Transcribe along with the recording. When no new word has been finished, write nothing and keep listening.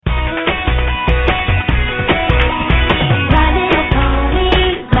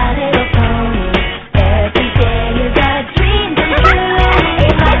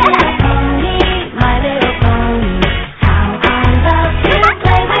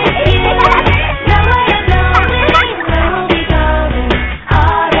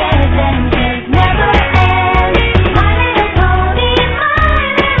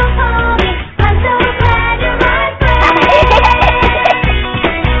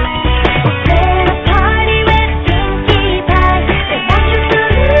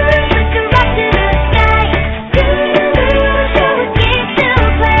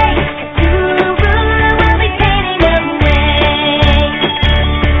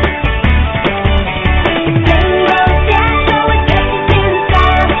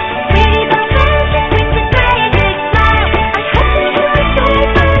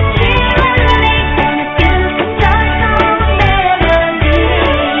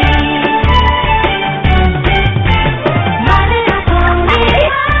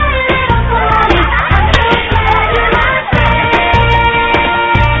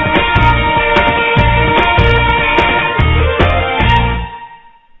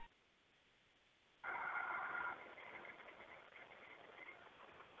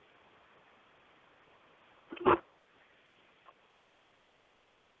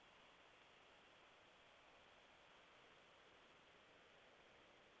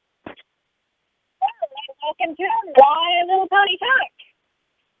Welcome to Why Little Pony Talk.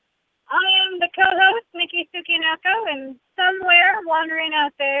 I am the co-host, Mickey Tsukinako, and somewhere wandering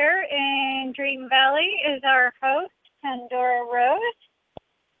out there in Dream Valley is our host, Pandora Rose.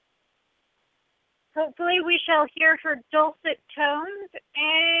 Hopefully we shall hear her dulcet tones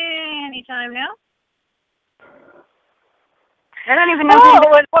anytime now. I don't even know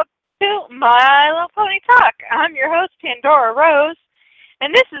Hello, and welcome to My Little Pony Talk. I'm your host, Pandora Rose,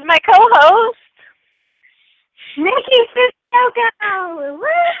 and this is my co-host, Mickey Tsukinako!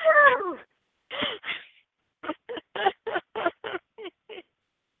 Woo!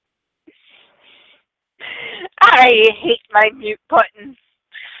 I hate my mute button.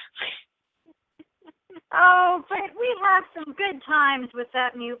 Oh, but we have some good times with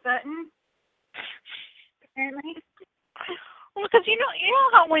that mute button. Apparently. Well, because you know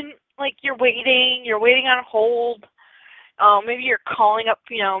how when you're waiting on hold, maybe you're calling up,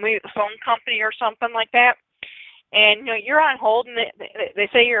 maybe the phone company or something like that, and you're on hold, and they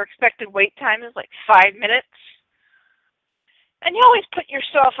say your expected wait time is 5 minutes, and you always put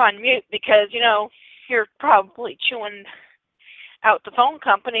yourself on mute because you're probably chewing out the phone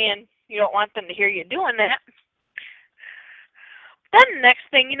company, and you don't want them to hear you doing that. Then the next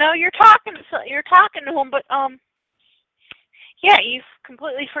thing you're talking to them, but yeah, you've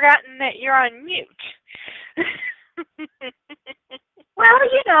completely forgotten that you're on mute. Well,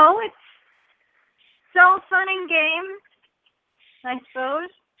 it's all fun and games, I suppose.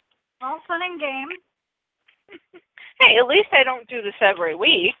 All fun and games. Hey, at least I don't do this every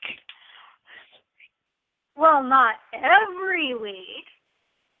week. Well, not every week.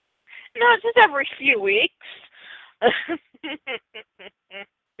 No, just every few weeks. Just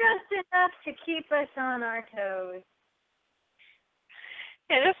enough to keep us on our toes.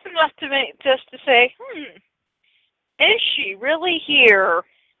 Yeah, just enough to say, is she really here?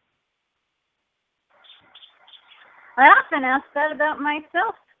 I often ask that about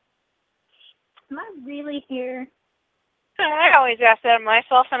myself. Am I really here? I always ask that of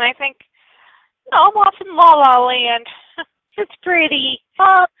myself, and I think, no, I'm off in La La Land. It's pretty.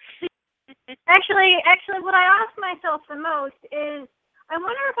 Actually, what I ask myself the most is, I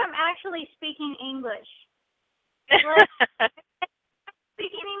wonder if I'm actually speaking English.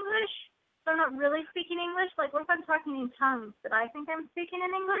 Speaking English, but I'm not really speaking English. What if I'm talking in tongues that I think I'm speaking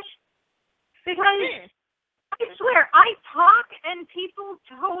in English? Because I swear, I talk and people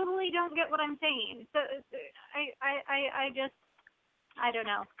totally don't get what I'm saying. So I don't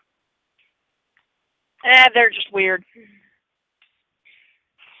know. They're just weird.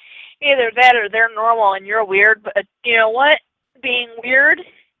 Either that or they're normal and you're weird, but you know what? Being weird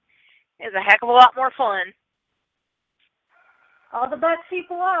is a heck of a lot more fun. All the best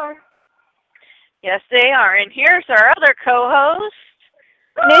people are. Yes, they are. And here's our other co-host,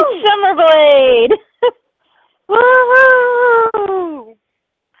 Miss Summerblade. Woo-hoo!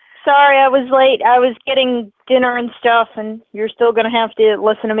 Sorry, I was late. I was getting dinner and stuff, and you're still going to have to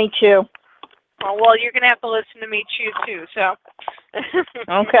listen to me chew. Oh, well, you're going to have to listen to me chew, too, so.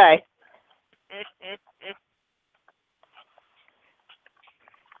 Okay.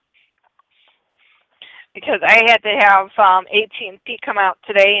 Because I had to have AT&T come out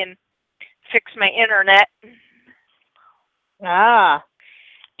today and fix my internet. Ah.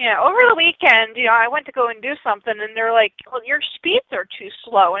 Yeah, over the weekend, I went to go and do something, and they're like, well, your speeds are too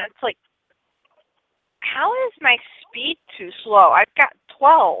slow. And it's like, how is my speed too slow? I've got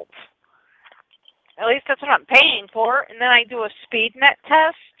 12. At least that's what I'm paying for. And then I do a speed net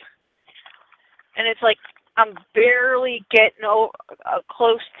test, and it's like I'm barely getting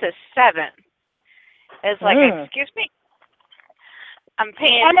close to 7. It's like, excuse me? I'm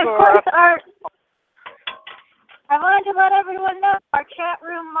paying and for... of course, I wanted to let everyone know our chat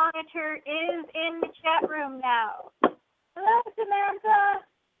room monitor is in the chat room now. Hello, Samantha.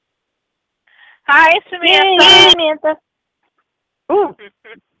 Hi, Samantha. Hey, Samantha. Ooh.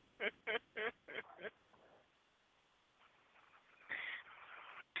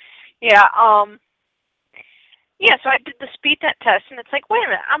 Yeah, so I did the speed net test, and it's like, wait a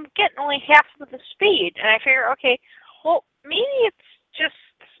minute, I'm getting only half of the speed. And I figure, okay, well, maybe it's just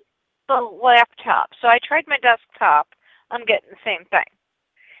the laptop. So I tried my desktop. I'm getting the same thing.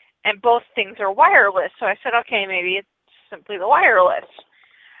 And both things are wireless. So I said, okay, maybe it's simply the wireless.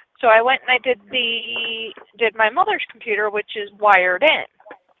 So I went and I did my mother's computer, which is wired in.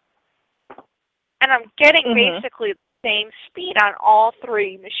 And I'm getting basically the same speed on all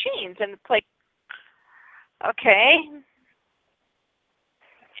 3 machines. And it's like, okay.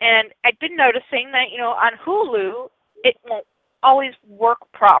 And I've been noticing that, on Hulu, it won't always work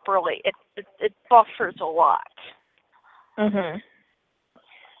properly. It buffers a lot.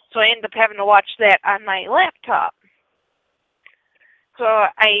 So I ended up having to watch that on my laptop. So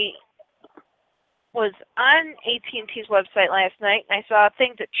I was on AT&T's website last night, and I saw a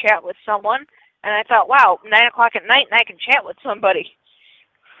thing to chat with someone, and I thought, wow, 9 o'clock at night, and I can chat with somebody.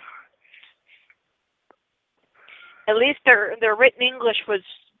 At least their written English was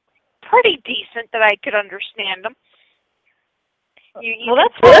pretty decent that I could understand them. You well, can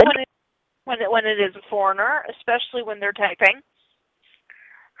that's tell good. when it is a foreigner, especially when they're typing.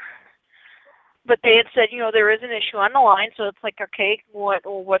 But they had said, there is an issue on the line, so it's like, okay,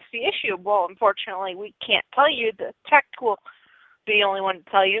 what's the issue? Well, unfortunately, we can't tell you. The tech will be the only one to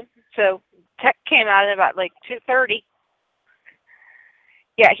tell you. So tech came out at about like 2:30.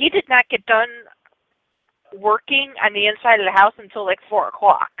 Yeah, he did not get done working on the inside of the house until like 4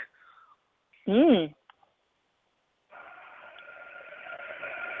 o'clock.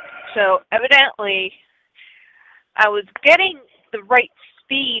 So evidently, I was getting the right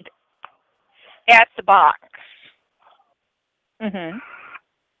speed at the box.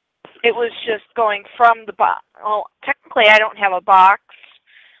 It was just going from the box. Well, technically, I don't have a box.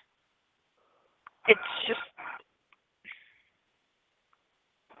 It's just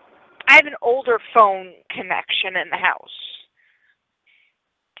I have an older phone connection in the house.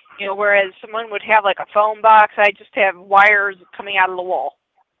 Whereas someone would have like a phone box, I just have wires coming out of the wall.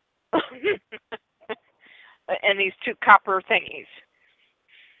 And these two copper thingies.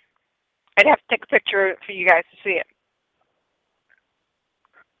 I'd have to take a picture for you guys to see it.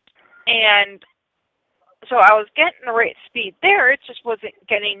 And so I was getting the right speed there, it just wasn't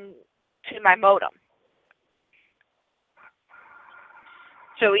getting to my modem.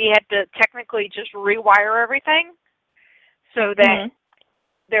 So we had to technically just rewire everything so that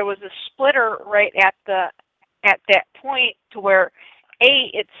there was a splitter right at that point to where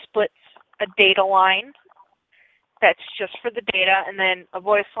it splits a data line that's just for the data, and then a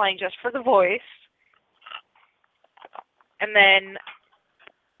voice line just for the voice. And then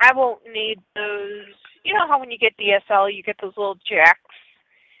I won't need those. You know how when you get DSL, you get those little jacks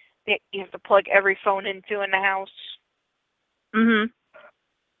that you have to plug every phone into in the house?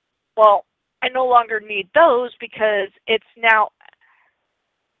 Well, I no longer need those because it's now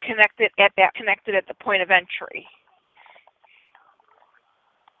connected at the point of entry.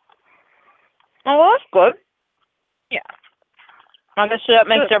 Oh, well, that's good. Yeah. I guess that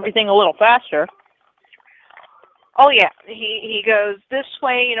makes everything a little faster. Oh, yeah. He goes, this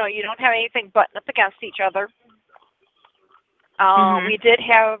way, you don't have anything buttoned up against each other. We did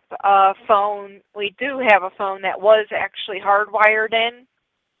have a phone. We do have a phone that was actually hardwired in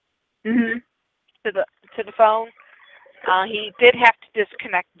to the phone. He did have to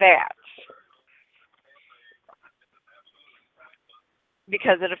disconnect that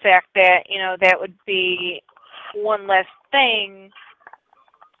because of the fact that, that would be one less thing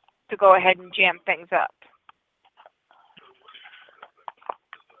to go ahead and jam things up.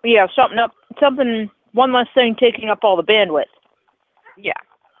 Yeah, one less thing taking up all the bandwidth. Yeah.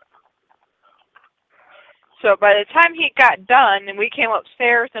 So by the time he got done and we came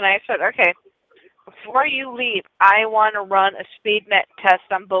upstairs and I said, okay, before you leave, I want to run a SpeedNet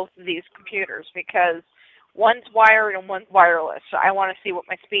test on both of these computers because one's wired and one's wireless. So I want to see what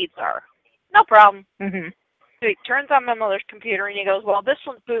my speeds are. No problem. So he turns on my mother's computer and he goes, well, this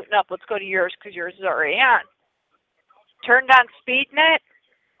one's booting up. Let's go to yours because yours is already on. Turned on SpeedNet,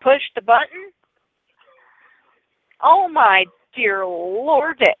 pushed the button. Oh, my dear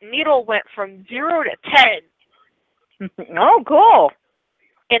Lord, that needle went from 0 to 10. Oh, cool.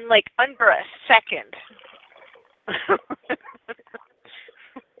 In like under a second.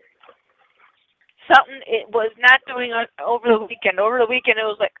 Something it was not doing over the weekend. Over the weekend it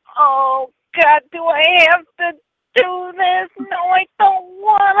was like, oh God, do I have to do this? No, I don't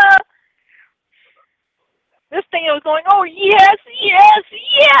wanna. This thing it was going, oh yes, yes,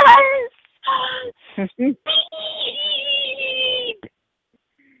 yes. Speed.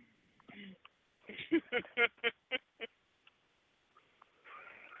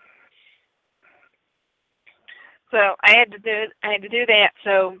 So I had to do that.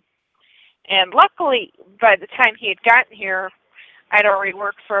 So, and luckily, by the time he had gotten here, I'd already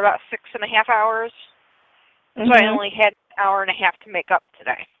worked for about 6.5 hours. So I only had an hour and a half to make up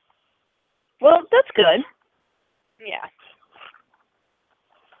today. Well, that's good. Yeah.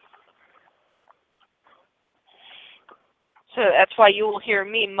 So that's why you will hear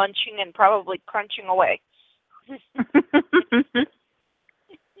me munching and probably crunching away.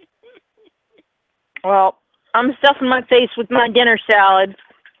 Well, I'm stuffing my face with my dinner salad.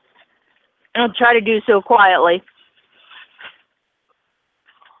 I'll try to do so quietly.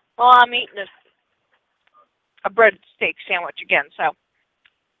 Well, I'm eating a bread steak sandwich again, so.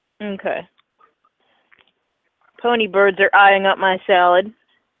 Okay. Pony birds are eyeing up my salad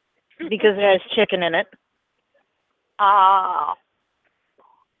because it has chicken in it. Ah.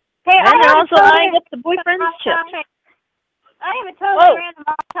 Hey, And they're also eyeing up the boyfriend's chips. I have a totally random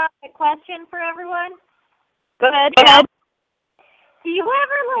off-topic question for everyone. Go ahead. Do you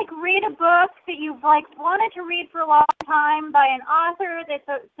ever read a book that you've wanted to read for a long time by an author that's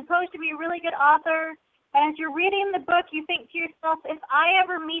supposed to be a really good author, and as you're reading the book, you think to yourself, if I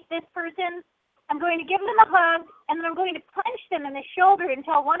ever meet this person, I'm going to give them a hug, and then I'm going to punch them in the shoulder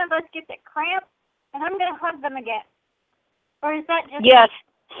until one of us gets a cramp, and I'm going to hug them again? Or is that just... Yes.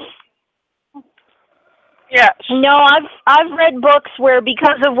 Yes. No, I've read books where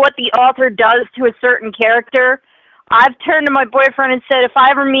because of what the author does to a certain character, I've turned to my boyfriend and said, if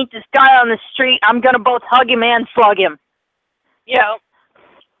I ever meet this guy on the street, I'm going to both hug him and slug him. Yeah.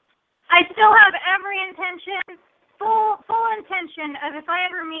 I still have every intention, full intention of if I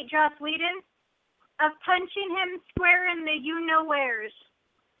ever meet Joss Whedon, of punching him square in the you-know-wheres.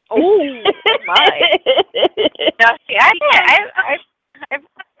 Oh, my. Now, see, I've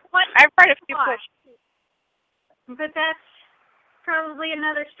read a few books. But that's probably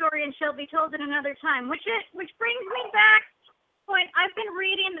another story and shall be told at another time. Which brings me back to the point. I've been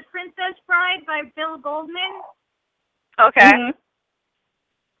reading The Princess Bride by Bill Goldman. Okay. Mm-hmm.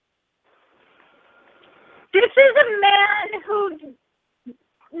 This is a man who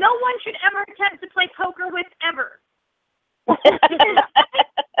no one should ever attempt to play poker with ever.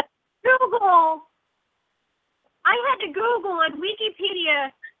 I had to Google on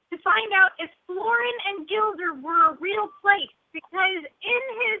Wikipedia to find out if Florin and Gilder were a real place, because in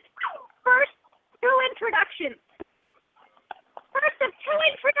his first two introductions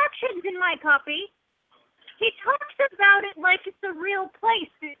in my copy, he talks about it like it's a real place,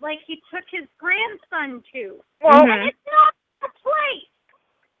 like he took his grandson to. Well, and it's not a place.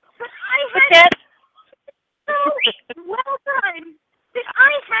 But I had so well done that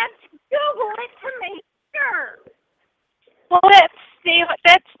I had to Google it to make sure. Well, that's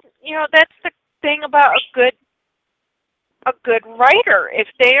the thing about a good writer. If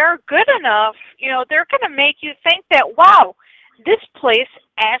they are good enough, they're going to make you think that, wow, this place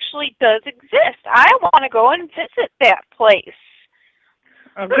actually does exist. I want to go and visit that place.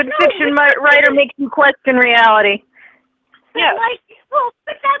 A good fiction writer makes you question reality. Yeah.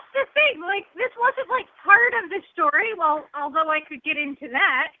 But that's the thing. This wasn't part of the story. Well, although I could get into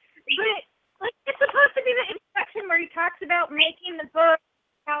that, but it's supposed to be the introduction where he talks about making the book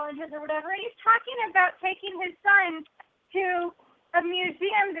challenges or whatever. And he's talking about taking his son to a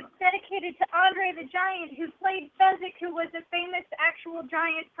museum that's dedicated to Andre the Giant, who played Fezzik, who was a famous actual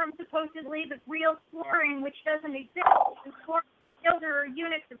giant from supposedly the real Florin, which doesn't exist. And Florin are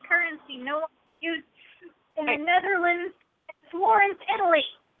units of currency no longer used in the Netherlands, Florence, Italy.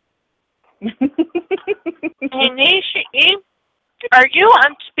 And are you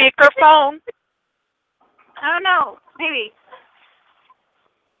on speakerphone? I don't know. Maybe.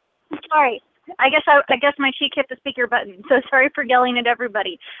 Sorry. I guess my cheek hit the speaker button. So sorry for yelling at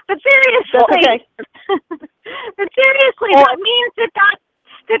everybody. But seriously, that means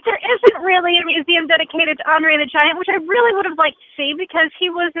that there isn't really a museum dedicated to Andre the Giant, which I really would have liked to see because he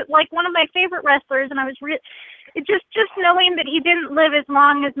was one of my favorite wrestlers, and I was just knowing that he didn't live as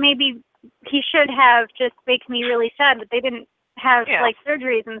long as maybe he should have just makes me really sad that they didn't have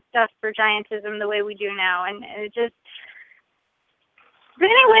surgeries and stuff for giantism the way we do now, and it just. But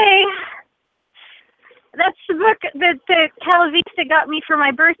anyway, that's the book that Calavista got me for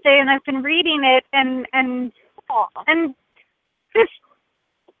my birthday, and I've been reading it, and this.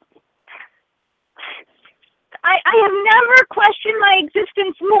 I have never questioned my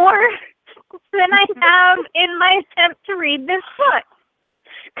existence more than I have in my attempt to read this book,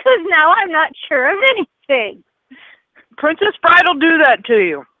 because now I'm not sure of anything. Princess Bride will do that to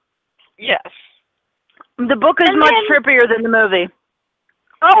you. Yes. The book is much trippier than the movie.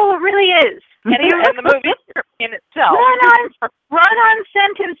 Oh, it really is. And the movie in itself. Run-on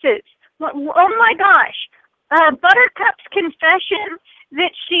sentences. Oh my gosh. Buttercup's confession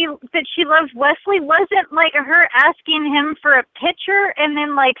that she loves Wesley wasn't her asking him for a picture and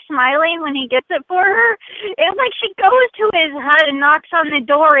then smiling when he gets it for her. It's she goes to his hut and knocks on the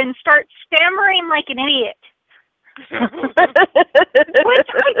door and starts stammering like an idiot. Which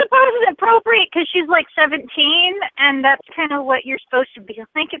I suppose is appropriate because she's 17, and that's kind of what you're supposed to be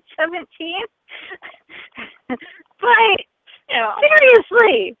like at 17. But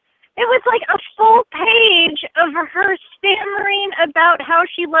seriously, it was a full page of her stammering about how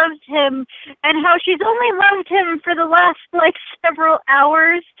she loves him and how she's only loved him for the last several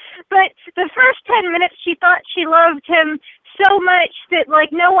hours. But the first 10 minutes she thought she loved him so much that,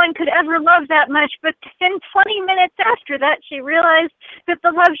 like, no one could ever love that much, but then 20 minutes after that, she realized that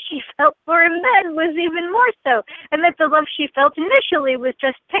the love she felt for him then was even more so, and that the love she felt initially was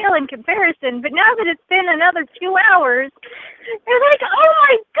just pale in comparison, but now that it's been another 2 hours, it's like, oh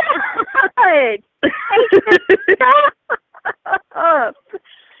my God!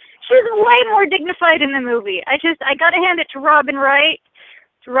 She's way more dignified in the movie. I gotta hand it to Robin Wright.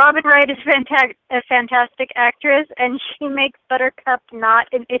 Robin Wright is a fantastic actress, and she makes Buttercup not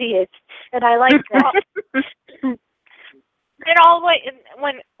an idiot, and I like that. It always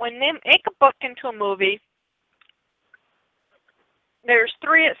when they make a book into a movie, there's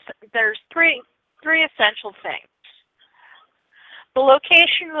three essential things: the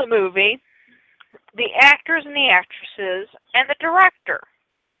location of the movie, the actors and the actresses, and the director.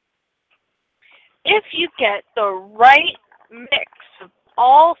 If you get the right mix of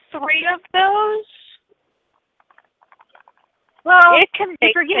all three of those, well, it can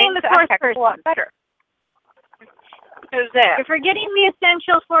make things the fourth a heck of a lot better. Who's that? You're forgetting the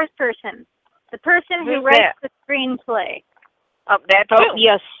essential fourth person. The person who writes the screenplay. Oh, that too. Oh,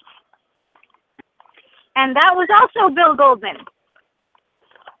 yes. And that was also Bill Goldman.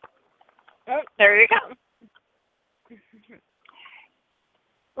 Oh, there you go.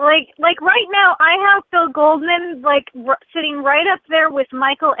 Like right now, I have Bill Goldman sitting right up there with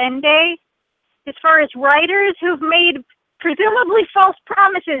Michael Ende, as far as writers who've made presumably false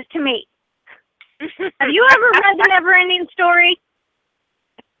promises to me. Have you ever read The Never-Ending Story?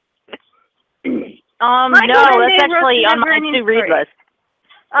 No, that's actually on my to-read list.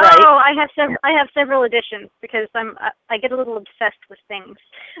 Oh, right. I have several editions because I get a little obsessed with things.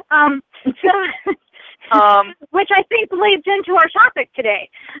 Which I think leads into our topic today.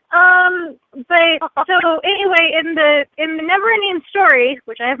 But so anyway, in the Never-Ending Story,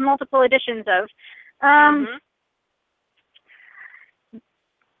 which I have multiple editions of,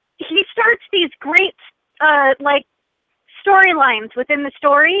 he starts these great storylines within the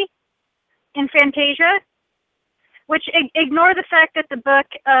story in Fantasia, which ignore the fact that the book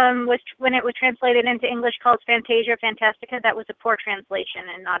was, when it was translated into English, called Fantasia Fantastica. That was a poor translation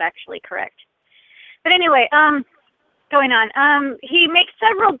and not actually correct. But anyway, going on. He makes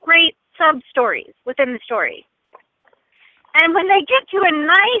several great sub-stories within the story. And when they get to a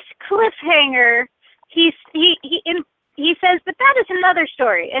nice cliffhanger, he says, but that is another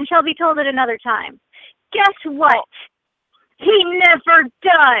story and shall be told at another time. Guess what? He never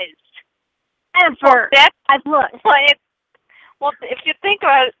does. Ever. I've looked. Well, if you think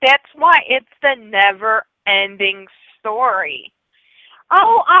about it, that's why it's the never-ending story.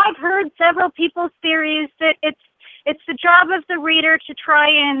 Oh, I've heard several people's theories that it's the job of the reader to try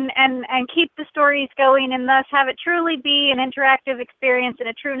and keep the stories going and thus have it truly be an interactive experience and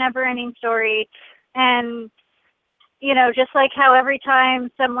a true never-ending story. And, you know, just like how every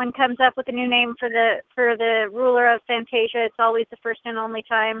time someone comes up with a new name for the ruler of Fantasia, it's always the first and only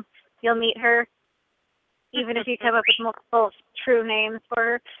time you'll meet her, even if you come up with multiple true names for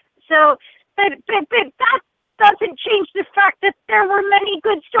her. So, but that doesn't change the fact that there were many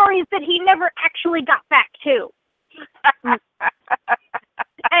good stories that he never actually got back to. And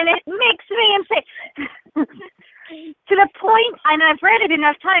it makes me insane. To the point, and I've read it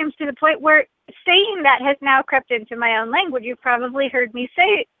enough times, to the point where saying that has now crept into my own language. You've probably heard me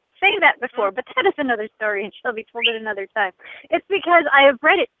say that before, but that is another story and shall be told at another time. It's because I have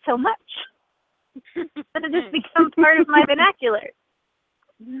read it so much that it has become part of my vernacular.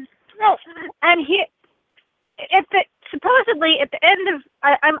 And supposedly at the end of,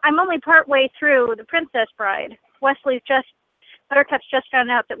 I'm only part way through The Princess Bride. Buttercup's just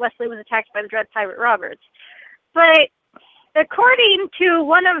found out that Wesley was attacked by the Dread Pirate Roberts. But according to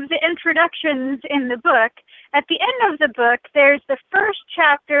one of the introductions in the book, at the end of the book, there's the first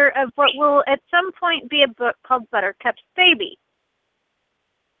chapter of what will at some point be a book called Buttercup's Baby.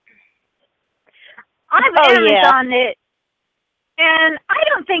 I've Amazoned it, and I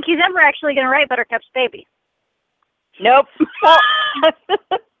don't think he's ever actually going to write Buttercup's Baby. Nope.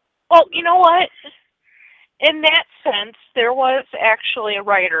 Well, you know what? In that sense, there was actually a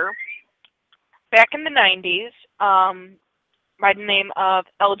writer back in the 90s by the name of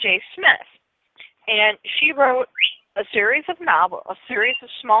L.J. Smith. And she wrote a series of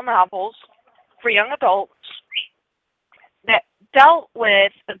small novels for young adults that dealt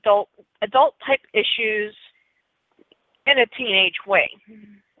with adult type issues in a teenage way.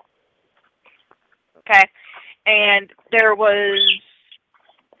 Okay? And there was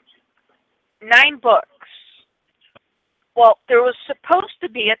 9 books. Well, there was supposed to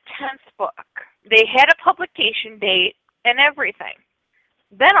be a 10th book. They had a publication date and everything.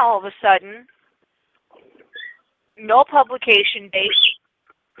 Then all of a sudden, no publication date.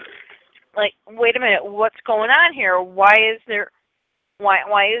 Like, wait a minute, what's going on here? Why is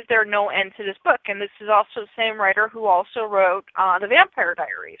there no end to this book? And this is also the same writer who also wrote the Vampire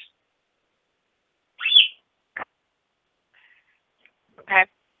Diaries. Okay.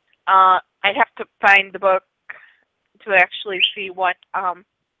 I'd have to find the book to actually see what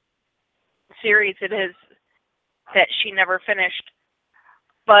series it is that she never finished.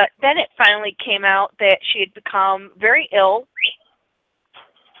 But then it finally came out that she had become very ill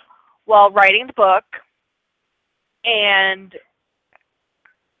while writing the book, and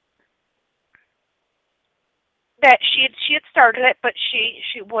that she had started it, but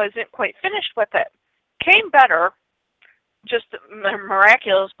she wasn't quite finished with it. Came better, just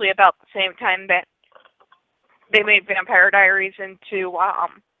miraculously about the same time that they made Vampire Diaries into a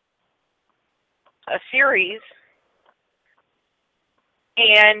series.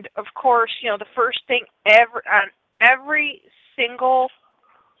 And of course, the first thing on every single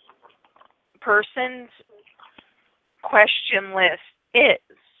person's question list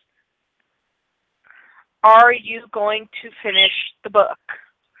is, are you going to finish the book?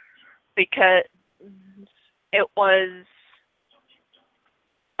 Because it was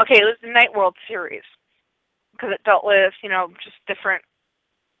the Night World series, because it dealt with, just different.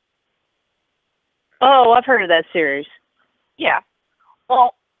 Oh, I've heard of that series. Yeah.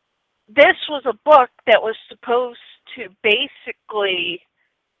 Well, this was a book that was supposed to basically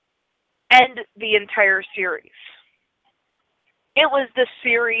end the entire series. It was the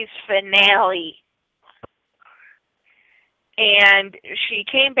series finale. And she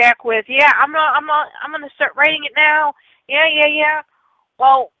came back with, I'm gonna start writing it now. Yeah.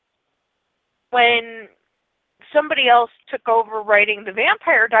 Well, when somebody else took over writing the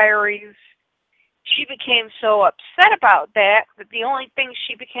Vampire Diaries, she became so upset about that the only thing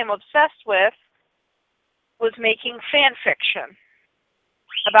she became obsessed with was making fan fiction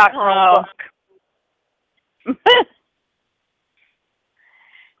about her own book.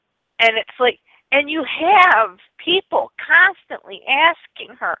 And it's like, and you have people constantly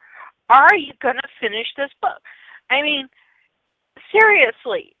asking her, are you going to finish this book? I mean,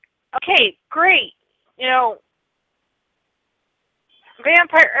 seriously. Okay, great.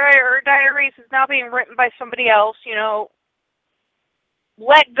 Vampire Diaries is now being written by somebody else,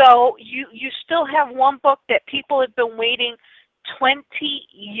 let go. You still have one book that people have been waiting 20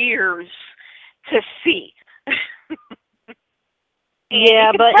 years to see.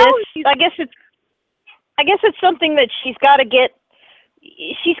 Yeah, but I guess it's something that she's got to get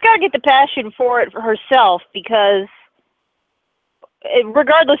the passion for it for herself, because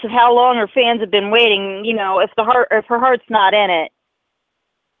regardless of how long her fans have been waiting, if her heart's not in it.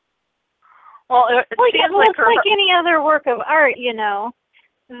 Well, it seems like any other work of art,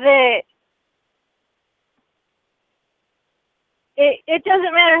 that it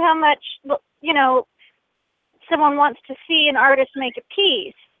doesn't matter how much, someone wants to see an artist make a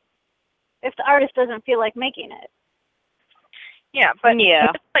piece if the artist doesn't feel like making it. Yeah, but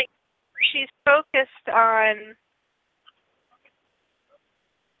it's like she's focused on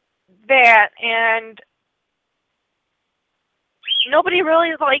that, and nobody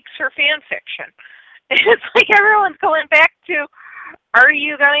really likes her fan fiction. It's like everyone's going back to, are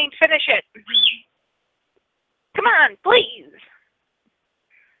you going to finish it? Come on, please.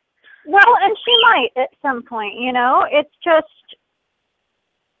 Well, and she might at some point, It's just.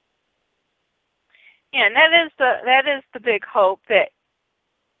 Yeah, and that is the big hope, that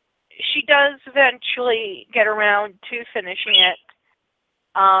she does eventually get around to finishing it.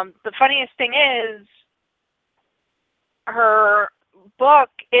 The funniest thing is, her book,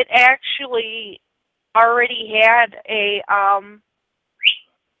 it actually already had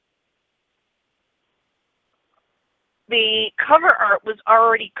the cover art was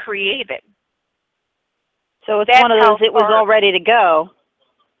already created. So it's one of those, it was all ready to go.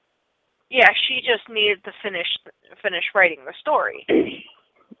 Yeah, she just needed to finish writing the story.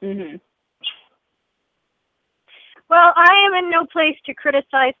 Mhm. Well, I am in no place to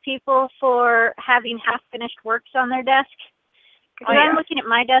criticize people for having half-finished works on their desk. Because I'm looking at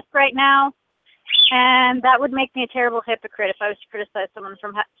my desk right now, and that would make me a terrible hypocrite if I was to criticize someone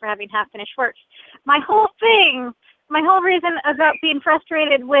for having half-finished works. My whole reason about being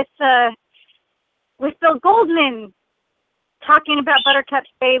frustrated with Bill Goldman talking about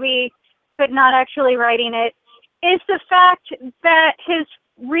Buttercup's baby, but not actually writing it, is the fact that his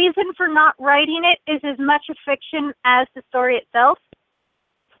reason for not writing it is as much a fiction as the story itself.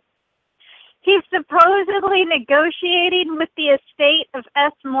 He's supposedly negotiating with the estate of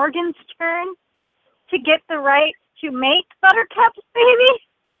S. Morgenstern to get the rights to make Buttercup's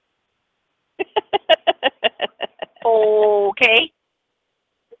baby. Okay.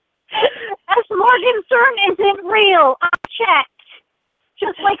 S. Morgenstern isn't real. I checked.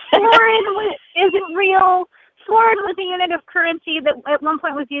 Just like florin isn't real. Florin was a unit of currency that at one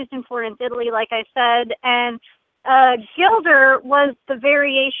point was used in Florence, Italy, like I said, and guilder was the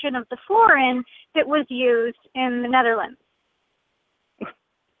variation of the florin that was used in the Netherlands.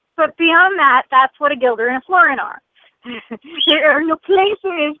 But beyond that, that's what a guilder and a florin are. There are no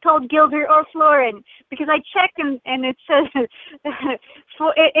places called guilder or florin because I checked and it says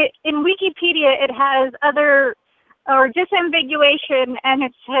in Wikipedia it has other or disambiguation and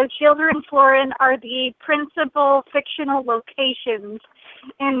it says guilder and florin are the principal fictional locations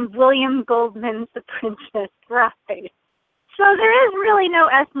in William Goldman's The Princess Bride. So there is really no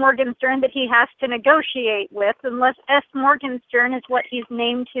S. Morgenstern that he has to negotiate with unless S. Morgenstern is what he's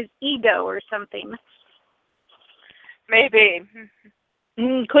named his ego or something. Maybe.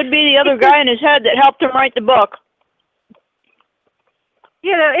 Could be the other guy in his head that helped him write the book.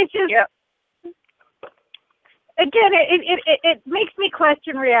 You know, it's just, yep. Again, it makes me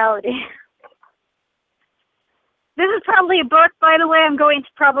question reality. This is probably a book, by the way, I'm going to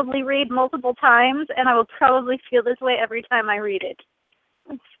probably read multiple times, and I will probably feel this way every time I read it.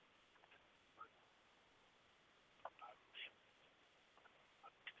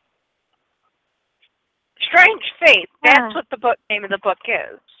 Strange Fate. That's what the name of the book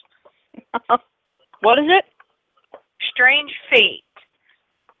is. What is it? Strange Fate.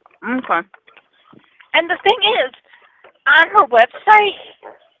 Okay. And the thing is, on her website,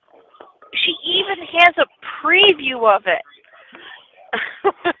 she even has a preview of it.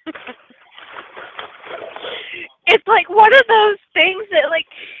 It's like one of those things that, like,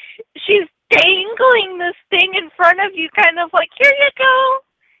 she's dangling this thing in front of you, kind of like, here you go.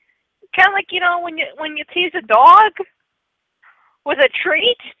 Kind of like, you know, when you tease a dog with a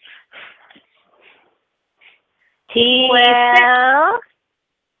treat.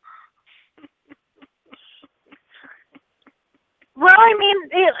 Well, I mean,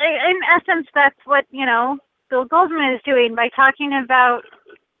 in essence, that's what, you know, Bill Goldman is doing by talking about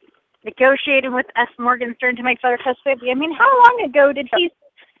negotiating with S. Morgenstern to make better custody. I mean, how long ago did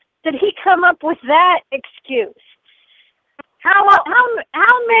he come up with that excuse? How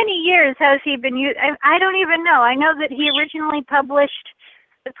many years has he been using? I don't even know. I know that he originally published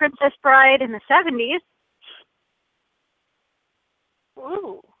The Princess Bride in the 70s.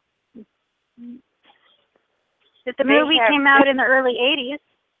 Ooh. That the movie came out in the early 80s.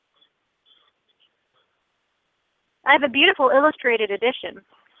 I have a beautiful illustrated edition.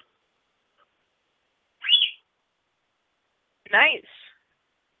 Nice.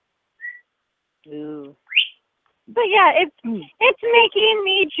 Ooh. But yeah, it's making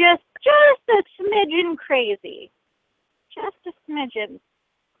me just a smidgen crazy. Just a smidgen.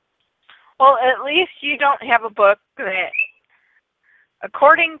 Well, at least you don't have a book that,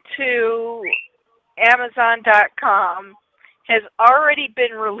 according to Amazon.com, has already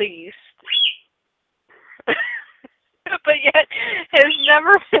been released, but yet has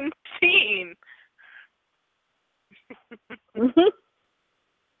never been seen.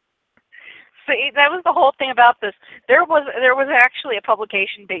 See, that was the whole thing about this. There was actually a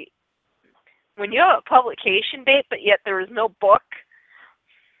publication date. When you have a publication date, but yet there is no book.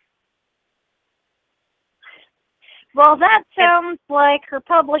 Well, that sounds like her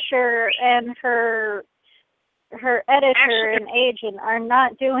publisher and her editor and agent are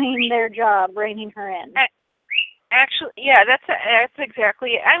not doing their job reining her in. Actually, yeah, that's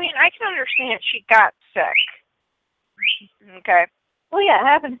exactly it. I mean, I can understand she got sick. Okay. Well, yeah, it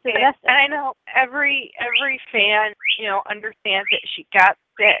happens to the best. And I know every fan, you know, understands that she got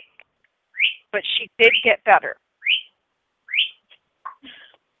sick, but she did get better.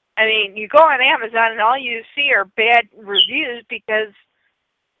 I mean, you go on Amazon and all you see are bad reviews because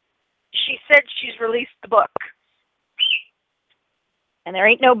she said she's released the book. And there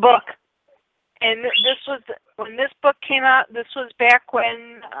ain't no book. And this was, when this book came out, this was back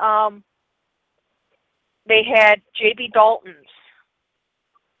when they had J.B. Dalton's.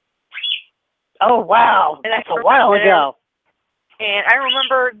 Oh, wow. And that's a while ago. And I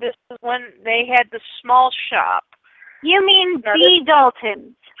remember this was when they had the small shop. You mean B.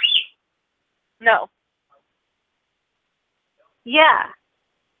 Dalton's? No. Yeah.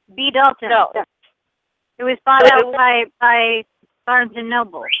 B. Dalton. No. It was bought out by Barnes &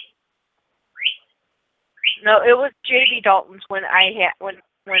 Noble. No, it was J.B. Dalton's when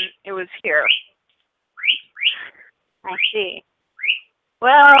it was here. I see.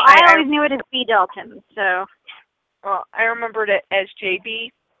 Well, I always knew it as B. Dalton, so. Well, I remembered it as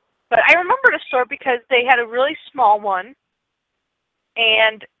J.B. But I remember the store because they had a really small one.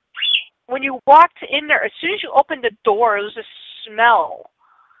 And when you walked in there, as soon as you opened the door, there was a smell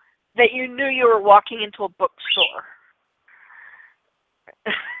that you knew you were walking into a bookstore.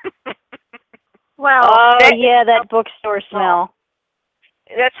 Well, oh yeah, that bookstore smell.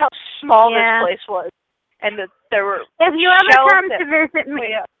 That's how small Yeah. this place was, and there were. if you ever shelves come that- to visit me,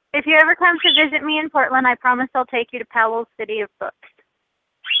 yeah. if you ever come to visit me in Portland, I promise I'll take you to Powell's City of Books.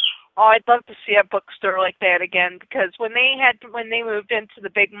 Oh, I'd love to see a bookstore like that again, because when they moved into the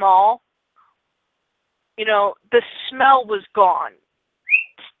big mall, you know, the smell was gone.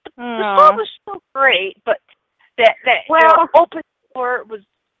 The smell was still great, but that open store was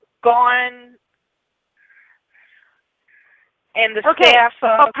gone, and the staff.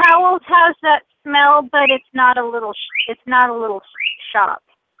 Well, Powell's has that smell, but it's not a little shop.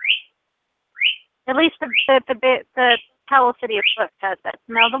 At least the Powell City of Books has that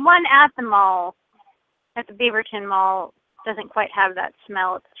smell. The one at the mall, at the Beaverton Mall, doesn't quite have that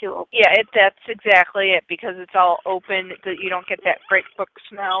smell. It's too open. Yeah, that's exactly it, because it's all open, that you don't get that great book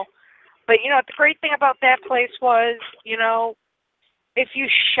smell. But, you know, the great thing about that place was, you know, if you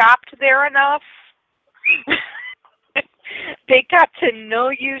shopped there enough, they got to know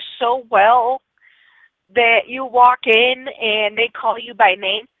you so well that you walk in and they call you by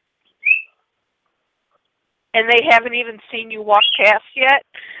name. And they haven't even seen you walk past yet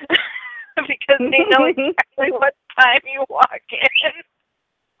because they know exactly what time you walk in.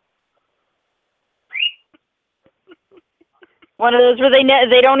 One of those where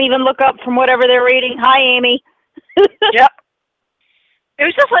they don't even look up from whatever they're reading. Hi, Amy. Yep. It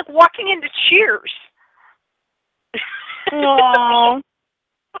was just like walking into Cheers. Aww.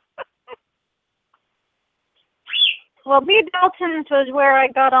 Well, B. Dalton's was where I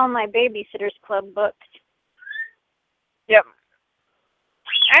got all my Babysitters Club books. Yep.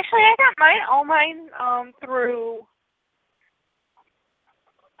 Actually, I got all mine through.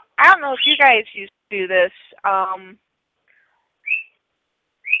 I don't know if you guys used to do this.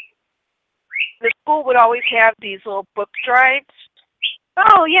 The school would always have these little book drives.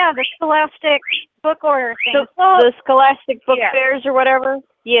 Oh yeah, the Scholastic book order thing. The Scholastic book fairs or whatever.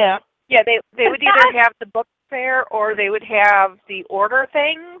 Yeah. Yeah, they would either have the book fair or they would have the order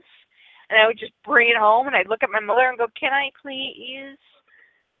things, and I would just bring it home and I'd look at my mother and go, "Can I please?"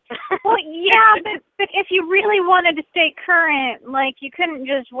 Well, yeah, but if you really wanted to stay current, like, you couldn't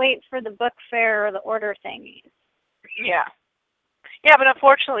just wait for the book fair or the order thingies. Yeah. Yeah, but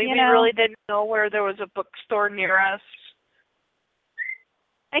unfortunately, You we know, really didn't know where there was a bookstore near us.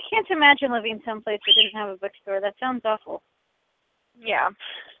 I can't imagine living someplace that didn't have a bookstore. That sounds awful. Yeah.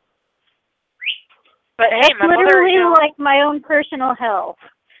 But hey, That's my mother, literally you know, like my own personal hell.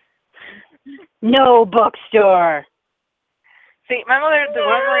 No bookstore. See, my mother, the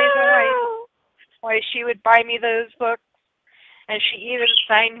one reason why she would buy me those books, and she even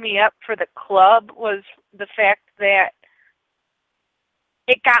signed me up for the club, was the fact that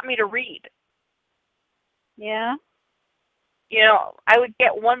it got me to read. Yeah. You know, I would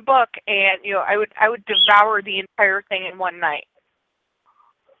get one book, and you know, I would devour the entire thing in one night.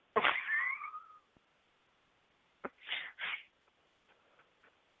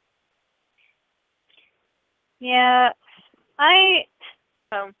 Yeah. I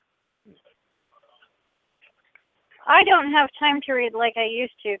don't have time to read like I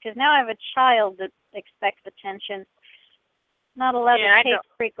used to, because now I have a child that expects attention. Not allowed to take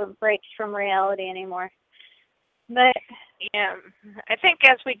frequent breaks from reality anymore. But yeah, I think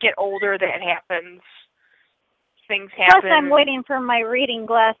as we get older, that happens. Things happen. Plus, I'm waiting for my reading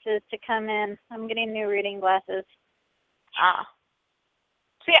glasses to come in. I'm getting new reading glasses.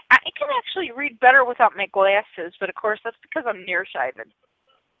 See, I can actually read better without my glasses, but of course that's because I'm nearsighted.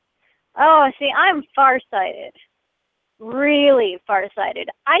 Oh, see, I'm farsighted. Really farsighted.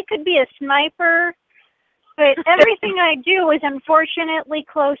 I could be a sniper, but everything I do is unfortunately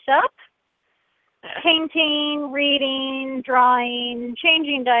close up. Painting, reading, drawing,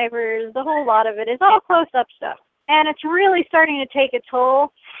 changing diapers, the whole lot of it is all close up stuff. And it's really starting to take a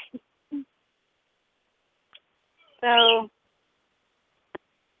toll. So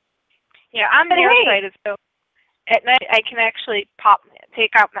yeah, I'm nearsighted, so at night I can actually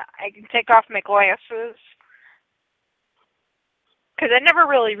take off my glasses. Because I never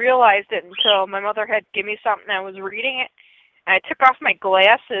really realized it until my mother had given me something, I was reading it, and I took off my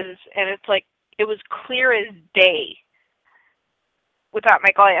glasses, and it's like, it was clear as day without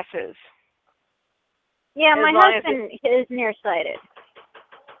my glasses. yeah, my husband is nearsighted.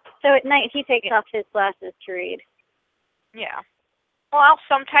 So at night he takes off his glasses to read. Yeah. Well, I'll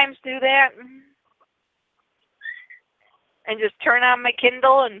sometimes do that and just turn on my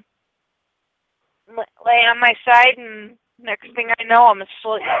Kindle and lay on my side and Next thing I know, I'm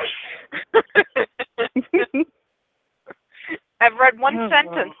asleep. I've read one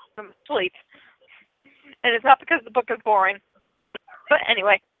sentence, I'm asleep. And it's not because the book is boring. But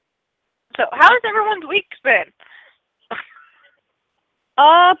anyway. So, how has everyone's week been?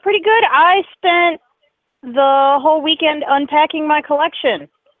 Pretty good. I spent the whole weekend unpacking my collection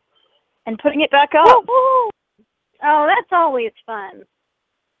and putting it back up. Woo-hoo! Oh, that's always fun.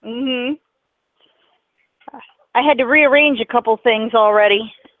 Mhm. I had to rearrange a couple things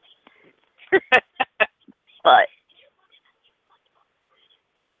already. But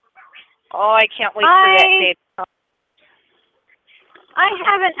I can't wait for that day. I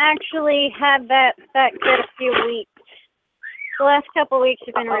haven't actually had that good a few weeks. The last couple of weeks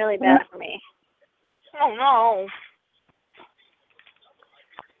have been really bad for me. Oh no.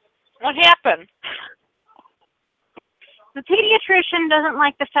 What happened? The pediatrician doesn't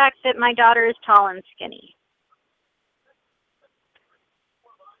like the fact that my daughter is tall and skinny.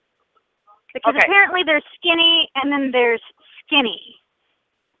 Because apparently there's skinny and then there's skinny.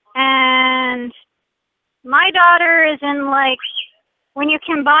 And my daughter is in, like, when you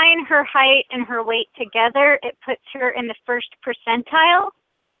combine her height and her weight together, it puts her in the first percentile.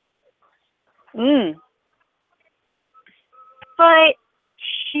 But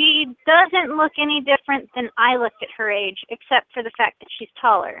she doesn't look any different than I looked at her age, except for the fact that she's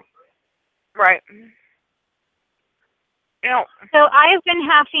taller. Right. No. So I've been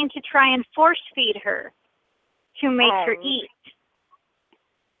having to try and force feed her to make her eat.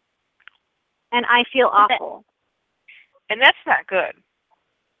 And I feel awful. And that's not good.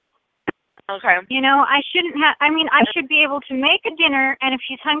 Okay. You know, I should be able to make a dinner, and if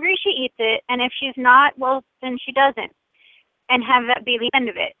she's hungry, she eats it, and if she's not, well, then she doesn't. And have that be the end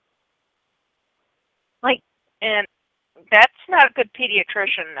of it. Like, and that's not a good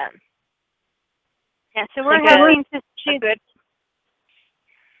pediatrician then. Yeah, so we're having to choose.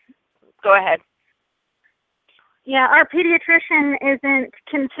 Go ahead. Yeah, our pediatrician isn't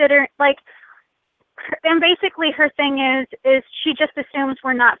considered, like, and basically her thing is she just assumes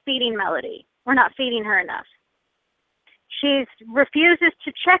we're not feeding Melody. We're not feeding her enough. She refuses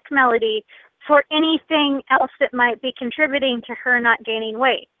to check Melody for anything else that might be contributing to her not gaining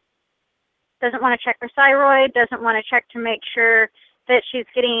weight. Doesn't want to check her thyroid, doesn't want to check to make sure that she's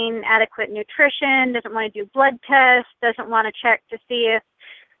getting adequate nutrition, doesn't want to do blood tests, doesn't want to check to see if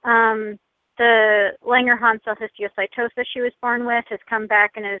the Langerhans cell histiocytosis she was born with has come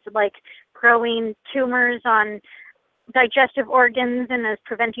back and is like growing tumors on digestive organs and is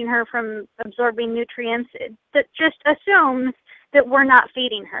preventing her from absorbing nutrients. That just assumes that we're not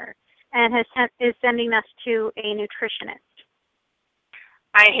feeding her and is sending us to a nutritionist.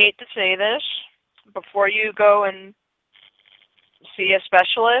 I hate to say this, before you go and see a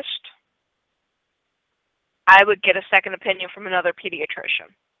specialist, I would get a second opinion from another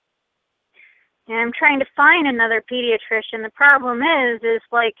pediatrician. And I'm trying to find another pediatrician. The problem is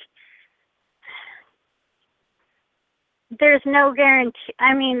like, there's no guarantee.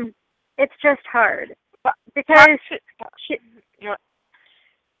 I mean, it's just hard. Because the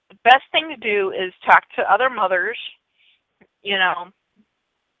best thing to do is talk to other mothers, you know,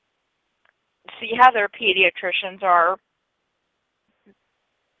 see how their pediatricians are.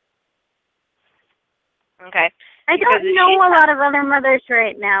 Okay. I don't know a lot of other mothers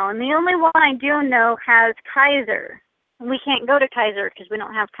right now, and the only one I do know has Kaiser. We can't go to Kaiser because we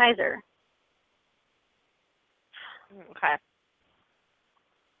don't have Kaiser. Okay.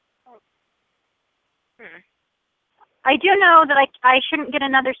 I do know that I shouldn't get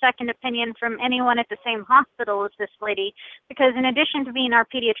another second opinion from anyone at the same hospital as this lady, because in addition to being our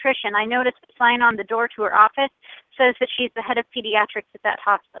pediatrician, I noticed the sign on the door to her office says that she's the head of pediatrics at that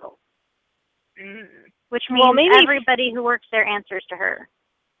hospital. Which means everybody who works there answers to her.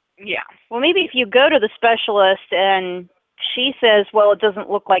 Yeah. Well, maybe if you go to the specialist and she says, well, it doesn't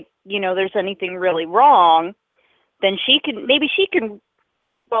look like, you know, there's anything really wrong, then she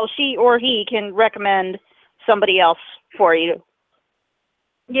or he can recommend somebody else for you.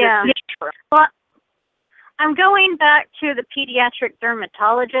 Yeah. Well, I'm going back to the pediatric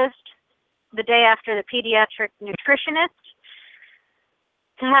dermatologist the day after the pediatric nutritionist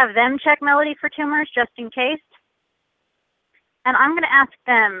to have them check Melody for tumors just in case. And I'm going to ask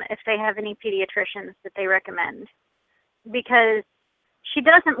them if they have any pediatricians that they recommend, because she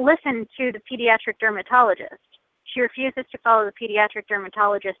doesn't listen to the pediatric dermatologist. She refuses to follow the pediatric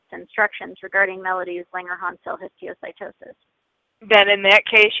dermatologist's instructions regarding Melody's Langerhans cell histiocytosis. Then in that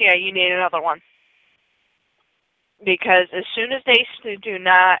case, yeah, you need another one. Because as soon as they do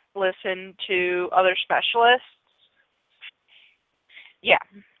not listen to other specialists, yeah.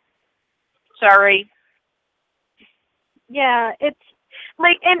 Sorry. Yeah, it's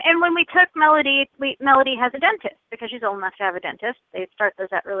like, and when we took Melody, Melody has a dentist because she's old enough to have a dentist. They start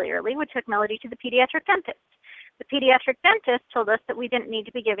those out really early. We took Melody to the pediatric dentist. The pediatric dentist told us that we didn't need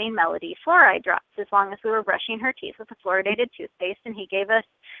to be giving Melody fluoride drops as long as we were brushing her teeth with a fluoridated toothpaste, and he gave us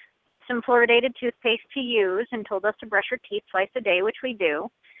some fluoridated toothpaste to use and told us to brush her teeth twice a day, which we do,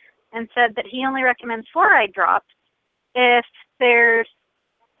 and said that he only recommends fluoride drops if there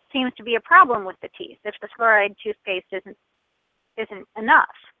seems to be a problem with the teeth, if the fluoride toothpaste isn't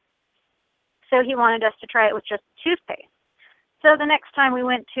enough. So he wanted us to try it with just toothpaste. So the next time we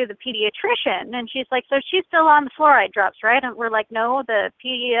went to the pediatrician, and she's like, so she's still on the fluoride drops, right? And we're like, no, the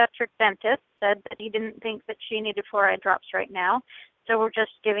pediatric dentist said that he didn't think that she needed fluoride drops right now, so we're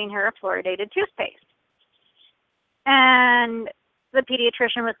just giving her a fluoridated toothpaste. And the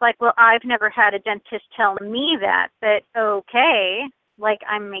pediatrician was like, well, I've never had a dentist tell me that, but okay, like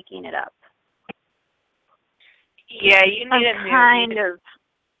I'm making it up. Yeah, you need I'm kind of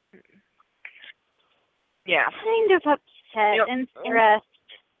upset and stressed.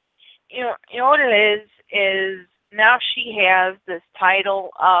 You know what it is now she has this title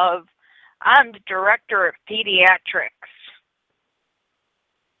of, I'm the director of pediatrics.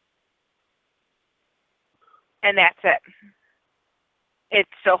 And that's it. It's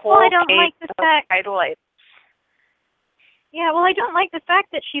the whole I don't like the fact. Title. Yeah, well, I don't like the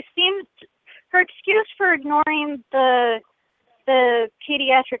fact that she seems, her excuse for ignoring the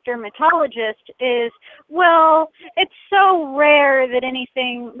pediatric dermatologist is, well, it's so rare that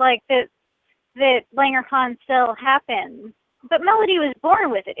anything like that Langerhans cell happens. But Melody was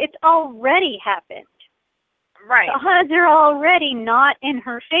born with it. It's already happened. Right. The odds are already not in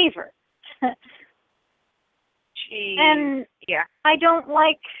her favor. And yeah. I don't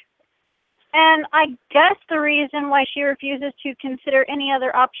like, and I guess the reason why she refuses to consider any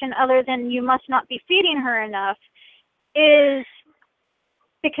other option other than you must not be feeding her enough is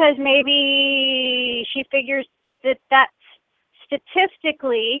because maybe she figures that that's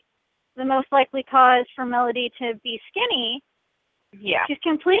statistically the most likely cause for Melody to be skinny. Yeah. She's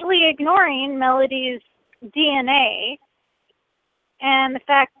completely ignoring Melody's DNA and the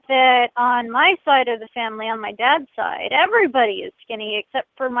fact that on my side of the family, on my dad's side, everybody is skinny except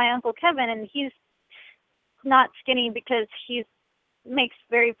for my Uncle Kevin, and he's not skinny because he makes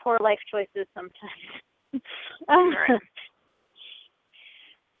very poor life choices sometimes. Right.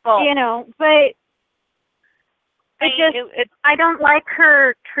 Well, you know, but I don't like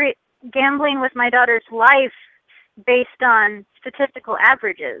her gambling with my daughter's life based on statistical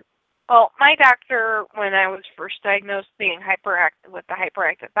averages. Well, my doctor, when I was first diagnosed being hyperactive with the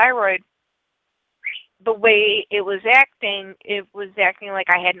hyperactive thyroid, the way it was acting like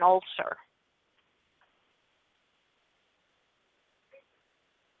I had an ulcer.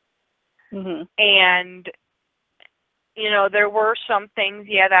 Mm-hmm. And, you know, there were some things,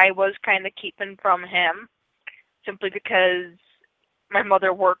 that I was kind of keeping from him simply because my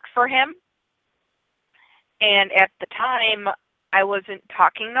mother worked for him. And at the time, I wasn't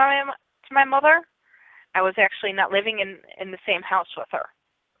talking to my mother. I was actually not living in the same house with her.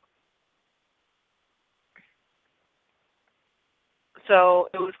 So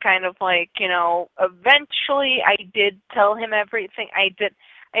it was kind of like, eventually I did tell him everything. I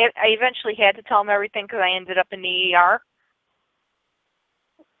eventually had to tell him everything because I ended up in the ER.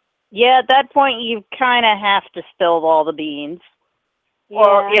 Yeah, at that point you kind of have to spill all the beans.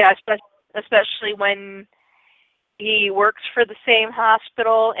 Well, yeah, especially when he works for the same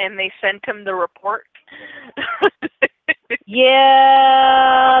hospital and they sent him the report.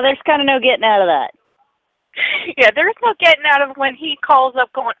 Yeah, there's kind of no getting out of that. Yeah, there's no getting out of when he calls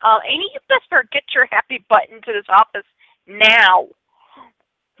up going, Amy, you best better get your happy butt into this office now.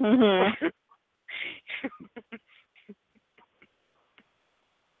 Mm-hmm.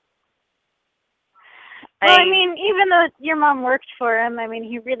 Well, I mean, even though your mom worked for him, I mean,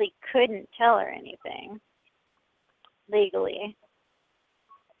 he really couldn't tell her anything legally.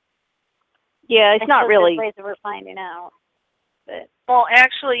 Yeah, it's not really. Ways that we're finding out. But well,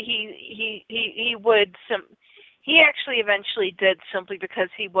 actually, he would he actually eventually did simply because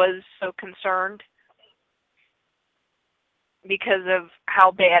he was so concerned because of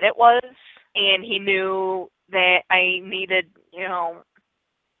how bad it was, and he knew that I needed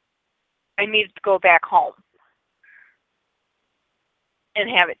to go back home and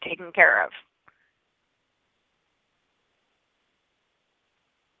have it taken care of.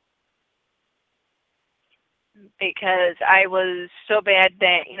 Because I was so bad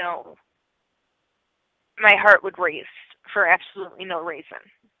that, my heart would race for absolutely no reason.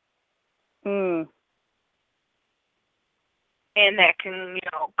 Mm. And that can,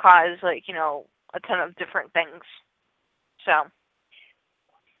 cause, a ton of different things. So.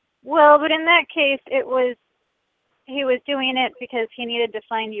 Well, but in that case, he was doing it because he needed to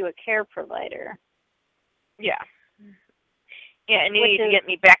find you a care provider. Yeah. Yeah, and you need to get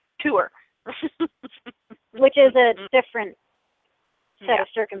me back to her. Which is a different set of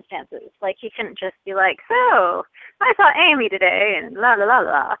circumstances. Like, he couldn't just be like, so, I saw Amy today, and la la la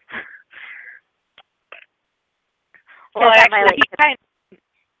la. Well, actually,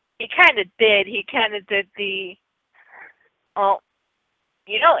 he kind of did. He kind of did the, well,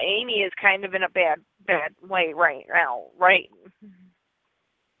 you know, Amy is kind of in a bad way right now, right?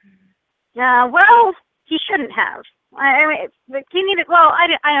 Well, he shouldn't have. I mean, he needed. Well, I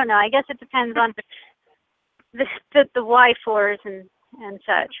don't know. I guess it depends on the Y4s and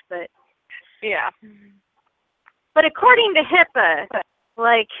such. But yeah. But according to HIPAA,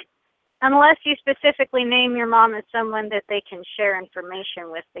 like, unless you specifically name your mom as someone that they can share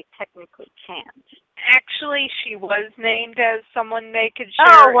information with, they technically can't. Actually, she was named as someone they could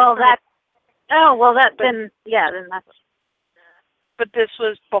share. Then that's. But this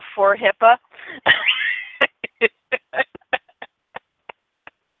was before HIPAA.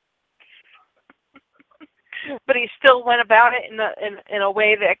 But he still went about it in a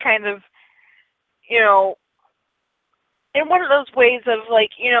way that kind of, you know, in one of those ways of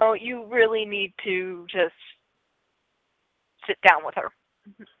like, you know, you really need to just sit down with her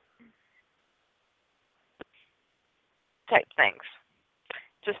type things,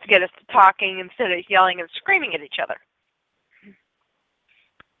 just to get us to talking instead of yelling and screaming at each other.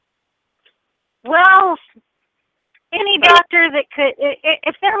 Well, any doctor that could,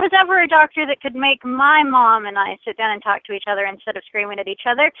 if there was ever a doctor that could make my mom and I sit down and talk to each other instead of screaming at each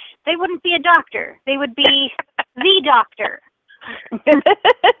other, they wouldn't be a doctor. They would be the doctor. And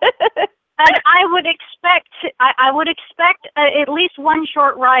I would expect at least one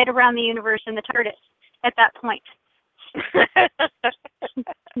short ride around the universe in the TARDIS at that point.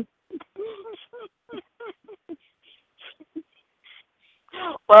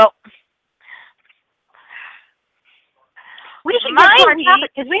 Well, we should get to our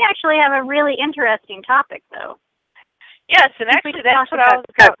topic, because we actually have a really interesting topic, though. Yes, and actually that's what I was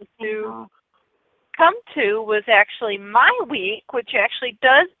about to come to, was actually my week, which actually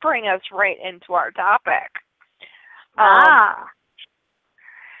does bring us right into our topic.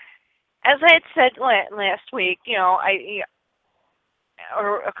 As I had said last week, you know,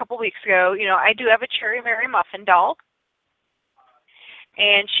 or a couple weeks ago, you know, I do have a Cherry Mary Muffin doll.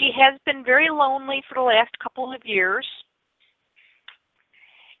 And she has been very lonely for the last couple of years.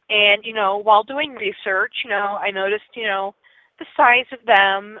 And, you know, while doing research, you know, I noticed, you know, the size of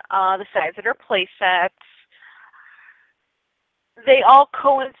them, the size of their play sets, they all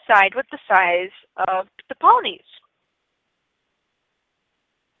coincide with the size of the ponies.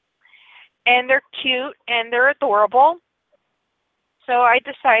 And they're cute and they're adorable. So I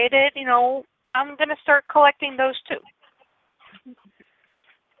decided, you know, I'm going to start collecting those too.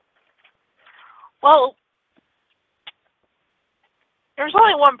 Well, there's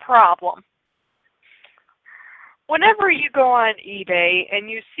only one problem. Whenever you go on eBay and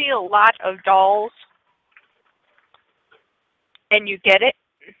you see a lot of dolls and you get it,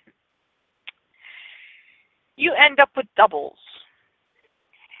 you end up with doubles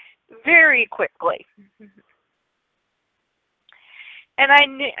very quickly. And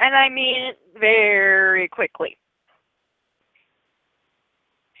I mean very quickly.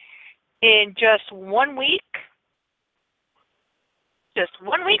 In just 1 week, just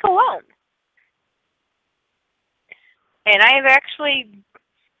 1 week alone. And I have actually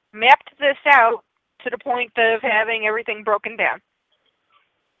mapped this out to the point of having everything broken down.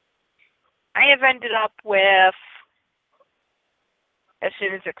 I have ended up with, as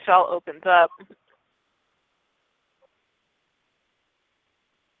soon as Excel opens up,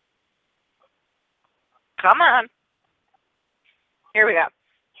 come on. Here we go.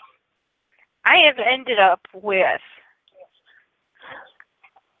 I have ended up with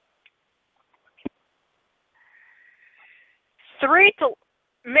 3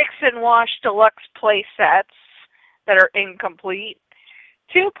 mix and wash deluxe play sets that are incomplete,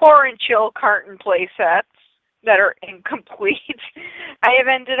 2 pour and chill carton play sets that are incomplete. I have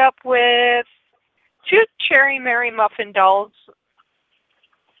ended up with 2 Cherry Mary Muffin dolls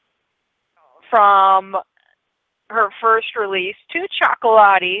from her first release, 2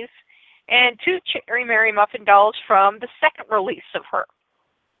 Chocolates, and 2 Cherry Mary Muffin dolls from the second release of her.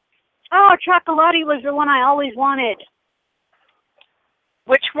 Oh, Chocolate was the one I always wanted.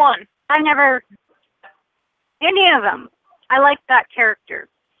 Which one? I never... Any of them. I like that character.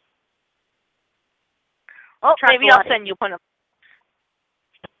 Well, maybe I'll send you one of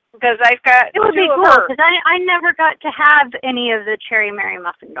them. Because I've got It would two be of cool her. because I never got to have any of the Cherry Mary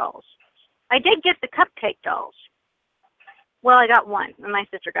Muffin dolls. I did get the cupcake dolls. Well, I got one, and my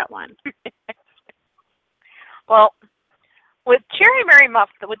sister got one. Well, with the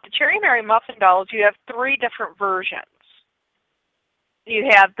Cherry Mary Muffin dolls, you have 3 different versions. You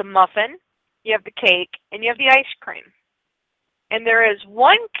have the muffin, you have the cake, and you have the ice cream. And there is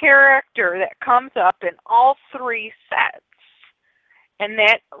one character that comes up in all 3 sets. And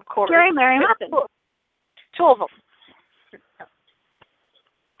that, of course, Cherry Mary Muffin. 2 of them.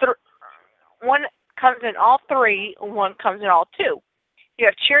 One comes in all 3, and one comes in all 2. You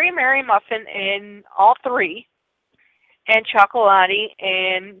have Cherry Mary Muffin in all 3, and Chocolati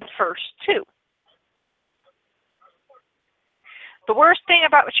in the first 2. The worst thing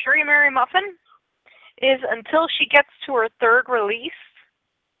about Cherry Mary Muffin is until she gets to her 3rd release,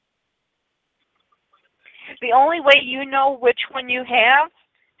 the only way you know which one you have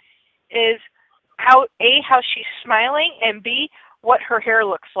is how she's smiling, and B, what her hair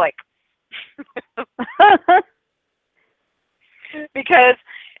looks like. Because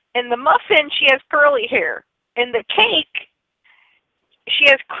in the muffin, she has curly hair. In the cake, she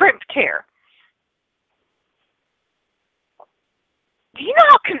has crimped hair. Do you know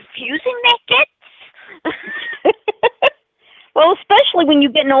how confusing that gets? Well, especially when you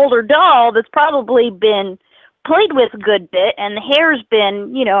get an older doll that's probably been played with a good bit, and the hair's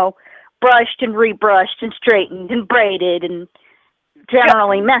been, brushed and rebrushed and straightened and braided and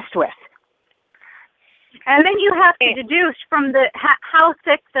generally messed with. And then you have to deduce from the how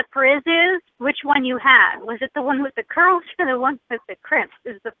thick the frizz is, which one you had. Was it the one with the curls or the one with the crimps?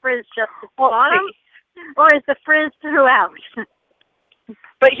 Is the frizz just at the bottom, or is the frizz throughout?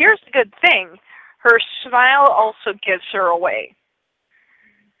 But here's the good thing. Her smile also gives her away.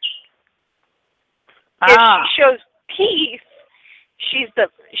 If she shows teeth, she's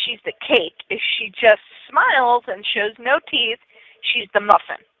the cake. If she just smiles and shows no teeth, she's the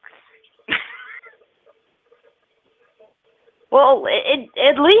muffin. Well,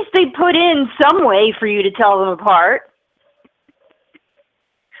 at least they put in some way for you to tell them apart.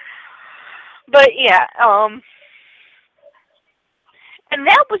 But yeah, and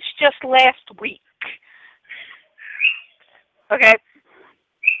that was just last week. Okay.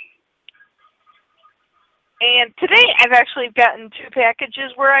 And today I've actually gotten 2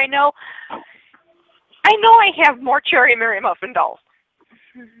 packages where I know I have more Cherry Mary Muffin dolls.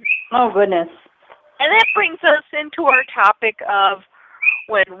 Oh, goodness. And that brings us into our topic of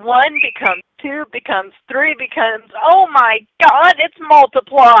when 1 becomes 2, becomes 3, becomes, oh my God, it's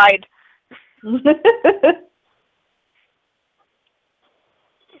multiplied.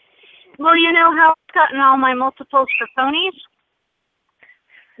 Well, you know how I've gotten all my multiples for ponies?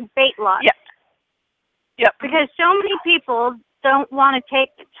 Bait lots. Yep. Yep. Because so many people don't want to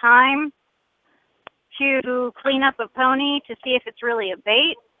take the time to clean up a pony to see if it's really a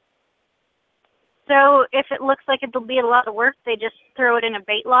bait. So if it looks like it'll be a lot of work, they just throw it in a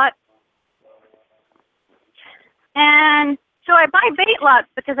bait lot. And so I buy bait lots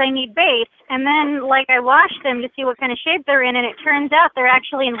because I need baits, and then I wash them to see what kind of shape they're in, and it turns out they're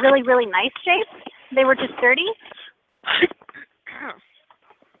actually in really, really nice shape. They were just dirty.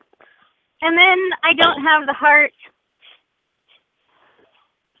 And then I don't have the heart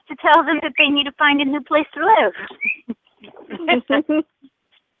to tell them that they need to find a new place to live.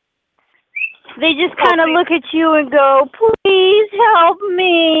 They just kind of look at you and go, please help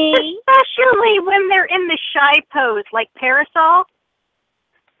me. Especially when they're in the shy pose, like Parasol.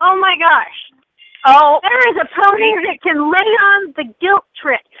 Oh my gosh. Oh, there is a pony that can lay on the guilt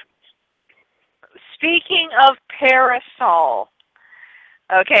trip. Speaking of Parasol,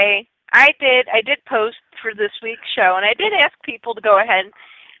 okay, I did post for this week's show, and I did ask people to go ahead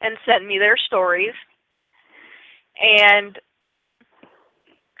and send me their stories. And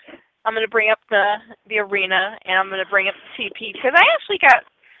I'm going to bring up the arena, and I'm going to bring up the TP, because I actually got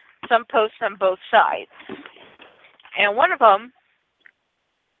some posts on both sides. And one of them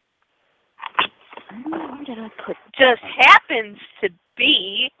just happens to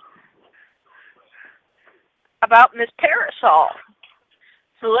be about Miss Parasol.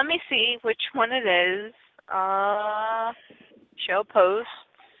 So let me see which one it is. Show posts.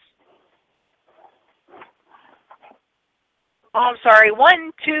 Oh, I'm sorry.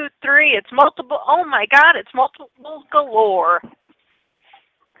 1, 2, 3. It's multiple. Oh my God! It's multiple galore.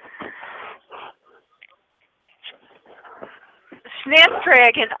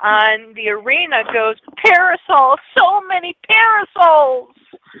 Snapdragon on the arena goes, Parasol, so many parasols.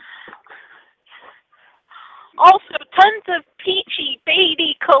 Also, tons of peachy,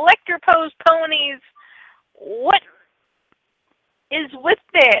 baity, collector pose ponies. What is with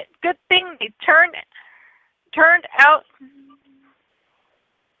that?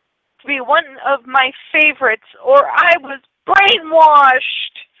 my favorites, or I was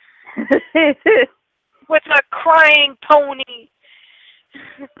brainwashed with a crying pony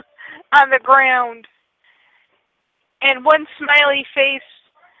on the ground and one smiley face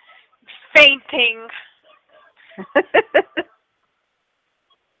fainting.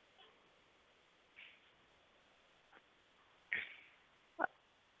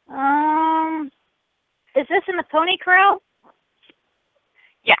 Is this in the Pony Corral?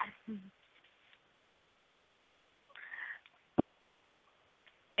 Yeah.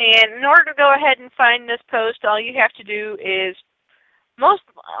 And in order to go ahead and find this post, all you have to do is most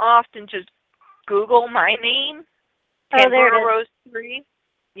often just Google my name. Oh, there it is. Rose 3.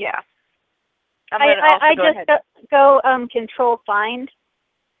 Yeah. I just go Control Find,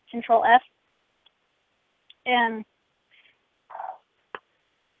 Control F, and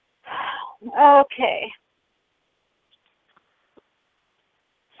okay.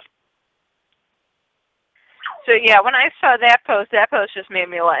 So yeah, when I saw that post just made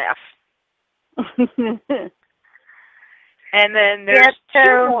me laugh. And then there's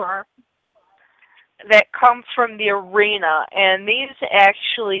two more that come from the arena, and these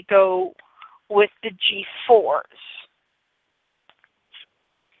actually go with the G4s.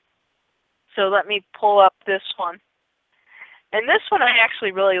 So let me pull up this one. And this one I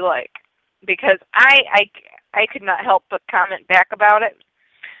actually really like, because I could not help but comment back about it.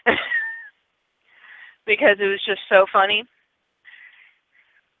 Because it was just so funny.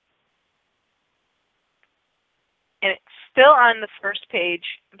 And it's still on the first page,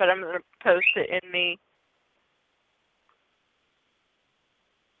 but I'm going to post it in the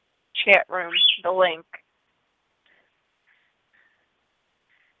chat room, the link.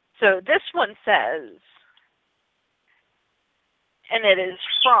 So this one says, and it is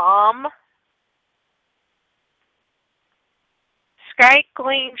from Sky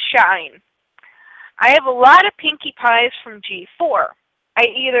Gleam Shine. I have a lot of Pinkie Pies from G4. I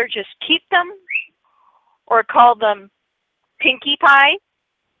either just keep them or call them Pinkie Pie,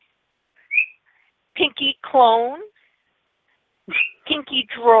 Pinkie Clone, Pinkie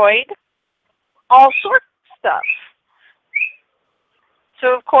Droid, all sorts of stuff.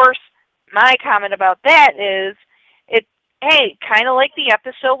 So, of course, my comment about that is, hey, kind of like the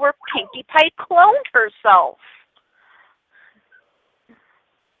episode where Pinkie Pie cloned herself.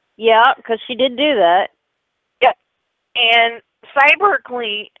 Yeah, because she did do that. Yep. And Cyborg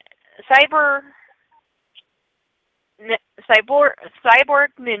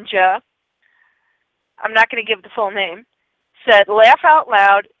Ninja, I'm not going to give the full name, said, laugh out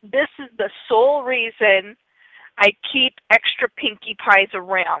loud, this is the sole reason I keep extra Pinkie Pies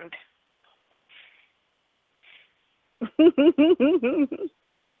around. So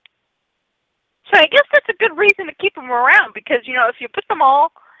I guess that's a good reason to keep them around, because, you know, if you put them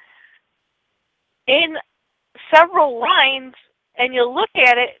all in several lines and you look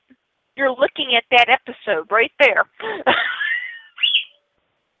at it, you're looking at that episode right there.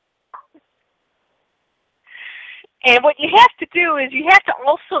 And what you have to do is you have to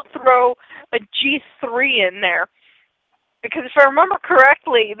also throw a G3 in there. Because if I remember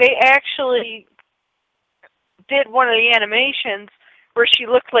correctly, they actually did one of the animations where she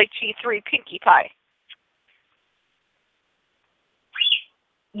looked like G3 Pinkie Pie.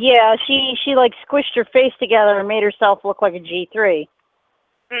 Yeah, she like squished her face together and made herself look like a G3.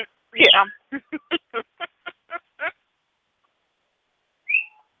 Yeah.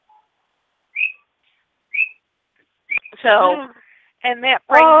 So, and that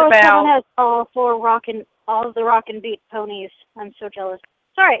brings about... someone has all of the rock and beat ponies. I'm so jealous.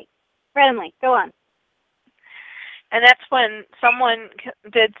 Sorry, randomly, go on. And that's when someone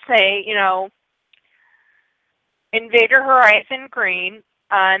did say, you know, Invader Horizon Green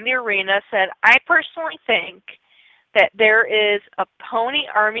on the arena said, I personally think that there is a pony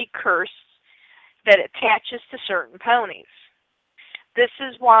army curse that attaches to certain ponies. This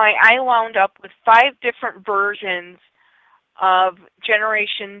is why I wound up with 5 different versions of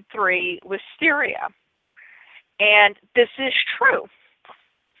Generation 3 Wisteria. And this is true.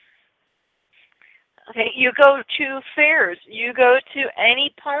 Okay, you go to fairs, you go to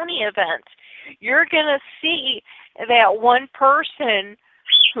any pony event, you're going to see that one person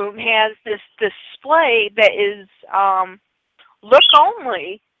who has this display that is look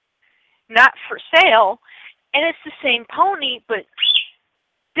only, not for sale, and it's the same pony, but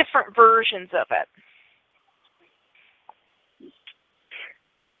different versions of it.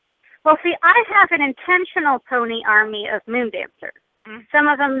 Well, see, I have an intentional pony army of moon dancers. Some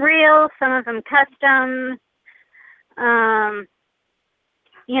of them real, some of them custom,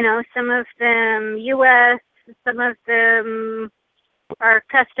 you know, some of them U.S., some of them are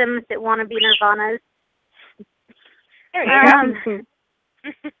customs that want to be nirvanas. There you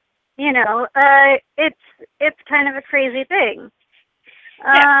go. You know, it's kind of a crazy thing.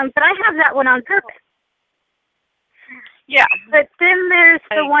 Yeah. But I have that one on purpose. Yeah. But then there's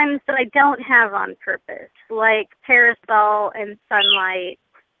the ones that I don't have on purpose, like Parasol and Sunlight,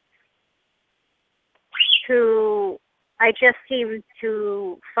 who I just seem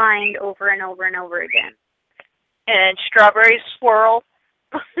to find over and over and over again. And Strawberry Swirl.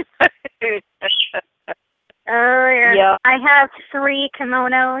 Oh, yeah. Yeah. I have 3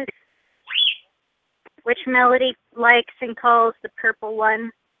 kimonos, which Melody likes and calls the purple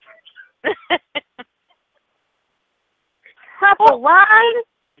one. Purple one?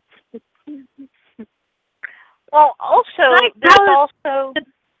 Well, also, there's also...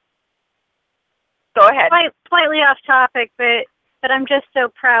 Go ahead. Slightly off topic, but I'm just so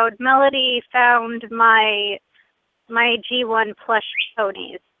proud. Melody found my G1 plush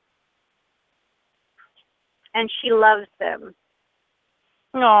ponies, and she loves them.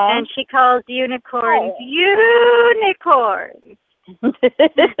 Aww. And she calls unicorns unicorns. So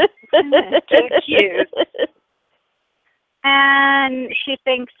cute. And she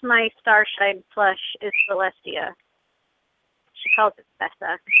thinks my Starshine plush is Celestia. She calls it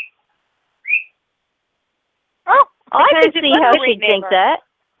Bessa. Oh, I can Because see how she'd think that.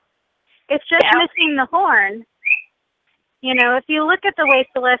 It's just missing the horn. You know, if you look at the way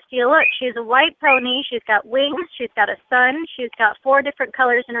Celestia looks, she's a white pony, she's got wings, she's got a sun, she's got 4 different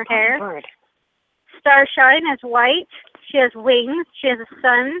colors in her hair. Starshine is white, she has wings, she has a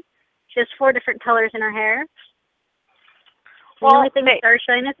sun, she has 4 different colors in her hair. The only thing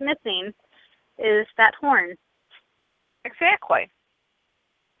Starshine is missing is that horn. Exactly.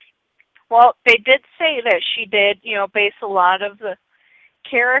 Well, they did say that she did, you know, base a lot of the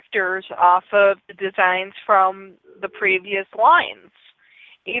characters off of the designs from the previous lines.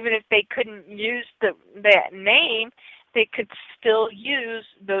 Even if they couldn't use that name, they could still use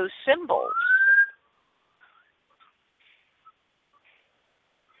those symbols.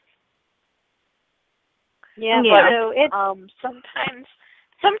 Yeah, But so it's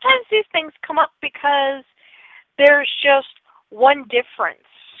sometimes these things come up because there's just one difference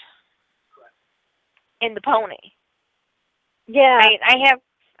in the pony. yeah.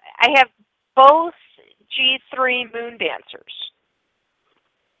 I have both G3 Moon Dancers.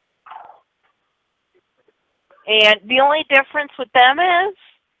 And the only difference with them is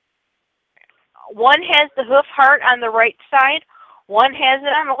one has the hoof heart on the right side, one has it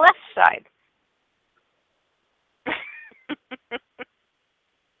on the left side.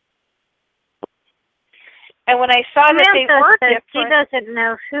 And when I saw that they were different... She doesn't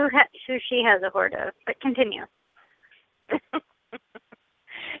know who she has a horde of, but continue.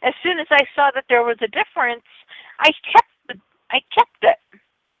 As soon as I saw that there was a difference, I kept it.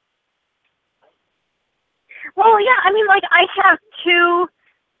 Well, yeah, I mean, like, I have two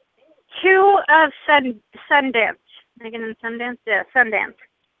of Sundance. Again, in Sundance? Yeah, Sundance.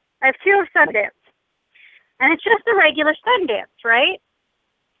 I have 2 of Sundance. And it's just a regular Sundance, right?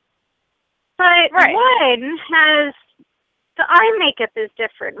 But one has, the eye makeup is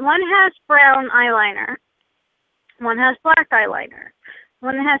different. One has brown eyeliner. One has black eyeliner.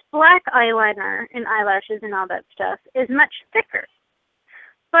 One that has black eyeliner and eyelashes and all that stuff is much thicker.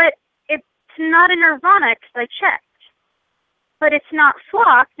 But it's not a Nirvana because I checked. But it's not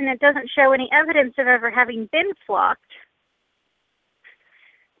flocked, and it doesn't show any evidence of ever having been flocked.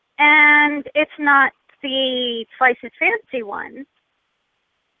 And it's not the Twice as Fancy one.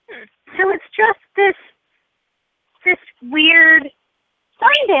 So it's just this weird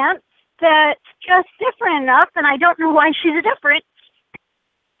sign dance that's just different enough, and I don't know why she's different,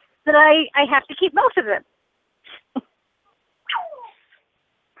 that I have to keep both of them.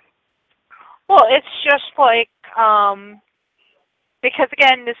 Well, it's just like, because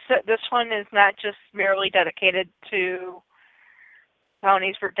again, this one is not just merely dedicated to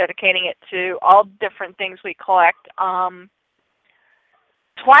ponies. We're dedicating it to all different things we collect.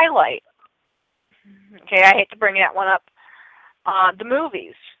 Twilight. Okay, I hate to bring that one up. The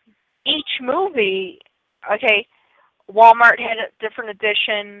movies. Each movie, okay, Walmart had a different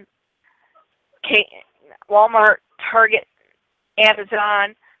edition. Walmart, Target,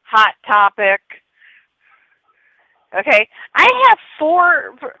 Amazon, Hot Topic. Okay, I have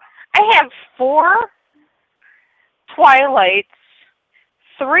four Twilights,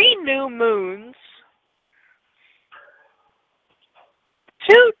 3 New Moons,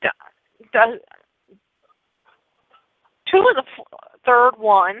 2 of the third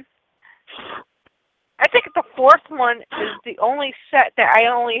one. I think the 4th one is the only set that I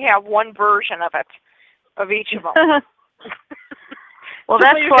only have one version of it, of each of them. Well,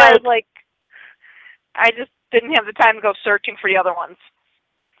 that's like I just didn't have the time to go searching for the other ones.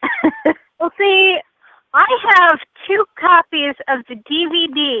 Well, see, I have 2 copies of the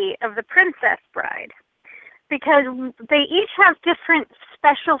DVD of The Princess Bride because they each have different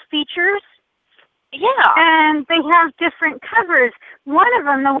special features. Yeah. And they have different covers. One of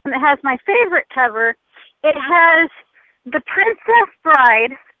them, the one that has my favorite cover, it has The Princess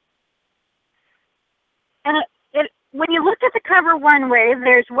Bride. And when you look at the cover one way,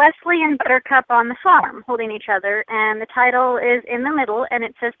 there's Wesley and Buttercup on the farm holding each other, and the title is in the middle, and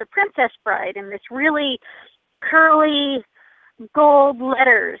it says The Princess Bride in this really curly gold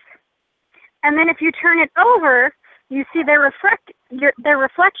letters. And then if you turn it over, you see their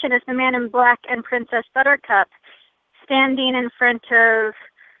reflection is the man in black and Princess Buttercup standing in front of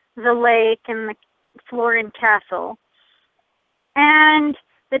the lake and the Florin Castle. And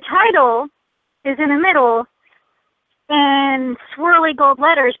the title is in the middle in swirly gold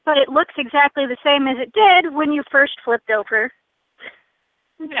letters, but it looks exactly the same as it did when you first flipped over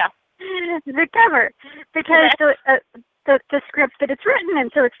the cover, because the script that it's written in,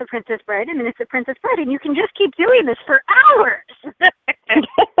 so it's The Princess Bride, and then it's The Princess Bride, and you can just keep doing this for hours. and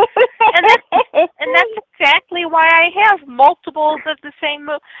that's exactly why I have multiples of the same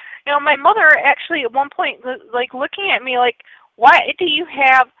movie. You know, my mother actually at one point like looking at me like, why do you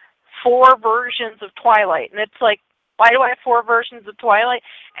have 4 versions of Twilight? And it's like, why do I have 4 versions of Twilight?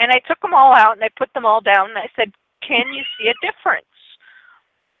 And I took them all out and I put them all down and I said, can you see a difference?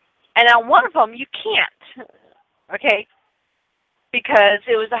 And on one of them you can't, okay, because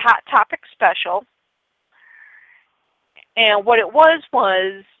it was a Hot Topic special. And what it was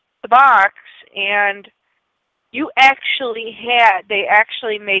the box, and they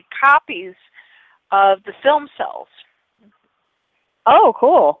actually made copies of the film cells. Oh,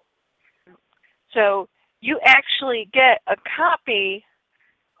 cool. So you actually get a copy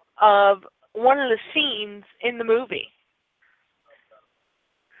of one of the scenes in the movie.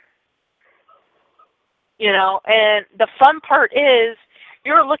 You know, and the fun part is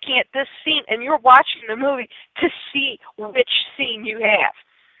you're looking at this scene and you're watching the movie to see which scene you have.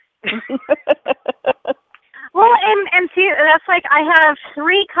 Well, and see, that's like I have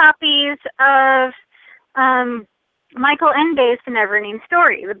 3 copies of Michael Ende's The Neverending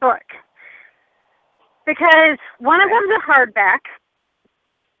Story, the book. Because one of them's a hardback.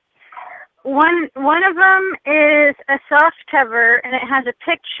 One of them is a soft cover, and it has a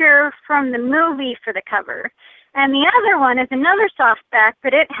picture from the movie for the cover. And the other one is another softback,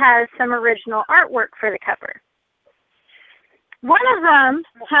 but it has some original artwork for the cover. One of them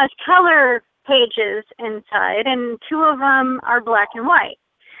has color pages inside, and 2 of them are black and white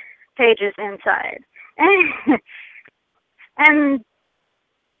pages inside. And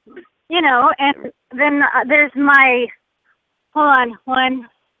you know, and then there's my, hold on, 1,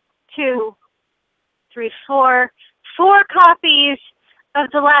 2, 3, 4 copies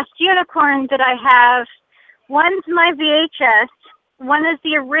of The Last Unicorn that I have. One's my VHS, one is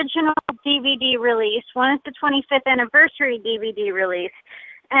the original DVD release, one is the 25th anniversary DVD release,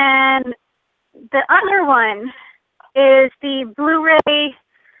 and the other one is the Blu-ray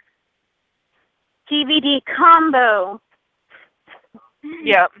DVD combo.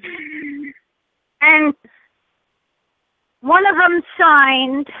 Yep. And one of them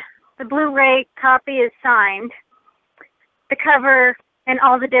signed, the Blu-ray copy is signed, the cover and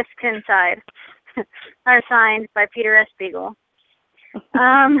all the discs inside are signed by Peter S. Beagle. But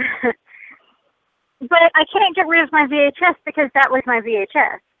I can't get rid of my VHS because that was my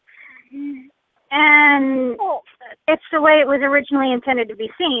VHS. And it's the way it was originally intended to be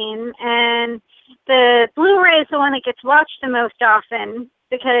seen. And the Blu-ray is the one that gets watched the most often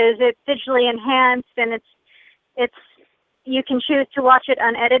because it's digitally enhanced and it's you can choose to watch it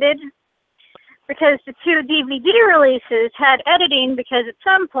unedited. Because the 2 DVD releases had editing because at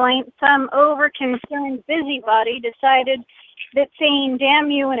some point some over-concerned busybody decided that saying "damn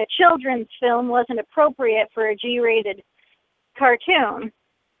you" in a children's film wasn't appropriate for a G-rated cartoon.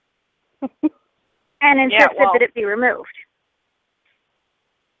 And insisted that it be removed.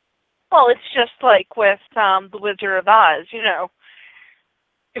 Well, it's just like with The Wizard of Oz, you know.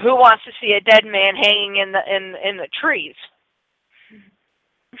 Who wants to see a dead man hanging in the trees?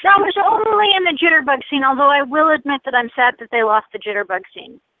 That was only in the jitterbug scene, although I will admit that I'm sad that they lost the jitterbug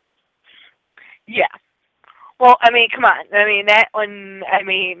scene. Yeah. Well, I mean, come on. I mean, that one, I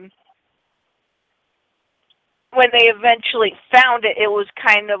mean, when they eventually found it, it was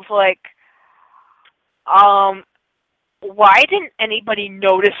kind of like, why didn't anybody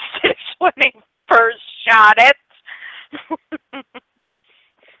notice this when they first shot it?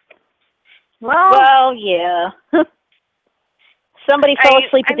 Well, yeah. Somebody fell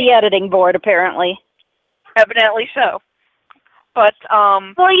asleep at the editing board, apparently. Evidently so. But,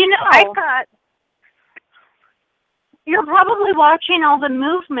 well, you know, I thought... You're probably watching all the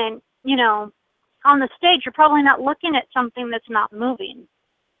movement, you know, on the stage. You're probably not looking at something that's not moving.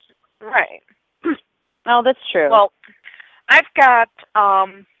 Right. Oh, that's true. Well, I've got,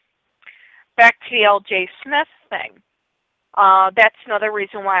 back to the L.J. Smith thing. That's another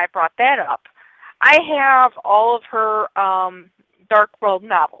reason why I brought that up. I have all of her Dark World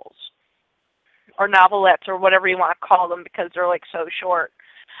novels, or novelettes, or whatever you want to call them, because they're like so short.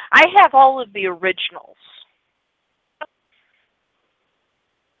 I have all of the originals.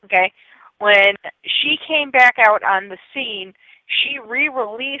 Okay? When she came back out on the scene, she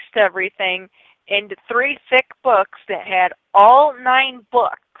re-released everything into 3 thick books that had all 9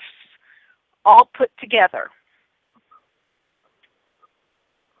 books all put together.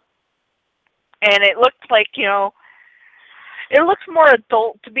 And it looked like, you know, it looks more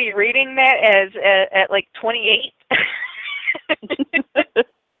adult to be reading that as at like 28.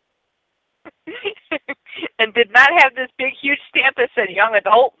 And did not have this big, huge stamp that said young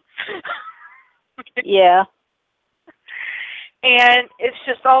adult. Yeah. And it's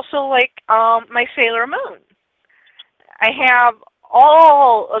just also like my Sailor Moon. I have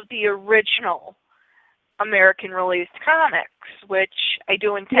all of the original American released comics, which I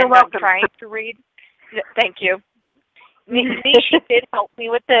do intend on trying to read. Thank you. She did help me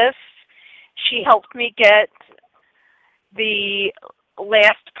with this. She helped me get the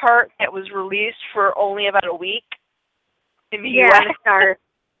last part that was released for only about a week in the U.S.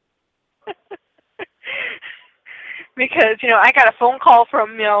 Because, you know, I got a phone call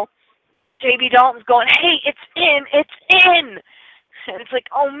from, you know, J.B. Dalton's going, hey, it's in. And it's like,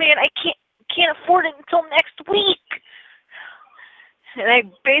 oh, man, I can't afford it until next week. And I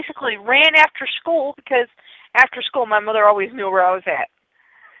basically ran after school because after school my mother always knew where I was at.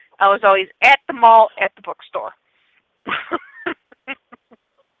 I was always at the mall, at the bookstore.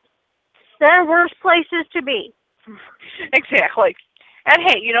 There are worse places to be. Exactly. And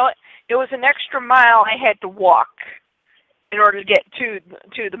hey, you know what? It was an extra mile I had to walk in order to get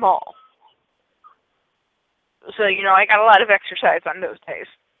to the mall. So, you know, I got a lot of exercise on those days.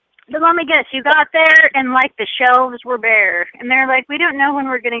 But let me guess, you got there and, like, the shelves were bare. And they're like, we don't know when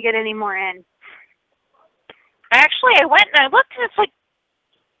we're going to get any more in. Actually, I went and I looked and it's like,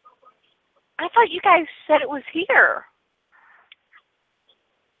 I thought you guys said it was here.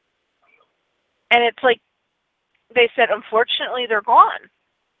 And it's like, they said, unfortunately, they're gone.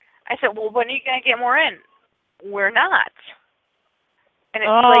 I said, well, when are you going to get more in? We're not. And it's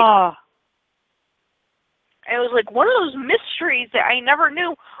like, it was like one of those mysteries that I never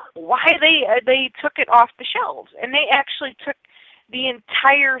knew why they took it off the shelves. And they actually took the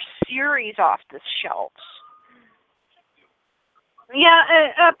entire series off the shelves. Yeah,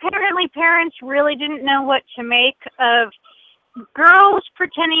 apparently parents really didn't know what to make of girls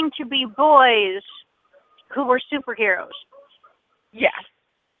pretending to be boys who were superheroes. Yeah.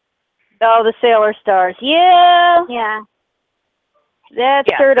 Oh, the Sailor Stars. Yeah. Yeah. That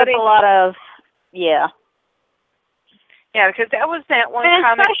stirred up a lot of, Yeah, because that was that one and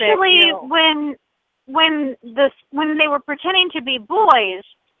comic especially that, you know, when they were pretending to be boys,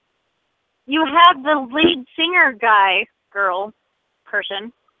 you had the lead singer guy,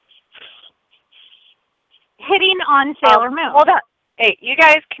 person, hitting on Sailor Moon. Hold on. Hey,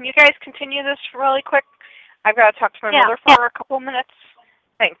 can you guys continue this really quick? I've got to talk to my mother for a couple of minutes.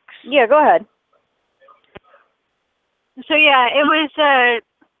 Thanks. Yeah, go ahead. So yeah, it was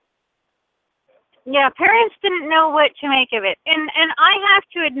parents didn't know what to make of it. And I have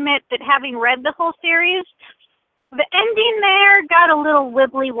to admit that having read the whole series, the ending there got a little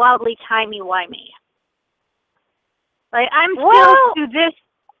wibbly wobbly timey-wimey. Like I'm still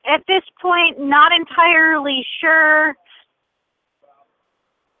at this point not entirely sure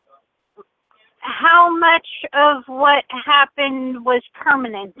how much of what happened was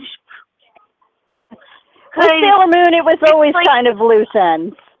permanent. With Sailor Moon, it was always like, kind of loose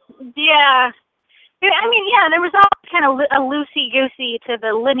ends. Yeah. I mean, yeah, there was all kind of a loosey-goosey to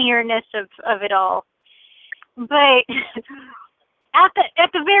the linearness of it all. But at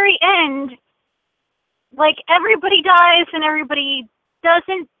the very end, like, everybody dies and everybody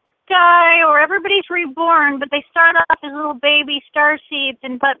doesn't die, or everybody's reborn, but they start off as little baby starseeds,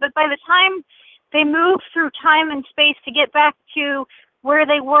 but by the time they move through time and space to get back to where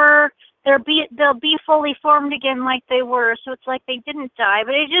they were, they'll be fully formed again like they were. So it's like they didn't die,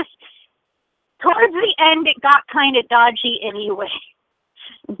 but it just towards the end it got kind of dodgy anyway.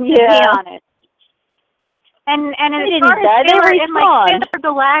 Yeah. To be honest. And as far as Sailor in like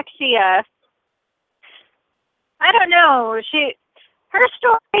Galaxia, I don't know. her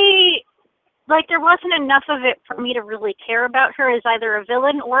story, like, there wasn't enough of it for me to really care about her as either a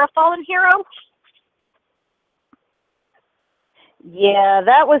villain or a fallen hero. Yeah,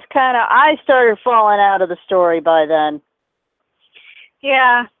 that was kind of, I started falling out of the story by then.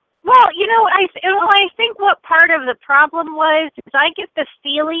 Yeah. Well, I think what part of the problem was is I get the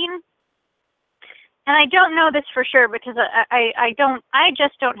feeling, and I don't know this for sure because I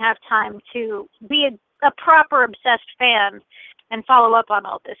just don't have time to be a proper obsessed fan and follow up on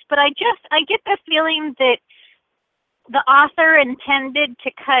all this. But I get the feeling that the author intended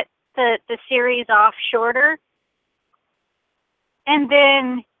to cut the series off shorter, and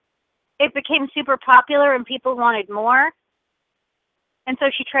then it became super popular and people wanted more. And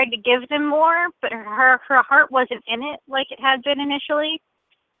so she tried to give them more, but her heart wasn't in it like it had been initially.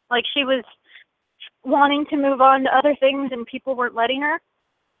 Like, she was wanting to move on to other things and people weren't letting her.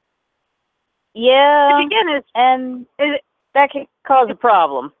 Yeah, which again that can cause a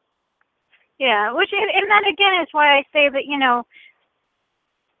problem. Yeah, and that again is why I say that,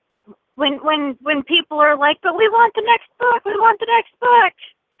 when people are like, but we want the next book, we want the next book,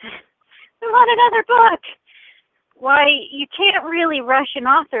 we want another book. Why, you can't really rush an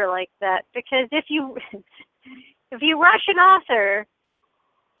author like that, because if you rush an author,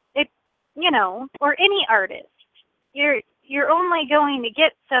 or any artist, you're only going to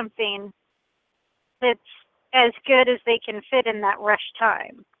get something that's as good as they can fit in that rush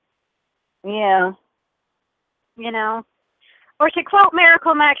time. Yeah. Or to quote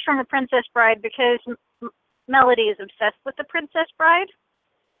Miracle Max from The Princess Bride, because Melody is obsessed with The Princess Bride,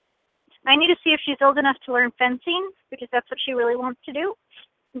 I need to see if she's old enough to learn fencing, because that's what she really wants to do.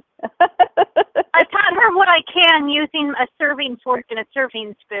 I've taught her what I can using a serving fork and a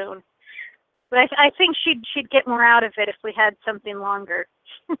serving spoon. But I think she'd get more out of it if we had something longer.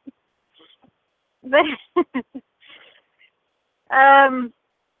 But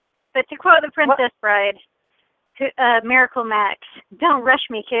to quote The Princess Bride, Miracle Max, don't rush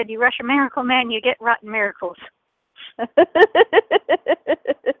me, kid. You rush a miracle man, you get rotten miracles.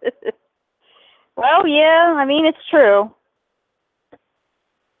 Well, yeah, I mean, it's true.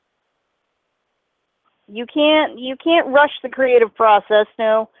 You can't rush the creative process,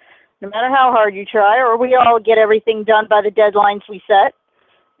 no matter how hard you try, or we all get everything done by the deadlines we set,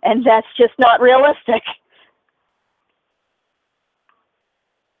 and that's just not realistic.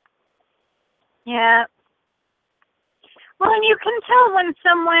 Yeah. Well, and you can tell when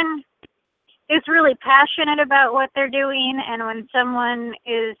someone is really passionate about what they're doing and when someone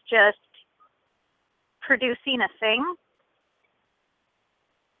is just producing a thing.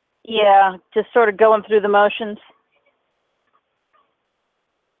 Yeah, just sort of going through the motions.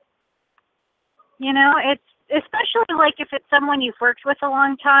 It's especially like if it's someone you've worked with a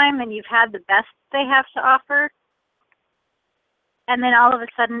long time and you've had the best they have to offer, and then all of a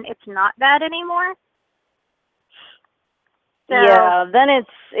sudden it's not that anymore. So, yeah, then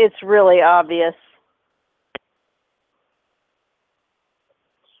it's really obvious.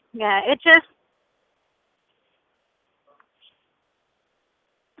 Yeah, it just,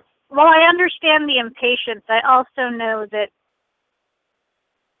 while I understand the impatience, I also know that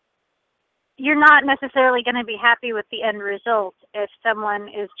you're not necessarily going to be happy with the end result if someone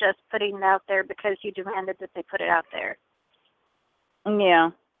is just putting it out there because you demanded that they put it out there.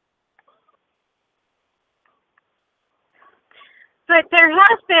 Yeah. But there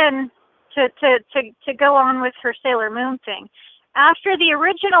has been, to go on with her Sailor Moon thing, after the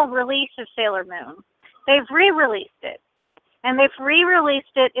original release of Sailor Moon, they've re-released it. And they've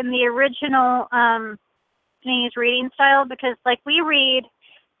re-released it in the original Japanese reading style, because, like, we read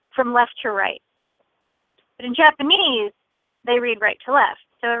from left to right. But in Japanese, they read right to left.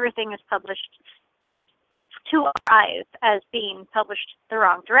 So everything is published to our eyes as being published the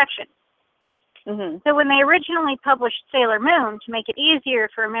wrong direction. Mm-hmm. So when they originally published Sailor Moon, to make it easier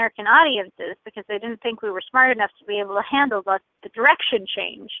for American audiences, because they didn't think we were smart enough to be able to handle the direction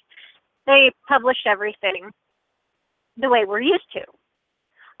change, they published everything the way we're used to.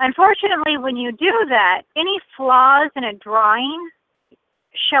 Unfortunately, when you do that, any flaws in a drawing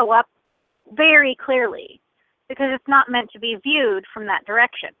show up very clearly, because it's not meant to be viewed from that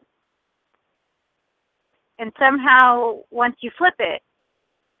direction. And somehow, once you flip it,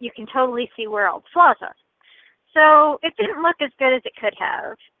 you can totally see where all the flaws are. So it didn't look as good as it could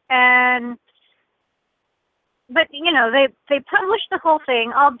have. But they published the whole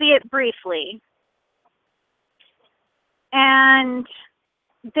thing, albeit briefly. And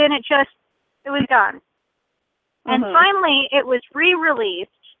then it was gone. And finally, it was re-released.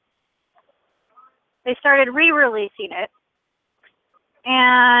 They started re-releasing it.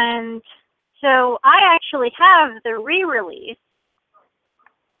 And so I actually have the re-release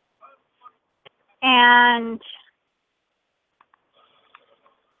and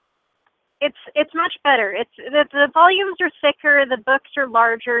it's much better. It's the volumes are thicker, the books are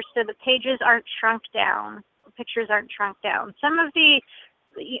larger, so the pages aren't shrunk down, the pictures aren't shrunk down. Some of the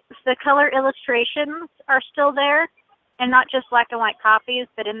color illustrations are still there, and not just black and white copies,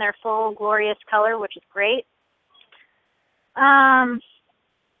 but in their full glorious color, which is great.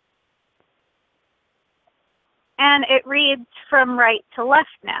 And it reads from right to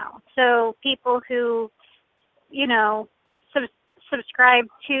left now. So people who, you know, subscribe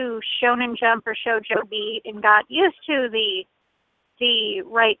to Shonen Jump or Shoujo Beat and got used to the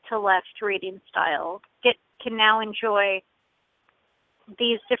right to left reading style can now enjoy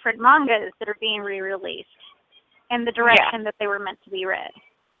these different mangas that are being re-released in the direction that they were meant to be read.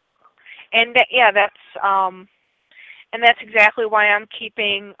 And that's exactly why I'm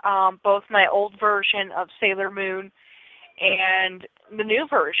keeping both my old version of Sailor Moon and the new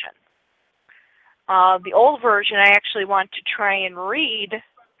version. The old version I actually want to try and read.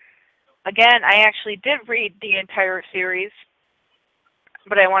 Again, I actually did read the entire series,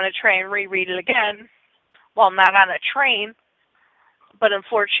 but I want to try and reread it again. Well, not on a train, but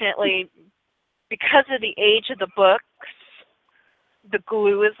unfortunately, because of the age of the books, the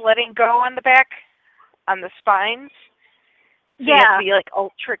glue is letting go on the back, on the spines. So you have to be like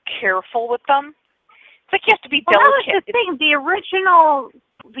ultra careful with them. It's like you have to be delicate. That was the thing.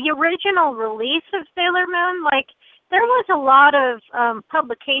 The original release of Sailor Moon, like, there was a lot of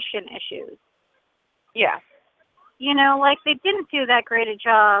publication issues. Yeah. You know, like, they didn't do that great a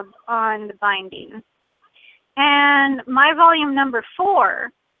job on the binding. And my volume number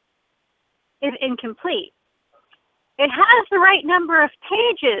 4 is incomplete. It has the right number of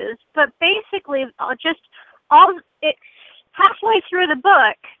pages, but basically halfway through the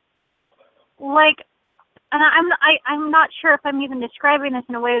book, like, and I'm not sure if I'm even describing this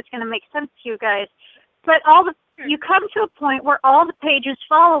in a way that's going to make sense to you guys, but you come to a point where all the pages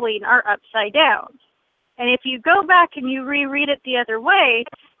following are upside down. And if you go back and you reread it the other way,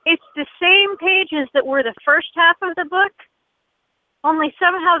 it's the same pages that were the first half of the book, only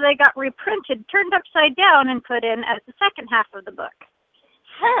somehow they got reprinted, turned upside down, and put in as the second half of the book.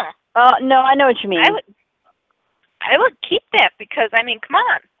 Huh. No, I know what you mean. I would keep that because, I mean, come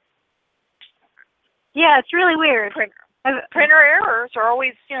on. Yeah, it's really weird. Printer errors are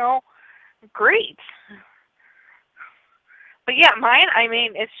always, you know, great. But yeah, mine, I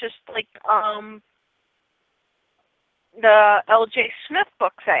mean, it's just like the L.J. Smith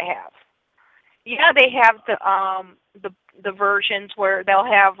books I have. Yeah, they have the versions where they'll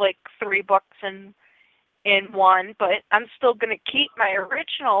have like 3 books in one, but I'm still going to keep my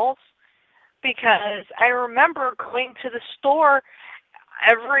originals because I remember going to the store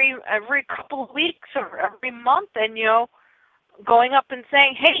every couple of weeks or every month and, you know, going up and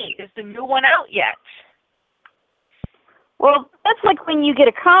saying, hey, is the new one out yet? Well, that's like when you get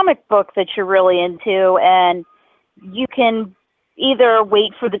a comic book that you're really into and you can either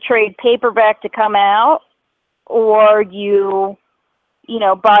wait for the trade paperback to come out or you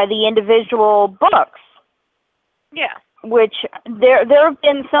buy the individual books. Yeah. Which there have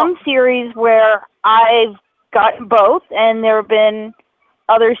been some series where I've gotten both, and there have been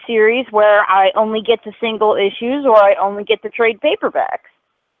other series where I only get the single issues or I only get the trade paperbacks.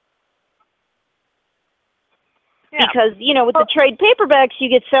 Yeah. Because, you know, with the trade paperbacks you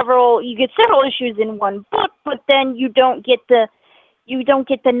get several issues in one book, but then you don't get the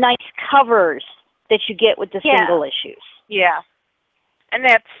nice covers that you get with the single issues. Yeah. And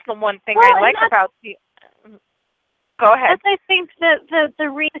that's the one thing I like about the... Go ahead. I think that the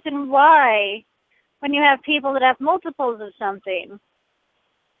reason why, when you have people that have multiples of something,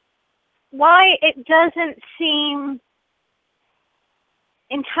 why it doesn't seem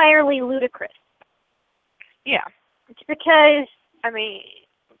entirely ludicrous. Yeah. It's because, I mean,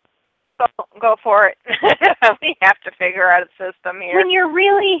 go for it. We have to figure out a system here. When you're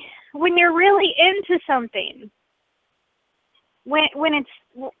really into something,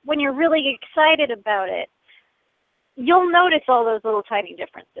 when you're really excited about it, you'll notice all those little tiny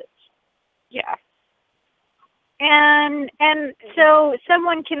differences. Yeah. And so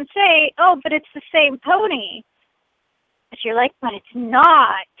someone can say, oh, but it's the same pony. But you're like, but it's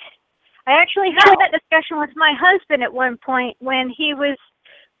not. I actually had that discussion with my husband at one point when he was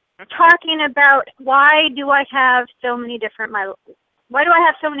talking about why do I have so many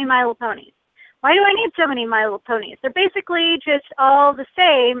My Little Ponies? Why do I need so many My Little Ponies? They're basically just all the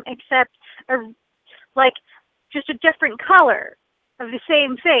same except just a different color of the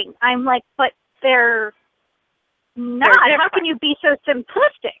same thing. I'm like, but they're not. How can you be so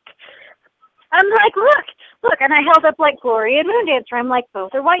simplistic? I'm like, look, and I held up like Glory and Moondancer. I'm like,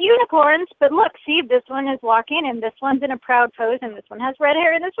 both are white unicorns, but look, see, this one is walking, and this one's in a proud pose, and this one has red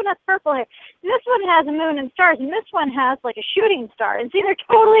hair, and this one has purple hair, and this one has a moon and stars, and this one has like a shooting star, and see, they're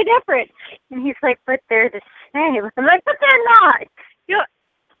totally different. And he's like, but they're the same. I'm like, but they're not. You know,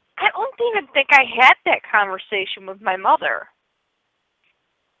 I don't even think I had that conversation with my mother.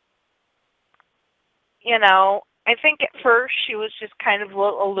 You know, I think at first she was just kind of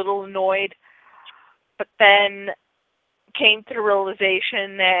a little annoyed, but then came to the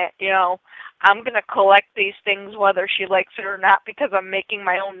realization that, you know, I'm going to collect these things whether she likes it or not because I'm making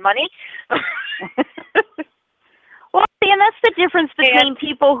my own money. Well, see, and that's the difference between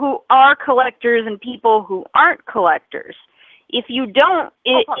people who are collectors and people who aren't collectors. If you don't,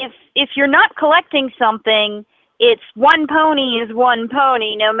 if you're not collecting something, it's one pony is one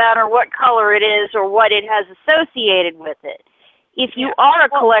pony, no matter what color it is or what it has associated with it. If you are a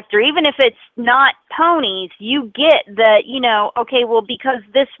collector, even if it's not ponies, you get that, you know, okay, well, because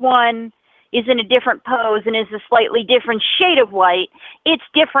this one is in a different pose and is a slightly different shade of white, it's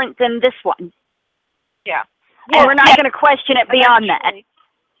different than this one. Yeah. And we're not going to question it beyond that.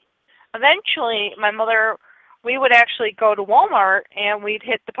 Eventually, my mother, we would actually go to Walmart and we'd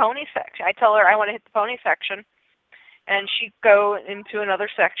hit the pony section. I tell her I want to hit the pony section, and she'd go into another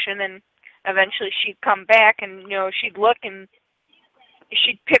section, and eventually she'd come back and, you know, she'd look and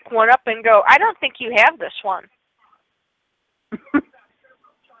she'd pick one up and go, I don't think you have this one.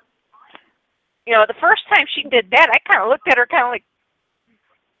 You know, the first time she did that, I kind of looked at her kind of like,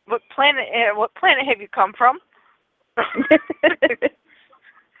 what planet have you come from?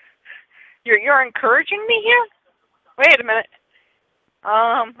 You're encouraging me here? Wait a minute.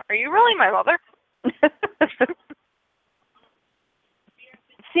 Are you really my mother?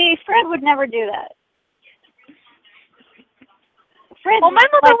 See, Fred would never do that. Fred, well, my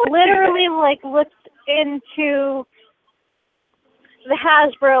mother like, literally, like, looked into the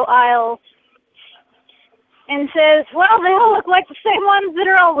Hasbro aisle and says, well, they all look like the same ones that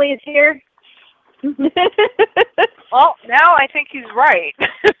are always here. Well, now I think he's right.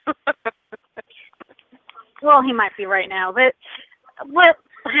 Well, he might be right now, but what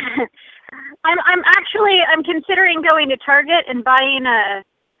I'm considering going to Target and buying a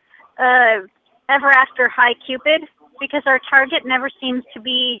Ever After High Cupid, because our Target never seems to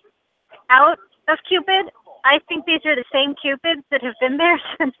be out of Cupid. I think these are the same Cupids that have been there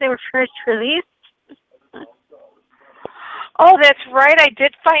since they were first released. Oh, that's right. I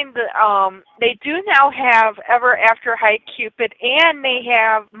did find that they do now have Ever After High Cupid, and they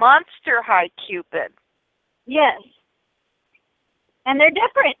have Monster High Cupid. Yes. And they're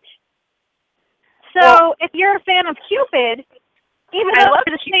different. So if you're a fan of Cupid, even though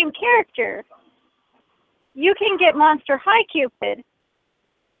they're the same character, you can get Monster High Cupid,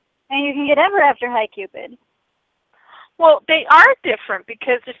 and you can get Ever After High Cupid. Well, they are different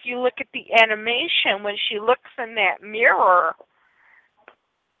because if you look at the animation, when she looks in that mirror,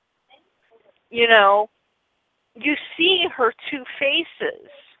 you know, you see her two faces.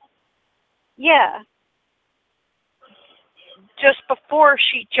 Yeah. Just before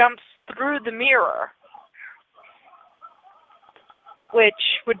she jumps through the mirror,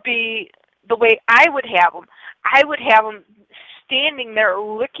 which would be the way I would have them. I would have them standing there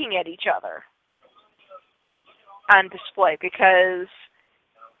looking at each other on display because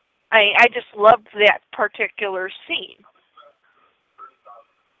I just loved that particular scene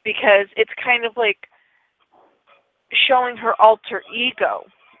because it's kind of like showing her alter ego.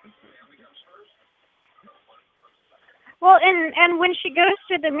 Well, and when she goes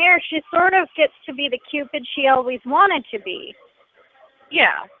through the mirror, she sort of gets to be the Cupid she always wanted to be.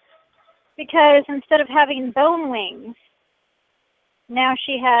 Yeah. Because instead of having bone wings, now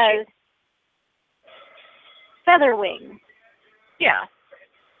she has feather wings. Yeah.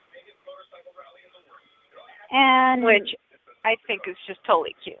 And which I think is just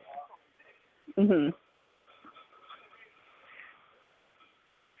totally cute. Mhm.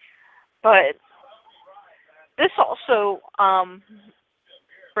 But this also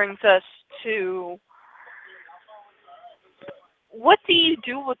brings us to, what do you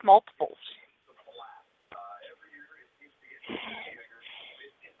do with multiples?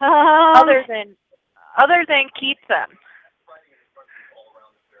 Other than keep them.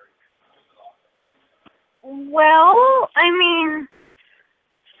 Well, I mean,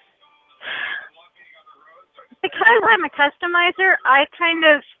 because I'm a customizer, I kind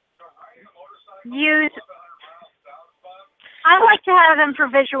of I like to have them for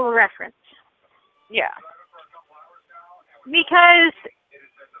visual reference. Yeah. Because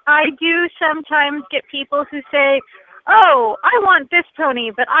I do sometimes get people who say, oh, I want this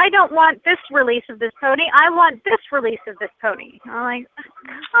pony, but I don't want this release of this pony. I want this release of this pony. I'm like,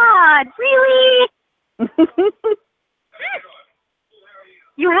 God, really?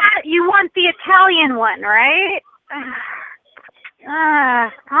 You want the Italian one, right?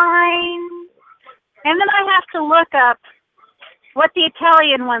 Fine. And then I have to look up what the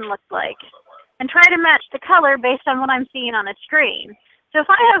Italian one looked like and try to match the color based on what I'm seeing on a screen. So if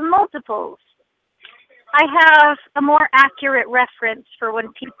I have multiples, I have a more accurate reference for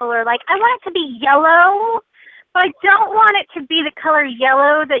when people are like, I want it to be yellow, but I don't want it to be the color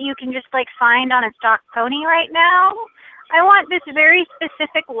yellow that you can just like find on a stock pony right now. I want this very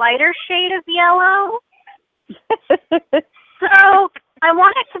specific lighter shade of yellow. So I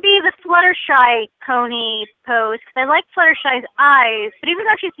want it to be the Fluttershy pony pose because I like Fluttershy's eyes, but even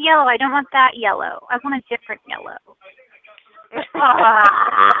though she's yellow, I don't want that yellow. I want a different yellow.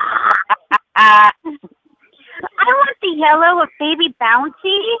 I want the yellow of Baby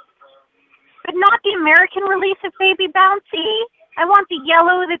Bouncy, but not the American release of Baby Bouncy. I want the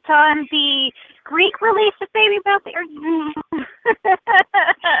yellow that's on the Greek release of Baby Bouncy.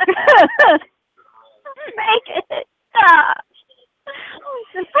 Make it stop.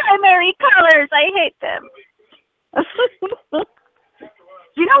 The primary colors, I hate them.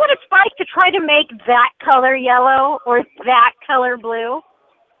 You know what it's like to try to make that color yellow or that color blue?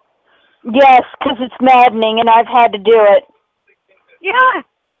 Yes, because it's maddening, and I've had to do it. Yeah.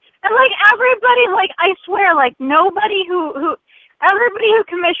 And, like, everybody, like, I swear, like, nobody everybody who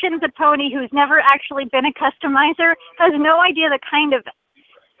commissions a pony who's never actually been a customizer has no idea the kind of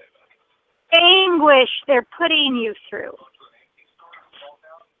anguish they're putting you through.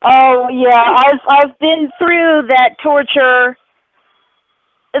 Oh, yeah, I've been through that torture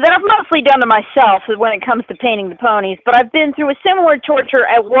that I've mostly done to myself when it comes to painting the ponies, but I've been through a similar torture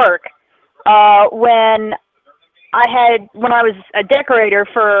at work when I was a decorator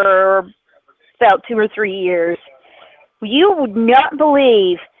for about 2 or 3 years. You would not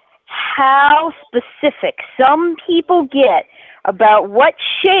believe how specific some people get about what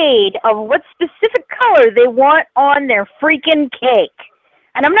shade of what specific color they want on their freaking cake.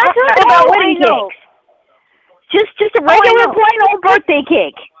 And I'm not talking about wedding cakes. Just a regular plain old birthday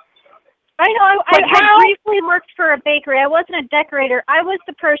cake. I know. I briefly worked for a bakery. I wasn't a decorator. I was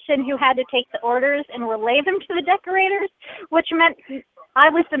the person who had to take the orders and relay them to the decorators, which meant I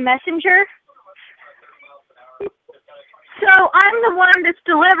was the messenger. So I'm the one that's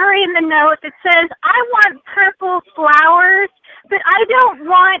delivering the note that says, I want purple flowers, but I don't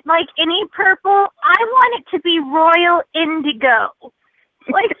want, like, any purple. I want it to be royal indigo.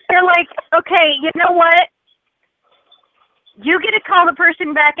 Like, they're like, okay, you know what? You get to call the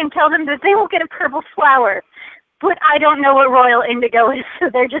person back and tell them that they will get a purple flower. But I don't know what royal indigo is, so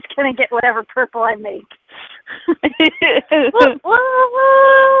they're just going to get whatever purple I make.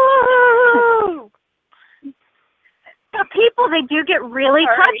 The people, they do get really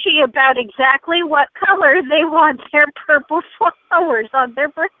touchy about exactly what color they want their purple flowers on their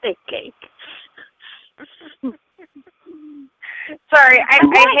birthday cake. Sorry, I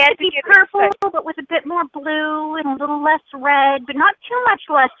had to be get purple, but with a bit more blue and a little less red, but not too much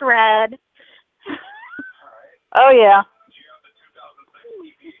less red. Oh yeah.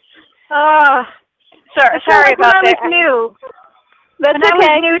 Sorry about that. I was new. That's okay.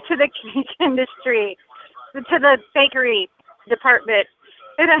 I okay. was new to the cake industry, to the bakery department,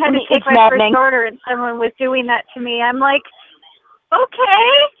 and I had to take my first order, and someone was doing that to me. I'm like,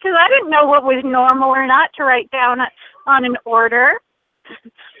 okay, because I didn't know what was normal or not to write down on an order.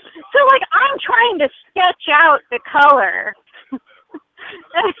 So, like, I'm trying to sketch out the color.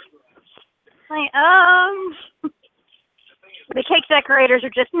 Like, the cake decorators are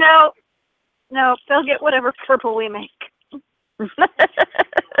just, no, they'll get whatever purple we make.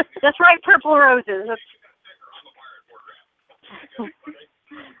 Just write purple roses.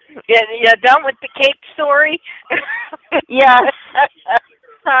 Yeah, done with the cake story? Yes.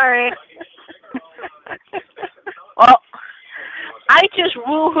 Sorry. Well, I just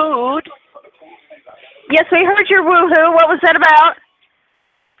woo-hooed. Yes, we heard your woo-hoo. What was that about?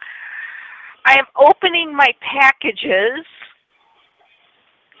 I am opening my packages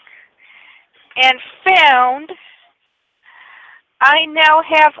and found I now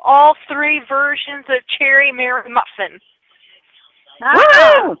have all 3 versions of Cherry Mary Muffin.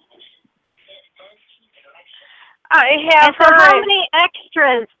 Woo! I have. And so how many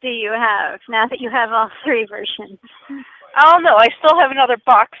extras do you have now that you have all 3 versions? Oh no, I still have another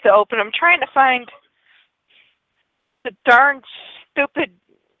box to open. I'm trying to find the darn stupid.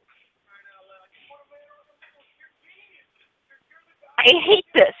 I hate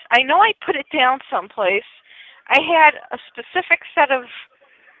this. I know I put it down someplace. I had a specific set of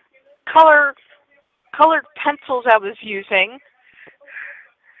colored pencils I was using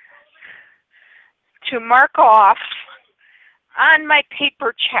to mark off on my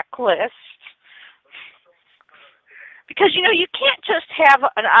paper checklist. Because, you can't just have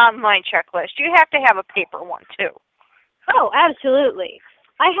an online checklist. You have to have a paper one, too. Oh, absolutely.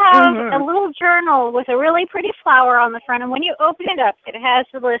 I have a little journal with a really pretty flower on the front, and when you open it up, it has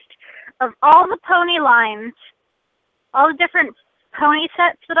the list of all the pony lines, all the different pony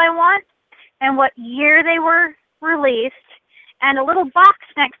sets that I want, and what year they were released, and a little box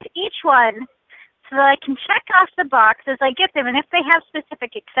next to each one so that I can check off the box as I get them. And if they have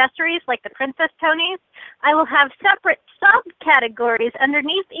specific accessories, like the princess ponies, I will have separate subcategories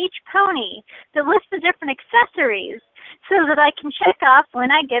underneath each pony that list the different accessories so that I can check off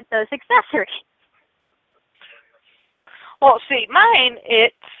when I get those accessories. Well, see, mine,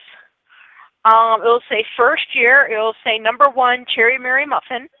 it'll say first year, it'll say number 1, Cherry Mary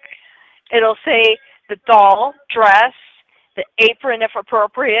Muffin. It'll say the doll, dress, the apron if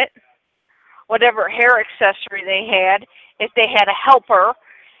appropriate, whatever hair accessory they had, if they had a helper,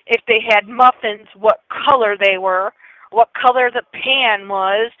 if they had muffins, what color they were, what color the pan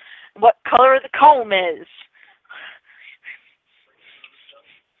was, what color the comb is.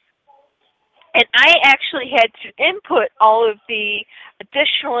 And I actually had to input all of the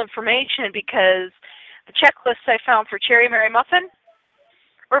additional information because the checklists I found for Cherry Mary Muffin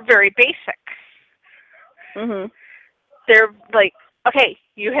were very basic. They're like, okay,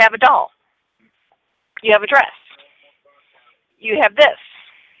 you have a doll. You have a dress. You have this.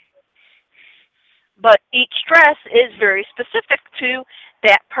 But each dress is very specific to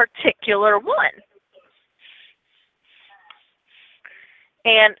that particular one.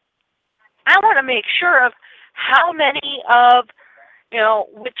 And I want to make sure of how many of,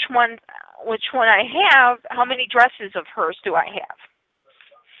 which one I have, how many dresses of hers do I have.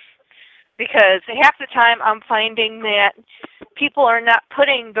 Because half the time I'm finding that people are not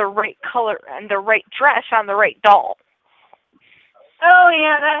putting the right color and the right dress on the right doll. Oh,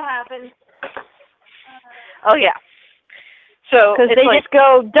 yeah, that happens. Oh, yeah. So because they just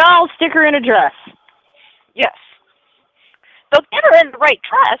go doll, sticker, and a dress. Yes. They'll get her in the right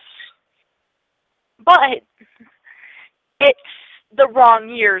dress, but it's the wrong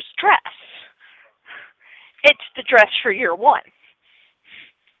year's dress. It's the dress for year 1.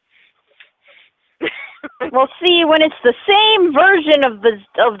 Well, see, when it's the same version of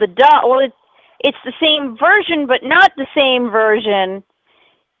the doll, well, it's the same version, but not the same version.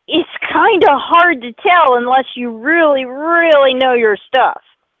 It's kind of hard to tell unless you really, really know your stuff.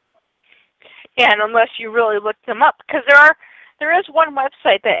 And unless you really look them up, because there is one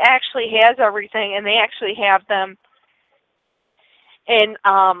website that actually has everything, and they actually have them in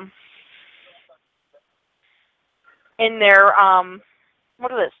their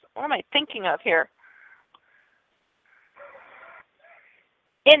what am I thinking of here?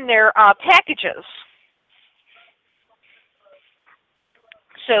 In their packages.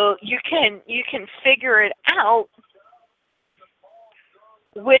 So you can figure it out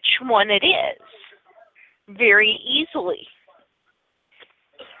which one it is very easily.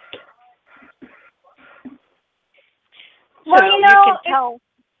 Well, so you can tell.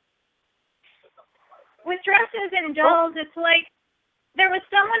 With dresses and dolls, it's like there was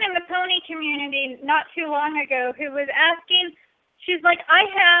someone in the pony community not too long ago who was asking, she's like, I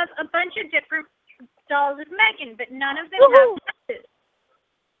have a bunch of different dolls of Megan, but none of them have dresses.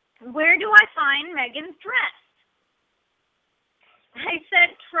 Where do I find Megan's dress? I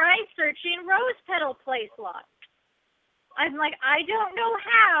said, try searching rose petal play slots. I'm like, I don't know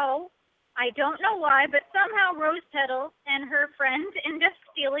how, I don't know why, but somehow Rose Petal and her friends end up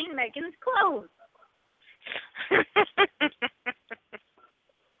stealing Megan's clothes.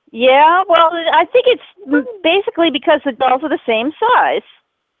 Yeah, well, I think it's basically because the dolls are the same size,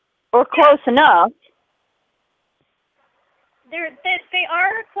 or close enough. They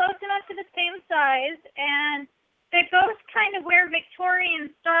are close enough to the same size, and they both kind of wear Victorian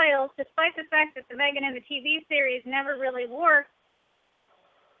styles, despite the fact that the Megan in the TV series never really wore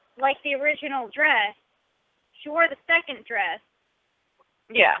like the original dress. She wore the second dress.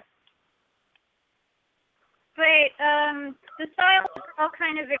 Yeah. But the styles are all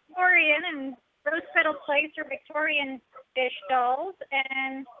kind of Victorian, and Rose Petal Place are Victorian-ish dolls,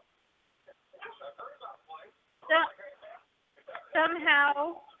 and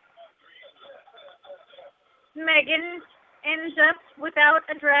somehow Megan ends up without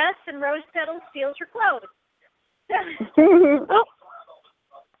a dress, and Rose Petal steals her clothes.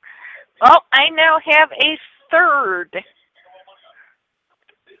 Well, I now have a third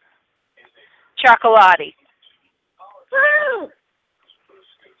chocolate.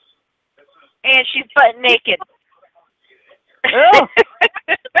 And she's butt naked. Oh.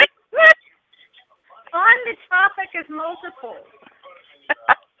 On the topic of multiples,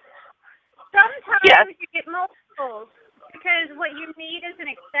 sometimes Yes. you get multiples because what you need is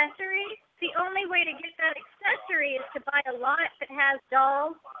an accessory. The only way to get that accessory is to buy a lot that has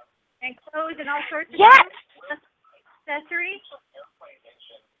dolls and clothes and all sorts of Yes. accessories.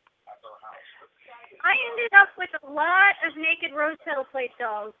 I ended up with a lot of naked rose petal plate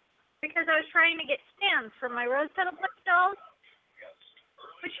dolls because I was trying to get stands for my rose petal plate dolls,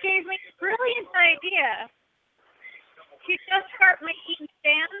 which gave me a brilliant idea to just start making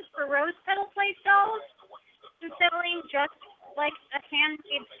stands for rose petal plate dolls and selling just like a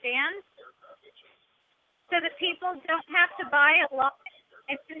handmade stand so that people don't have to buy a lot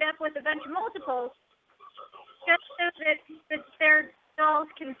and end up with a bunch of multiples just so that their dolls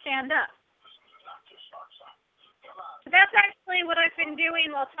can stand up. So that's actually what I've been doing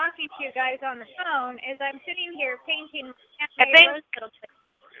while talking to you guys on the phone is I'm sitting here painting handmade rose petal plate.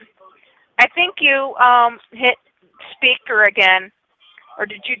 I think you hit speaker again, or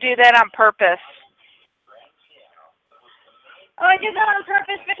did you do that on purpose? Oh, I did that on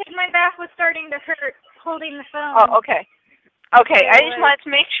purpose because my back was starting to hurt holding the phone. Oh, okay. Okay, I just wanted to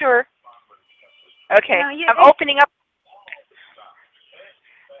make sure. Okay, No, I'm opening up.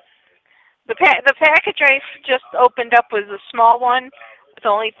 The package I just opened up was a small one with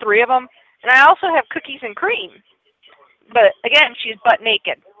only 3 of them. And I also have cookies and cream. But, again, she's butt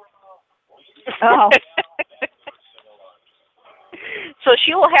naked. Oh. So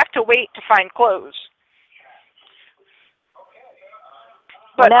she will have to wait to find clothes.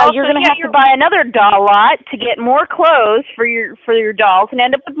 Well, But now also, you're going to have to buy another doll lot to get more clothes for your dolls and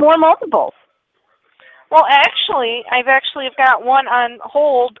end up with more multiples. Well, actually, I've got one on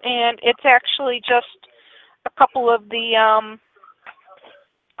hold, and it's actually just a couple of the,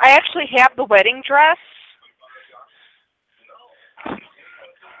 I actually have the wedding dress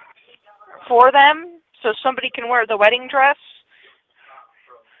for them, so somebody can wear the wedding dress.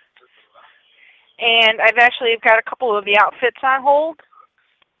 And I've actually got a couple of the outfits on hold.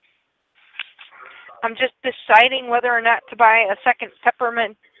 I'm just deciding whether or not to buy a second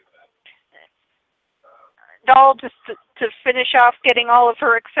peppermint doll just to finish off getting all of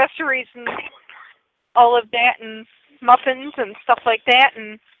her accessories and all of that, and muffins and stuff like that,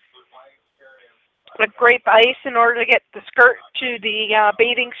 and with grape ice in order to get the skirt to the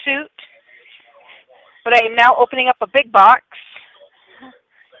bathing suit. But I am now opening up a big box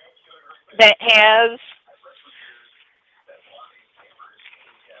that has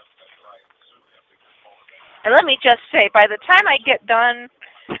and let me just say, by the time I get done,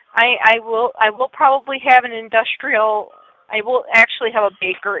 I will probably have an industrial. I will actually have a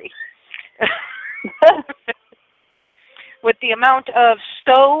bakery with the amount of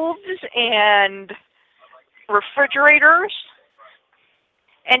stoves and refrigerators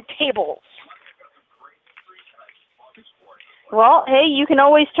and tables. Well, hey, you can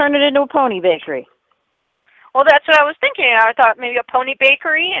always turn it into a pony bakery. Well, that's what I was thinking. I thought maybe a pony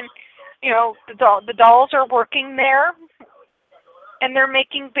bakery, and the dolls are working there, and they're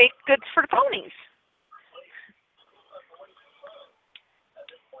making baked goods for the ponies.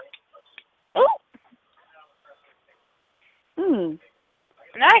 Oh.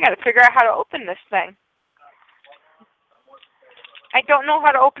 Now I got to figure out how to open this thing. I don't know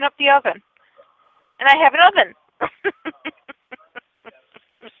how to open up the oven, and I have an oven.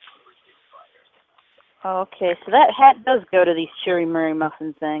 Okay, so that hat does go to these Cherry Mary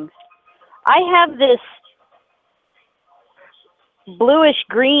muffin things. I have this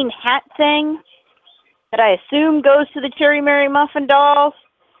bluish-green hat thing that I assume goes to the Cherry Mary muffin dolls.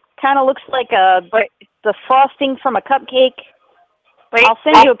 Kind of looks like the frosting from a cupcake. I'll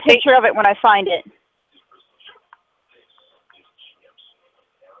send you a picture of it when I find it.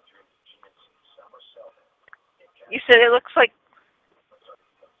 You said it looks like...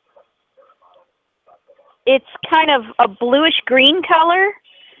 It's kind of a bluish-green color,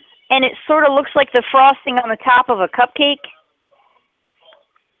 and it sort of looks like the frosting on the top of a cupcake.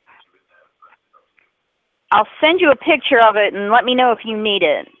 I'll send you a picture of it and let me know if you need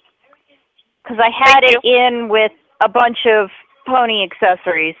it. Because I had it in with a bunch of pony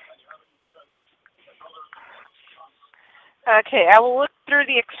accessories. Okay, I will look through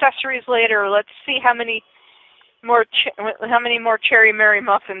the accessories later. Let's see how many more Cherry Mary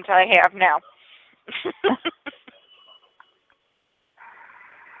muffins I have now.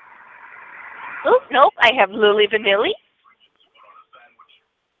 Oh, nope, I have Lily Vanilli.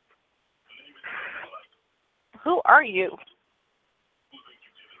 Who are you?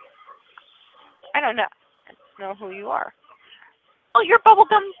 I don't know who you are. Oh, you're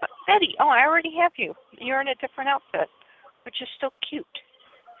Bubblegum Betty. Oh, I already have you. You're in a different outfit, which is still cute.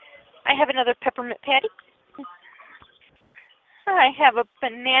 I have another peppermint patty. I have a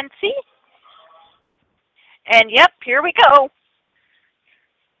Nancy. And yep, here we go.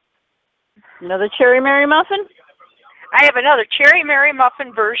 Another Cherry Mary Muffin? I have another Cherry Mary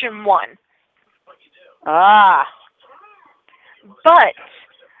Muffin version 1. Ah. But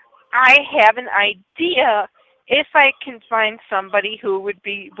I have an idea if I can find somebody who would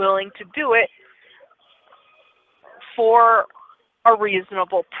be willing to do it for a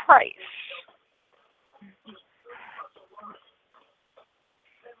reasonable price.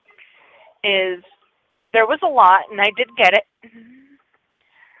 There was a lot, and I did get it.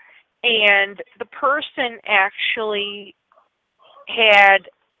 And the person actually had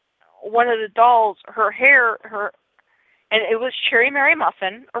one of the dolls, and it was Cherry Mary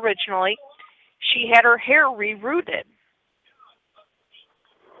Muffin originally. She had her hair rerooted.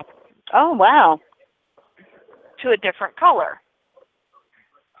 Oh, wow. To a different color.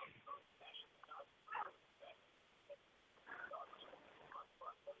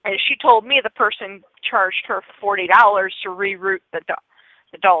 And she told me the person charged her $40 to reroot the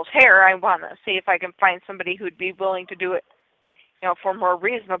doll's hair. I want to see if I can find somebody who'd be willing to do it, for a more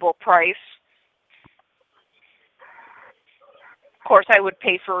reasonable price. Of course, I would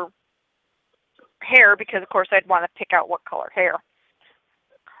pay for hair because, of course, I'd want to pick out what color hair.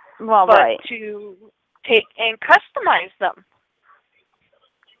 Well, but right. to take and customize them.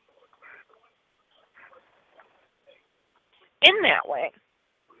 In that way.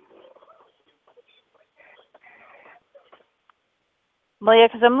 Well, yeah,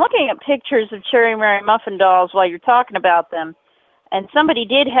 because I'm looking at pictures of Cherry Mary Muffin dolls while you're talking about them, and somebody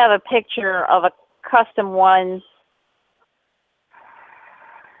did have a picture of a custom one.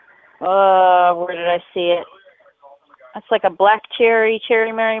 Where did I see it? It's like a black Cherry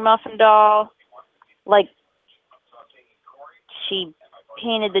Mary Muffin doll. Like, she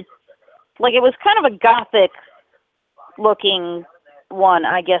painted it was kind of a gothic looking one,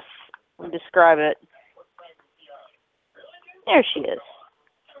 I guess would describe it. There she is.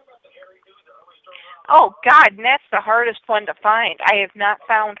 Oh, God, and that's the hardest one to find. I have not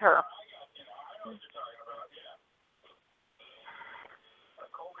found her.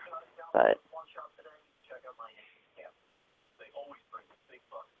 But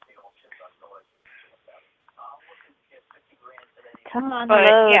come on,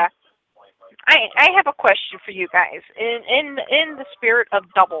 load. Yeah, I have a question for you guys. In the spirit of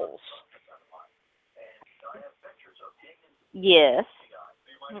doubles. Yes.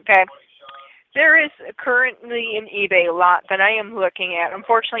 Okay. There is currently an eBay lot that I am looking at.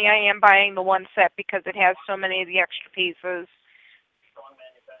 Unfortunately, I am buying the one set because it has so many of the extra pieces.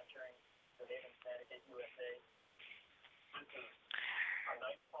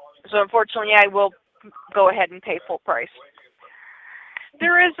 So unfortunately, I will go ahead and pay full price.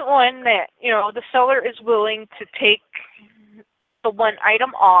 There is one that, the seller is willing to take the one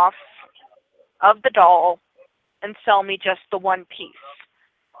item off of the doll and sell me just the one piece.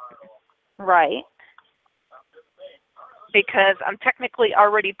 Right. Because I'm technically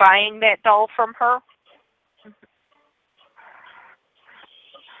already buying that doll from her.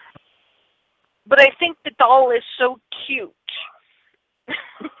 But I think the doll is so cute.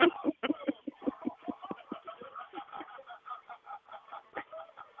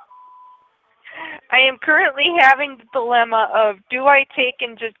 I am currently having the dilemma of, do I take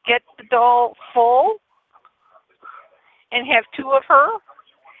and just get the doll full and have two of her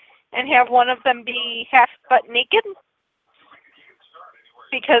and have one of them be half butt naked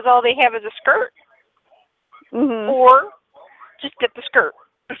because all they have is a skirt, or just get the skirt?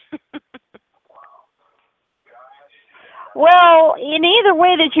 Well, in either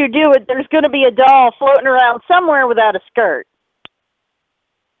way that you do it, there's going to be a doll floating around somewhere without a skirt.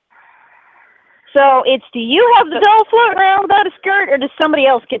 So it's, do you have the doll floating around without a skirt, or does somebody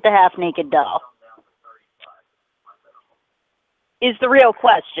else get the half-naked doll? Is the real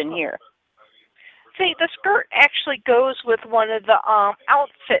question here. See, the skirt actually goes with one of the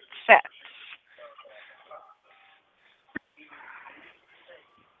outfit sets.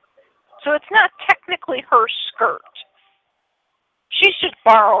 So it's not technically her skirt. She's just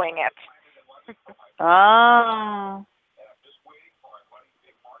borrowing it. Oh.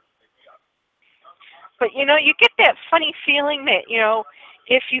 But, you get that funny feeling that,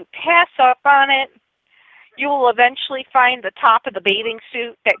 if you pass up on it, you will eventually find the top of the bathing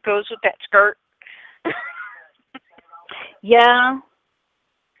suit that goes with that skirt. Yeah.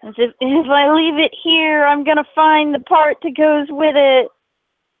 As if I leave it here, I'm going to find the part that goes with it.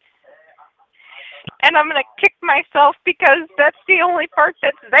 and I'm going to kick myself because that's the only part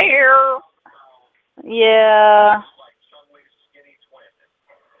that's there. Yeah.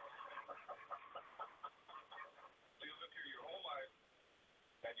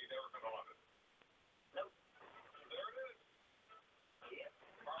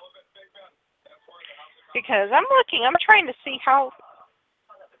 Because I'm trying to see how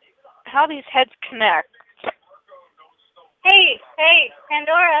these heads connect. Hey,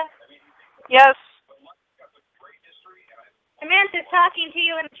 Pandora. Yes. Samantha's talking to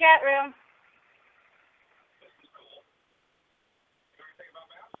you in the chat room.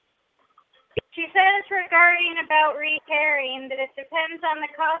 She says regarding about re-hairing that it depends on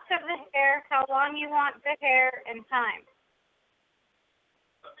the cost of the hair, how long you want the hair, and time.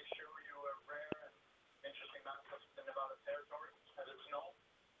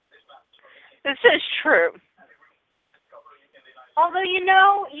 This is true. Although,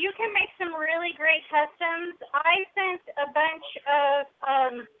 you can make some really great customs. I sent a bunch of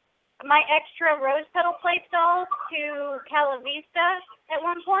my extra rose petal plate dolls to Cala Vista at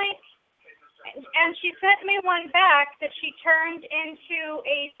one point, and she sent me one back that she turned into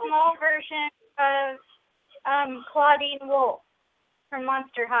a small version of Claudine Wolf from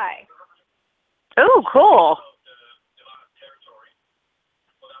Monster High. Oh, cool.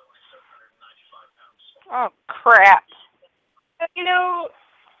 Oh, crap.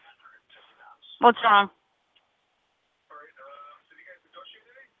 What's wrong?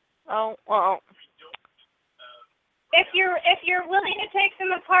 Oh, well. If you're willing to take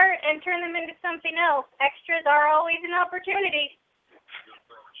them apart and turn them into something else, extras are always an opportunity.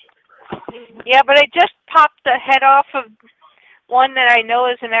 Yeah, but I just popped the head off of one that I know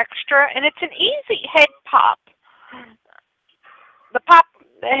is an extra, and it's an easy head pop.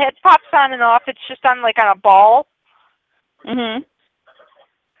 The head pops on and off. It's just on a ball. Mhm.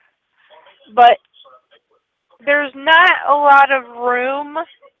 But there's not a lot of room.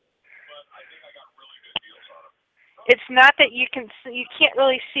 It's not that you can't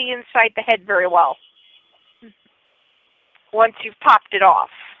really see inside the head very well once you've popped it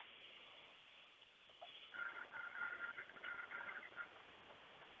off.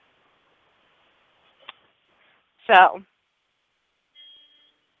 So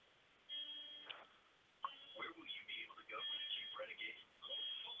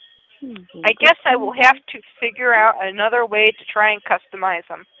I guess I will have to figure out another way to try and customize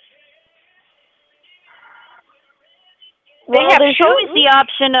them. Well, there's always the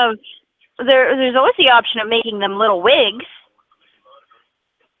option of there's always the option of making them little wigs,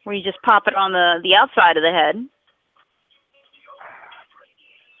 where you just pop it on the outside of the head.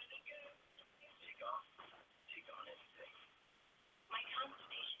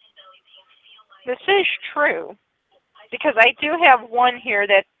 This is true, because I do have one here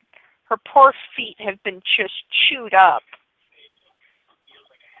that her poor feet have been just chewed up.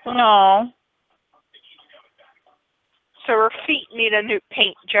 No. So her feet need a new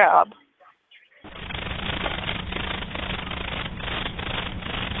paint job.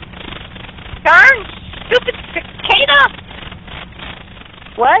 Darn stupid cicada!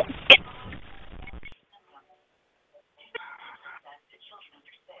 What?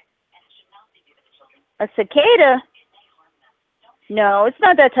 A cicada? No, it's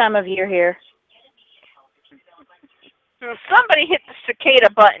not that time of year here. Somebody hit the cicada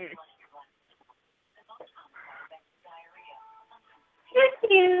button.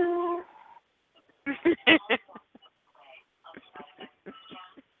 You.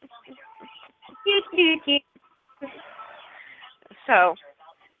 So,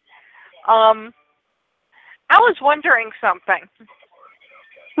 I was wondering something.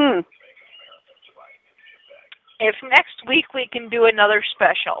 If next week we can do another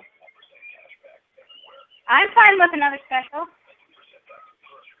special. I'm fine with another special.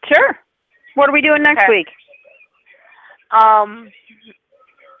 Sure. What are we doing next week?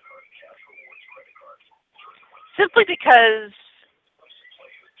 Simply because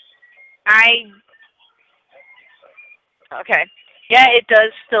it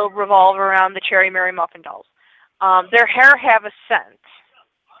does still revolve around the Cherry Mary Muffin dolls. Their hair have a scent.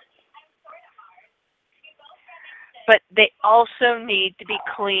 But they also need to be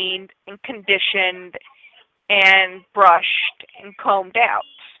cleaned and conditioned and brushed and combed out.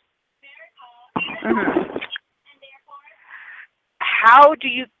 Mm-hmm. How do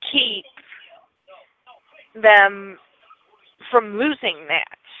you keep them from losing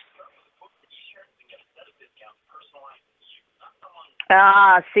that?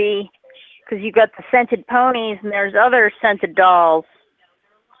 See, because you've got the scented ponies and there's other scented dolls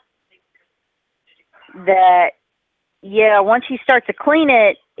that, once you start to clean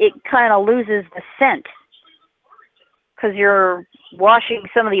it, it kind of loses the scent because you're washing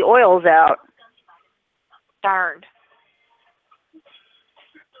some of the oils out. Darn.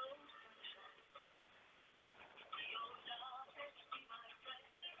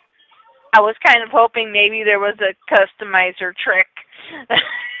 I was kind of hoping maybe there was a customizer trick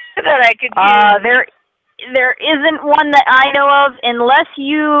that I could use. There isn't one that I know of unless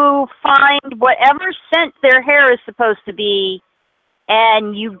you find whatever scent their hair is supposed to be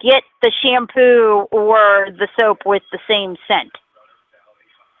and you get the shampoo or the soap with the same scent.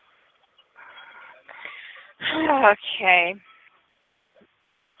 Okay.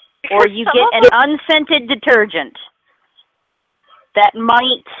 Or you get an unscented detergent that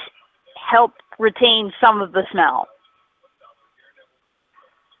might help retain some of the smell.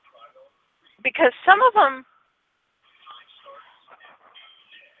 Because some of them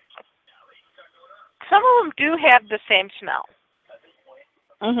do have the same smell.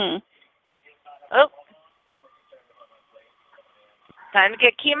 Mhm. Oh. Time to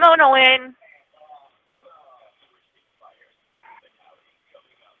get kimono in.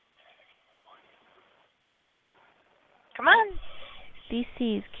 Come on. This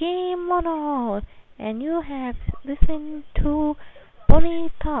is Kimono, and you have listened to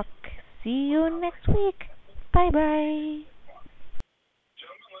Bonnie Talk. See you next week. Bye-bye.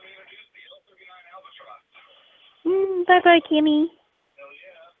 Bye-bye, Kimmy.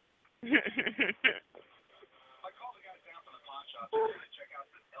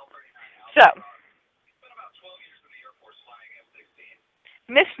 So,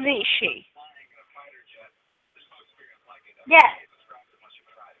 Miss Nishi. Yes.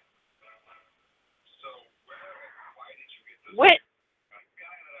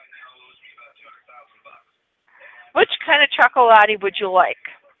 Which kind of chocolate would you like?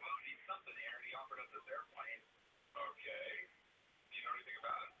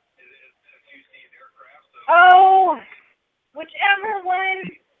 Oh, whichever one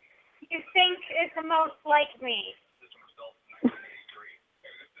you think is the most like me.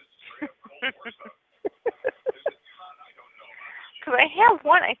 Because I have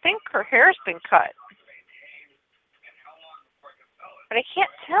one, I think her hair's been cut. But I can't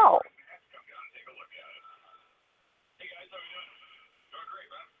tell.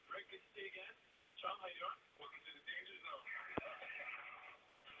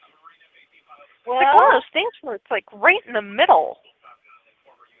 Well, It's like one of those things where it's like right in the middle.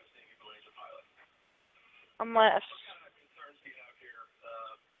 Unless.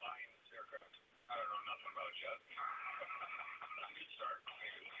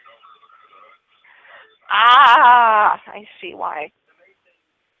 I see why.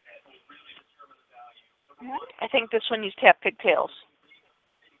 I think this one used to have pigtails.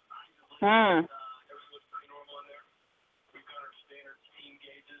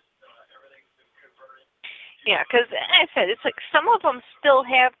 Yeah, because I said, it's like some of them still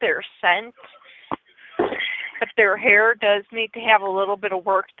have their scent, but their hair does need to have a little bit of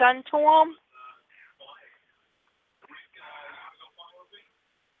work done to them.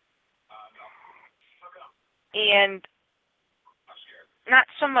 And not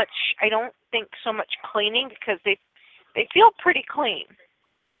so much, I don't think so much cleaning, because they feel pretty clean.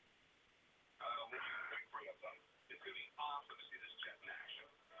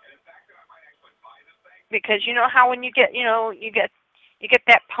 Because you know how when you get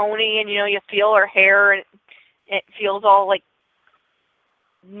that pony and you feel her hair and it feels all like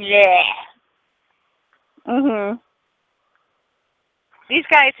yeah. Mhm. These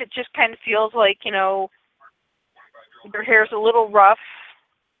guys, it just kind of feels like their hair's a little rough.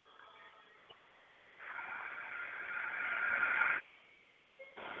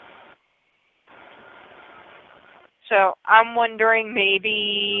 So I'm wondering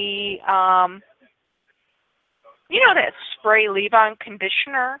maybe that spray leave-on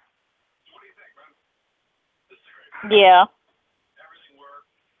conditioner? Yeah.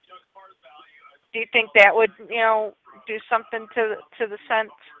 Do you think that would, do something to the scent?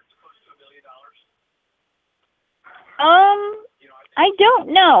 I don't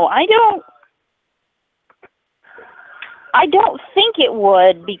know. I don't think it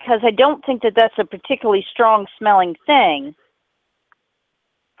would, because I don't think that that's a particularly strong smelling thing.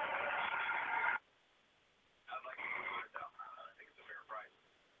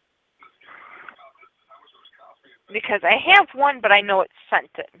 Because I have one, but I know it's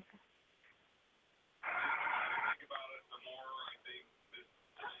scented.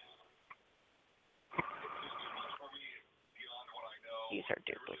 These are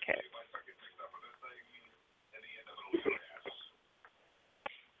duplicates.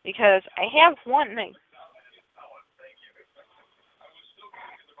 Because I have one thing.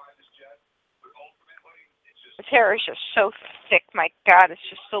 hair is just so thick. My God, it's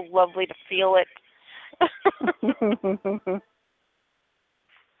just so lovely to feel it.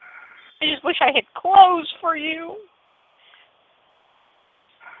 I just wish I had clothes for you.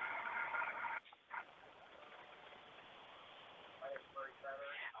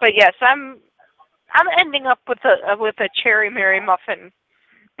 But yes, I'm ending up with a cherry Mary muffin.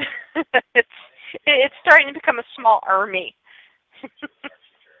 it's starting to become a small army.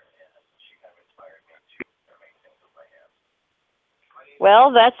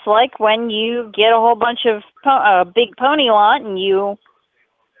 Well, that's like when you get a whole bunch of big pony lot and you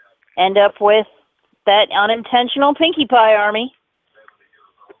end up with that unintentional Pinkie Pie army.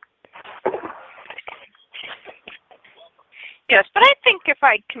 Yes, but I think if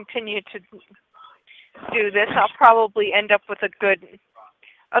I continue to do this, I'll probably end up with a good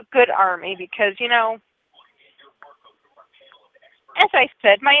army because, you know, as I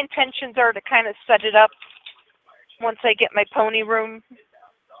said, my intentions are to kind of set it up once I get my pony room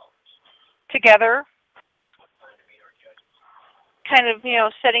together. Kind of, you know,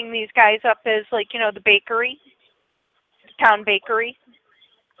 setting these guys up as like, you know, the bakery, the town bakery.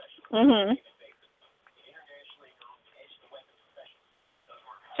 Mhm.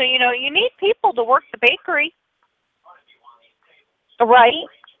 So, you know, you need people to work the bakery. Right.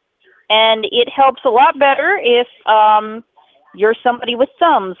 And it helps a lot better if you're somebody with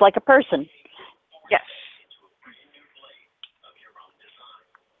thumbs, like a person. Yes.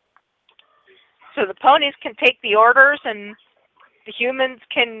 So the ponies can take the orders and the humans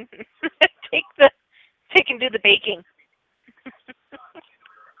can do the baking.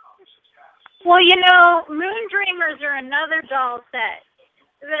 Well, you know, Moon Dreamers are another doll set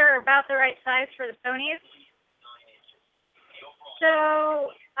that are about the right size for the ponies.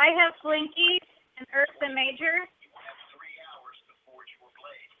 So I have Blinky and Ursa Major,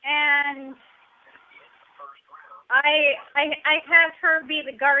 and I have her be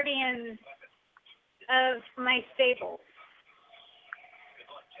the guardian of my stable.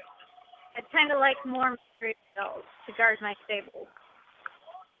 It's kind of like more mystery dolls to guard my stable.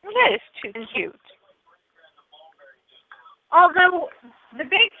 That is too cute. Although the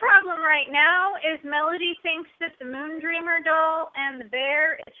big problem right now is Melody thinks that the Moon Dreamer doll and the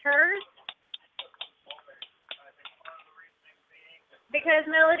bear is hers. Because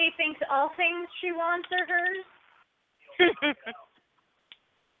Melody thinks all things she wants are hers.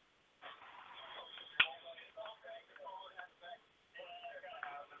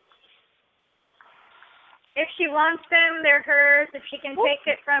 If she wants them, they're hers. If she can take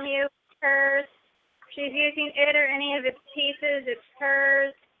it from you, it's hers. If she's using it or any of its pieces, it's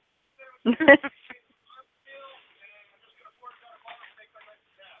hers.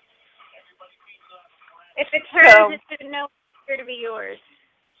 If it's hers, So, it should know it's to be yours.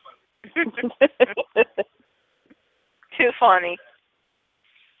 Too funny.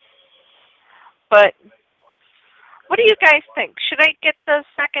 But what do you guys think? Should I get the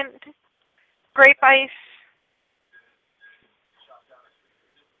second grape ice?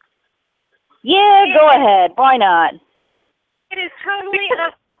 Yeah, go ahead. Why not? It is totally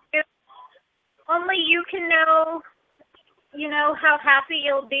up to you. Only you can know, you know, how happy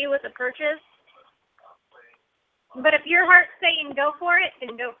you'll be with the purchase. But if your heart's saying go for it,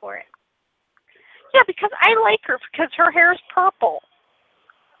 then go for it. Yeah, because I like her because her hair is purple.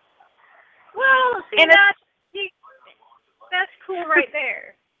 Well, see, And that's cool right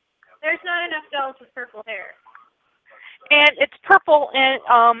there. There's not enough dolls with purple hair. And it's purple and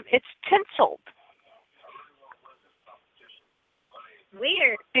it's tinseled.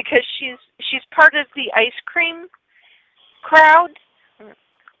 Weird. Because she's part of the ice cream crowd.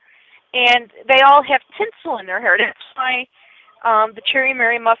 And they all have tinsel in their hair. That's why the Cherry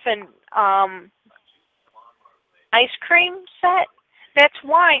Mary Muffin ice cream set, that's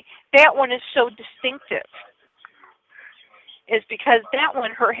why that one is so distinctive. Is because that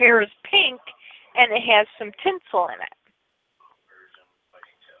one, her hair is pink and it has some tinsel in it.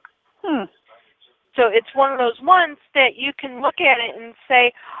 So it's one of those ones that you can look at it and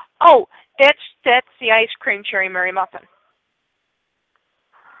say, oh, that's the ice cream Cherry Mary Muffin.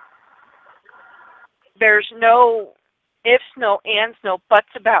 There's no ifs, no ands, no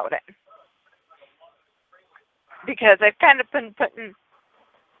buts about it. Because I've kind of been putting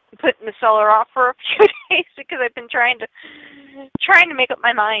the seller off for a few days because I've been trying to make up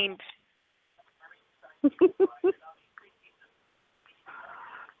my mind.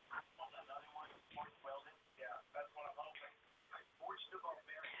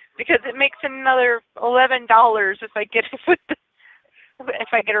 Because it makes another $11 if I get it if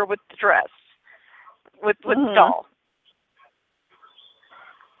I get her with the dress, with the doll.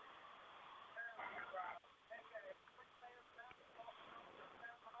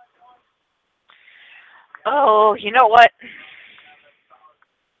 Oh, you know what?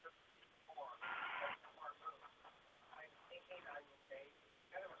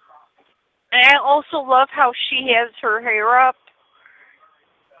 And I also love how she has her hair up.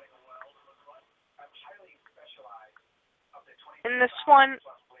 In this one,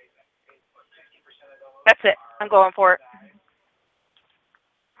 that's it. I'm going for it.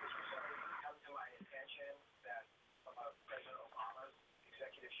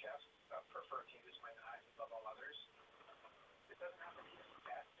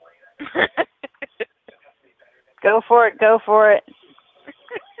 Go for it. Go for it.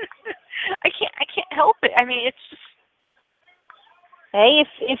 I can't help it. I mean, it's just Hey,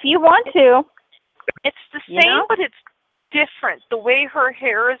 if you want to, it's the you same, know? but it's different. The way her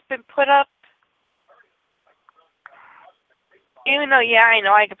hair has been put up. Even though, yeah, I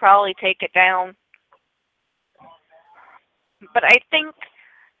know I could probably take it down. But I think,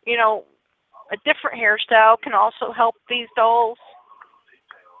 you know, a different hairstyle can also help these dolls.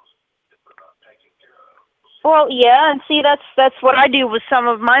 Well, yeah, and see, that's what I do with some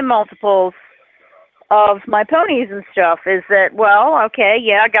of my multiples of my ponies and stuff. Is that, well, okay,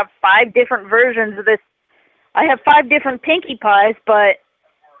 yeah, I got 5 different versions of this. I have 5 different Pinkie Pies, but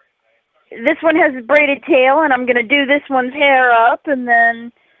this one has a braided tail, and I'm going to do this one's hair up, and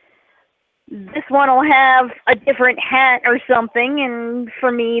then this one will have a different hat or something, and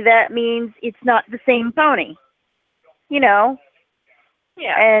for me that means it's not the same pony. You know?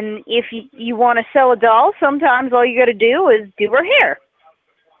 Yeah. And if you want to sell a doll, sometimes all you got to do is do her hair.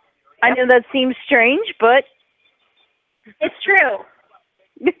 I know that seems strange, but It's true.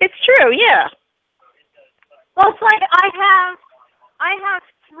 it's true, yeah. Well, it's like I have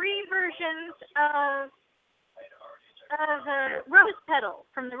 3 versions of rose petal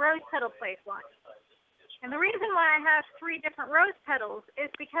from the rose petal place line. And the reason why I have 3 different rose petals is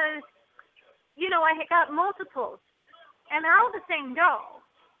because, you know, I got multiples, and they're all the same doll.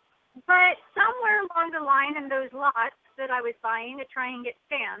 But somewhere along the line in those lots that I was buying to try and get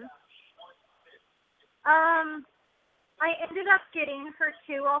stands, I ended up getting her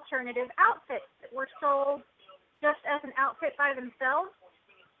 2 alternative outfits that were sold just as an outfit by themselves.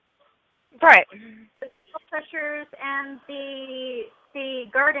 Right. The pushers and the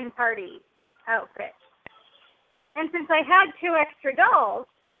garden party outfit. And since I had 2 extra dolls,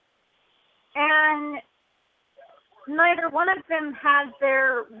 and neither one of them has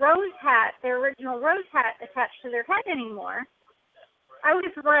their rose hat, their original rose hat attached to their head anymore, I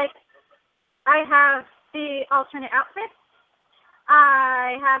was like, I have the alternate outfits.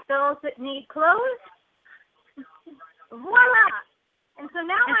 I have dolls that need clothes. Voila! And so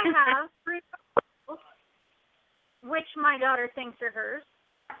now I have 3 dolls, which my daughter thinks are hers.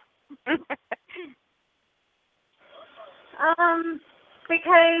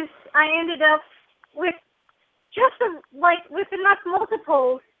 Because I ended up with just with enough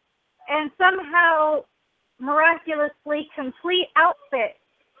multiples and somehow miraculously complete outfits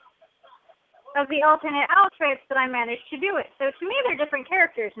of the alternate outfits that I managed to do it. So to me, they're different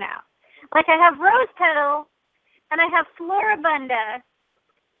characters now. Like I have Rose Petal, and I have Floribunda,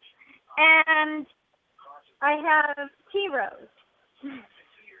 and I have Tea Rose.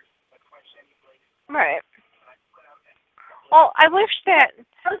 Right. Well, I wish that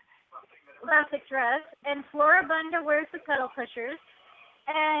Classic dress, and Floribunda wears the petal pushers,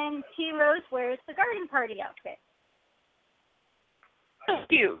 and Tea Rose wears the garden party outfit.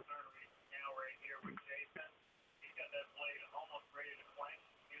 cute.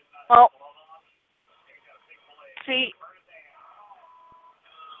 Well, see,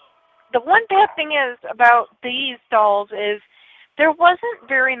 the one bad thing is about these dolls is there wasn't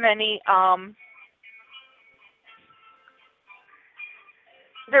very many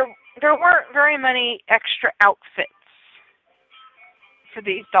there weren't very many extra outfits for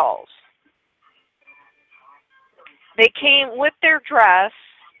these dolls. They came with their dress,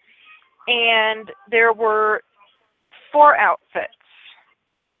 and there were 4 outfits.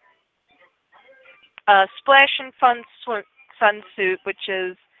 Splash and Fun Sunsuit, which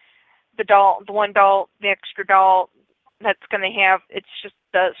is the one doll, the extra doll that's going to have, it's just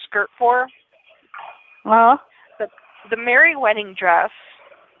the skirt for. Well, The Merry Wedding Dress,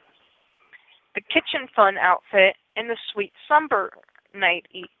 the Kitchen Fun outfit, and the Sweet Slumber Night.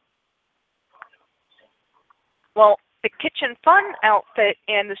 Well, the Kitchen Fun outfit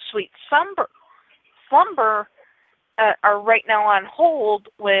and the Sweet Slumber are right now on hold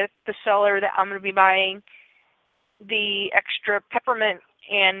with the seller that I'm going to be buying the extra peppermint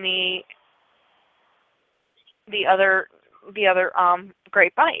and the other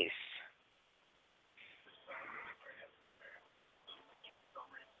grape ice.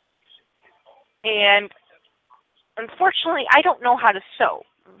 And unfortunately, I don't know how to sew.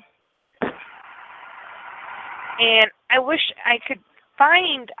 And I wish I could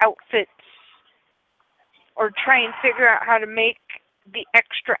find outfits or try and figure out how to make the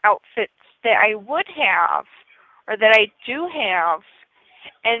extra outfits that I would have or that I do have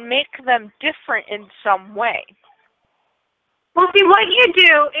and make them different in some way. Well, see, what you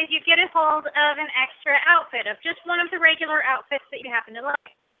do is you get a hold of an extra outfit of just one of the regular outfits that you happen to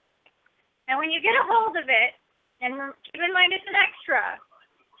like. And when you get a hold of it, and keep in mind it's an extra,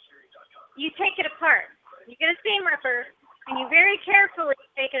 you take it apart. You get a seam ripper, and you very carefully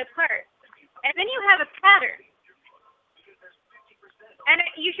take it apart. And then you have a pattern. And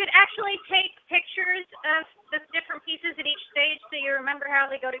you should actually take pictures of the different pieces at each stage so you remember how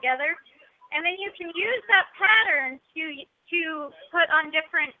they go together. And then you can use that pattern to put on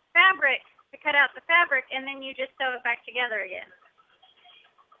different fabric to cut out the fabric, and then you just sew it back together again.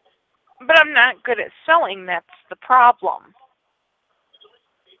 But I'm not good at sewing. That's the problem.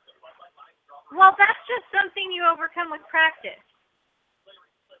 Well, that's just something you overcome with practice.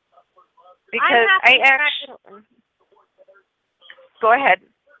 Because I actually... Go ahead.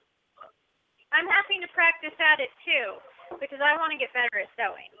 I'm happy to practice at it, too, because I want to get better at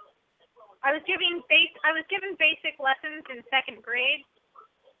sewing. I was given basic lessons in 2nd grade.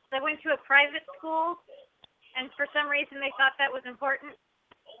 I went to a private school, and for some reason they thought that was important.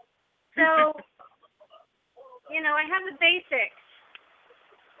 So, I have the basics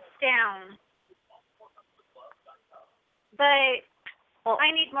down. But I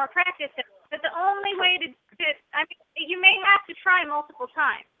need more practice. But the only way you may have to try multiple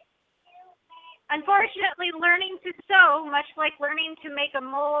times. Unfortunately, learning to sew, much like learning to make a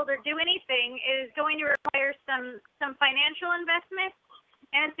mold or do anything, is going to require some financial investment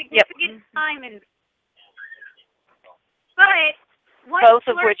and significant time investment. But both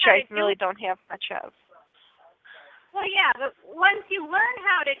of which I really don't have much of. Well, yeah, but once you learn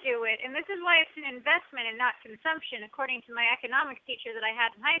how to do it, and this is why it's an investment and not consumption, according to my economics teacher that I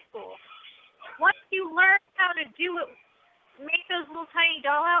had in high school. Once you learn how to do it, make those little tiny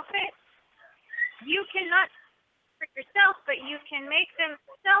doll outfits, you cannot for yourself, but you can make them,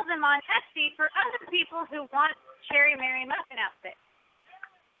 sell them on Etsy for other people who want Cherry Mary Muffin outfits.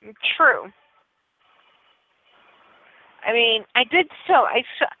 True. I mean, I did sew. I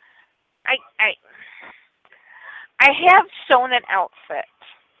have sewn an outfit.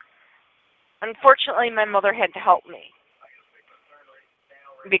 Unfortunately, my mother had to help me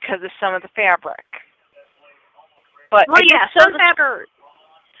because of some of the fabric. But I did sew the skirt.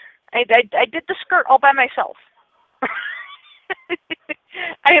 I did the skirt all by myself.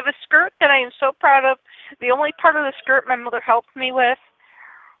 I have a skirt that I am so proud of. The only part of the skirt my mother helped me with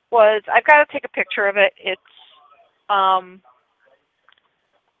was, I've got to take a picture of it. It's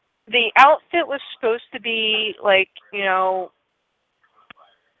the outfit was supposed to be like, a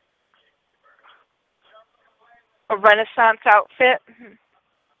Renaissance outfit,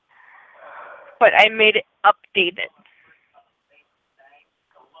 but I made it updated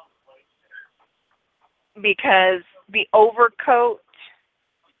because the overcoat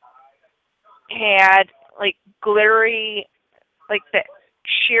had like glittery, like the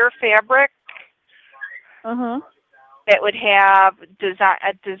sheer fabric that would have a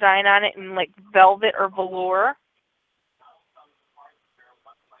design on it in like velvet or velour.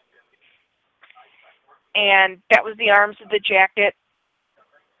 And that was the arms of the jacket.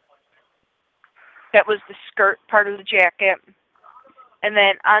 That was the skirt part of the jacket. And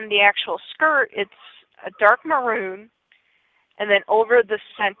then on the actual skirt, it's a dark maroon. And then over the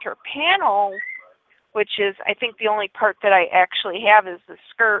center panel, which is, I think, the only part that I actually have is the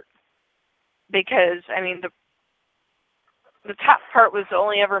skirt. Because, I mean, the top part was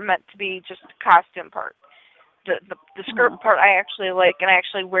only ever meant to be just the costume part. The skirt part I actually like, and I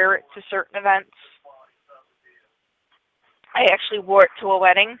actually wear it to certain events. I actually wore it to a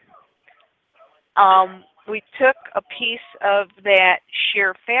wedding. We took a piece of that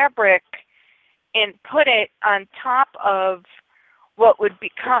sheer fabric and put it on top of what would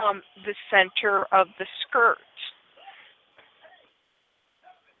become the center of the skirt.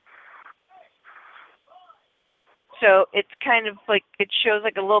 So it's kind of like, it shows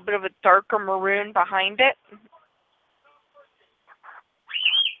like a little bit of a darker maroon behind it.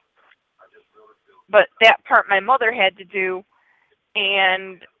 But that part my mother had to do,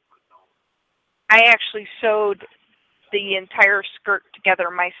 and I actually sewed the entire skirt together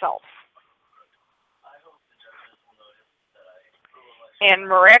myself. And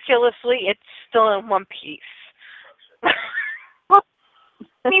miraculously, it's still in one piece. Well,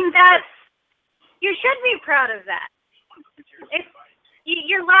 I mean, you should be proud of that.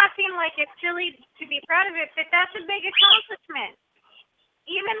 you're laughing like it's silly to be proud of it, but that's a big accomplishment.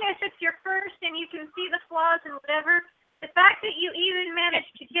 Even if it's your first and you can see the flaws and whatever, the fact that you even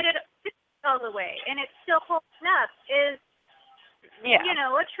managed to get it all the way and it's still holding up is, you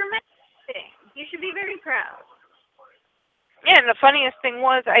know, a tremendous thing. You should be very proud. Yeah, and the funniest thing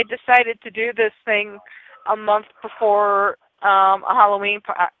was I decided to do this thing a month before a Halloween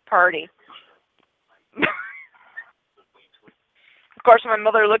party. Of course, my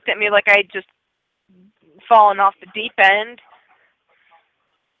mother looked at me like I'd just fallen off the deep end.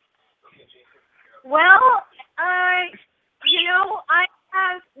 Well, you know, I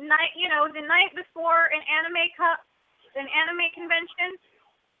have the night before an anime convention,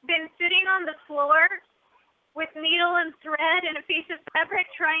 been sitting on the floor with needle and thread and a piece of fabric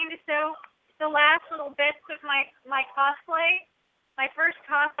trying to sew the last little bits of my cosplay, my first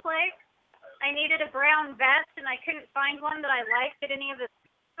cosplay. I needed a brown vest and I couldn't find one that I liked at any of the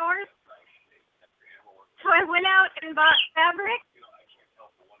stores. So I went out and bought fabric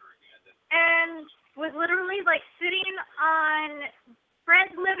and was literally like sitting on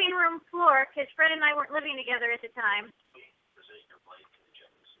Fred's living room floor, because Fred and I weren't living together at the time,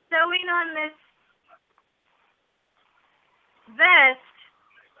 sewing on this vest,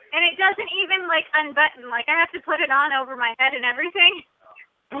 and it doesn't even like unbutton. Like I have to put it on over my head and everything.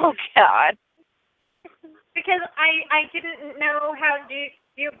 Oh God. Because I didn't know how to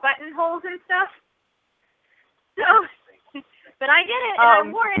do buttonholes and stuff. So, but I did it and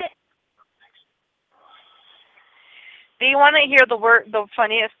I wore it. Do you want to hear the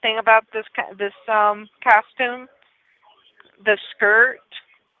funniest thing about this costume? The skirt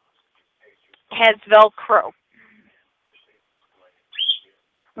has Velcro.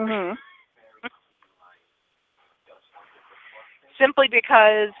 Mhm. Simply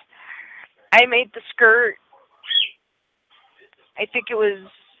because I made the skirt. I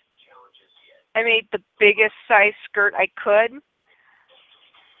made the biggest size skirt I could.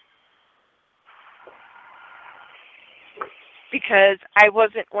 Because I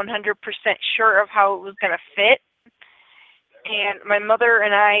wasn't 100% sure of how it was going to fit. And my mother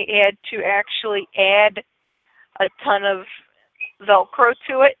and I had to actually add a ton of Velcro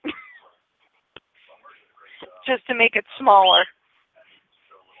to it just to make it smaller.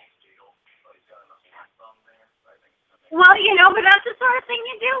 Well, you know, but that's the sort of thing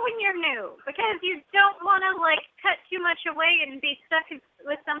you do when you're new, because you don't want to like cut too much away and be stuck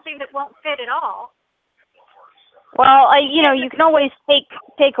with something that won't fit at all. Well, you know, you can always take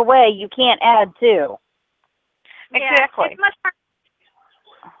away. You can't add to. Exactly. Yeah, it's much harder.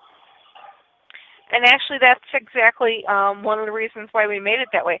 And actually, that's exactly one of the reasons why we made it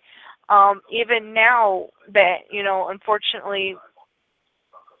that way. Even now that, you know, unfortunately,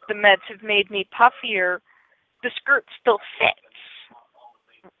 the meds have made me puffier, the skirt still fits.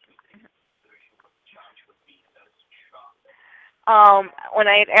 When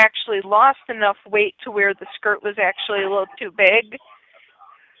I had actually lost enough weight to where the skirt was actually a little too big,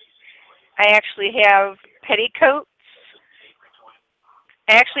 I actually have petticoats.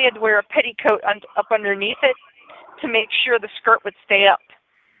 I actually had to wear a petticoat up underneath it to make sure the skirt would stay up.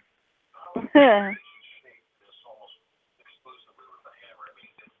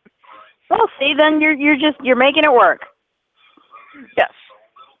 Well, see, then you're making it work. Yes.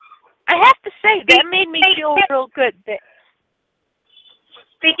 I have to say, that made me feel real good.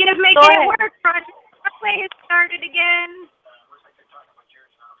 Speaking of making it work, Project Subway has started again.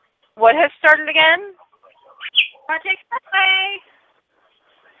 What has started again? Project Subway.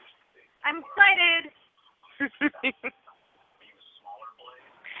 I'm excited.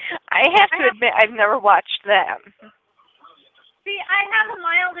 I have to admit, I've never watched that. See, I have a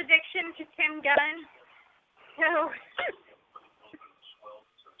mild addiction to Tim Gunn. So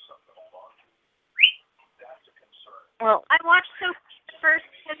well, I watched first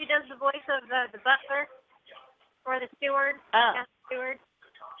because he does the voice of the butler or the steward. Oh. Steward.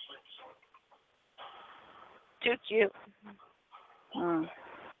 Too cute. Mm.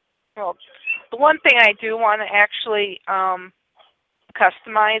 Well, the one thing I do want to actually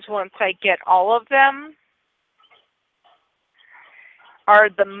customize once I get all of them are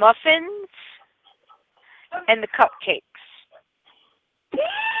the muffins and the cupcakes.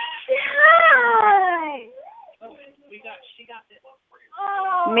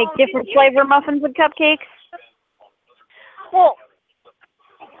 Make different flavor muffins and cupcakes? Well,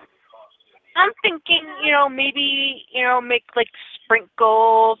 I'm thinking, you know, maybe, you know, make like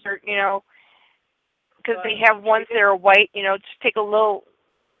sprinkles or, you know, because they have ones that are white, you know, just take a little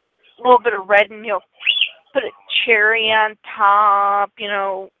bit of red and, you know, put a cherry on top, you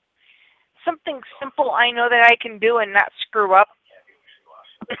know, something simple I know that I can do and not screw up.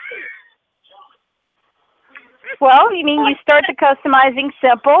 Well, you mean you start the customizing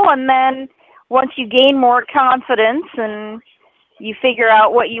simple, and then once you gain more confidence and you figure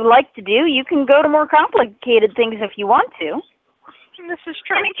out what you like to do, you can go to more complicated things if you want to. This is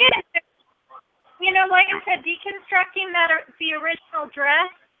true. And again, like I said, deconstructing the original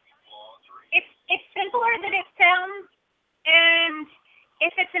dress, it's simpler than it sounds, and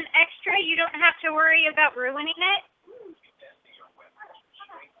if it's an extra, you don't have to worry about ruining it.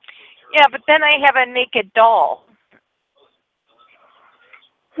 Yeah, but then I have a naked doll.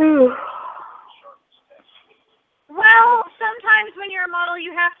 Well, sometimes when you're a model,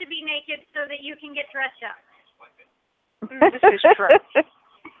 you have to be naked so that you can get dressed up. This is true.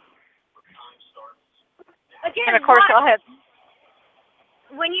 Again, And of course, I'll have.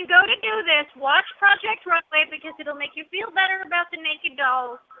 When you go to do this, watch Project Runway because it'll make you feel better about the naked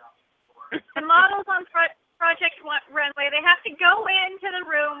dolls. The models on Project Runway, they have to go into the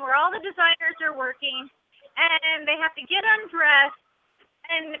room where all the designers are working, and they have to get undressed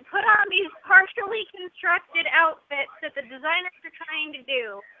and put on these partially constructed outfits that the designers are trying to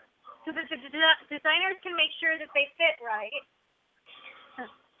do, so that the designers can make sure that they fit right.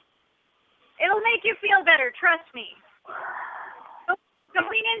 It'll make you feel better, trust me.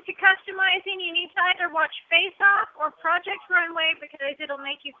 Going into customizing, you need to either watch Face Off or Project Runway because it'll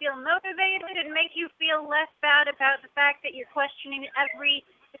make you feel motivated and make you feel less bad about the fact that you're questioning every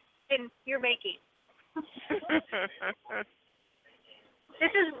decision you're making.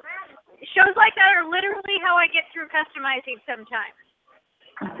 Shows like that are literally how I get through customizing sometimes.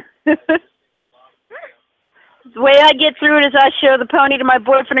 The way I get through it is I show the pony to my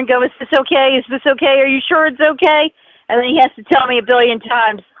boyfriend and go, "Is this okay? Is this okay? Are you sure it's okay?" And then he has to tell me a billion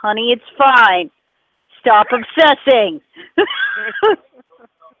times, "Honey, it's fine. Stop obsessing."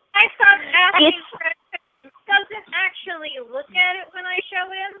 I stopped asking Fred. He doesn't actually look at it when I show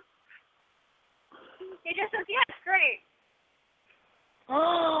him. He just says, "Yeah, it's great."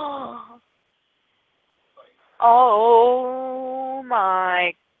 Oh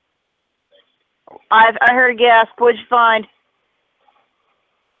my! I heard a gasp. What'd you find?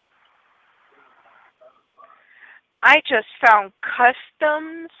 I just found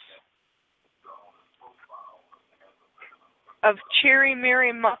customs of Cherry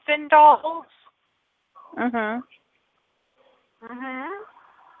Mary Muffin dolls. Mhm.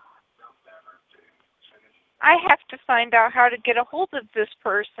 I have to find out how to get a hold of this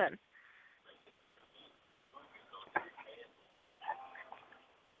person.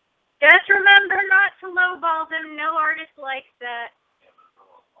 Just remember not to lowball them. No artist likes that.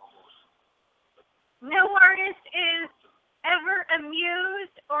 No artist is ever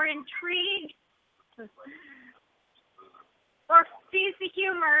amused or intrigued or sees the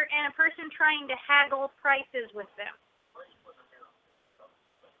humor in a person trying to haggle prices with them.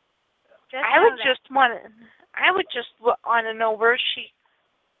 I would just want to know where she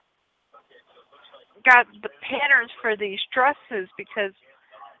got the patterns for these dresses because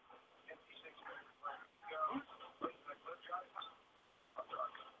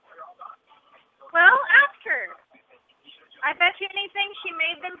well, ask her. I bet you anything she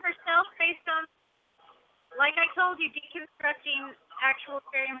made them herself based on, like I told you, deconstructing actual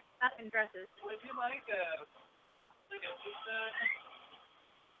Cherry Muffin dresses.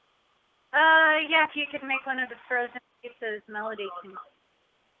 Yeah, if you could make one of the frozen pizzas, Melody can.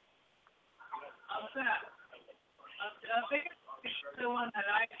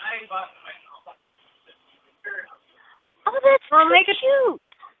 oh, that's Well, make it cute.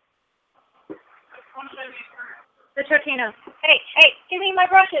 The Totino. Hey, give me my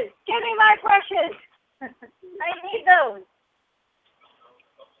brushes. Give me my brushes. I need those.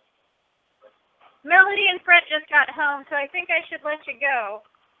 Melody and Fred just got home, so I think I should let you go.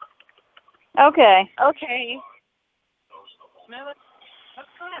 Okay. Okay.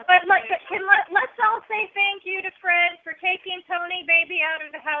 But let's all say thank you to Fred for taking Pony Baby out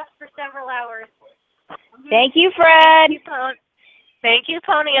of the house for several hours. Thank you, Fred. Thank you,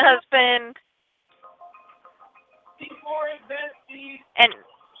 Pony Husband. And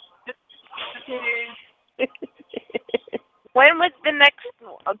when would the next?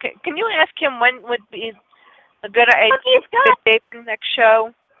 Okay, can you ask him when would be a good day for the next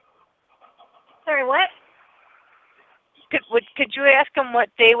show? Sorry, what? Could you ask him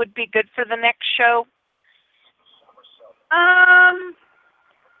what day would be good for the next show?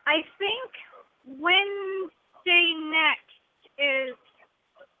 I think Wednesday next is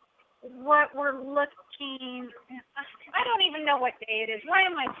what we're looking. I don't even know what day it is. Why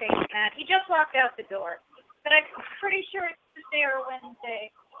am I saying that? He just walked out the door, but I'm pretty sure it's Tuesday or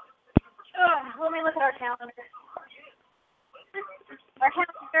Wednesday. Let me look at our calendar. Our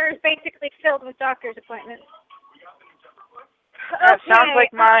calendar is basically filled with doctor's appointments. That sounds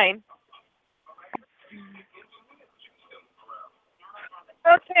like mine.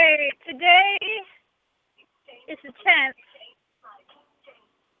 Okay, today is the 10th.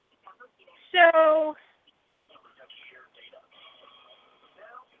 So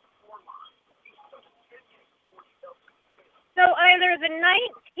either the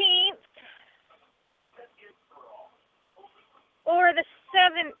 19th or the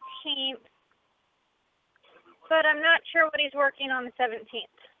 17th, but I'm not sure what he's working on the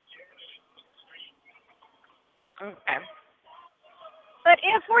 17th. Okay. But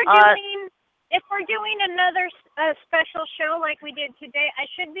if we're doing another special show like we did today, I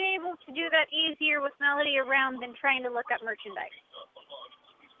should be able to do that easier with Melody around than trying to look up merchandise.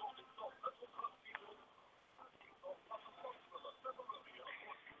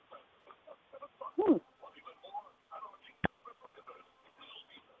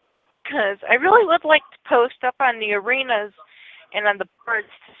 Because I really would like to post up on the arenas and on the boards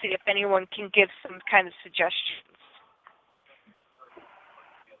to see if anyone can give some kind of suggestions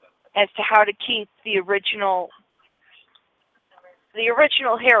as to how to keep the original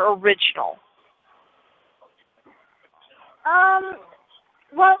hair original.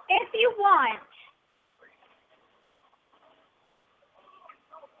 Well, if you want,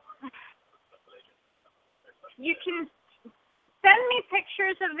 you can send me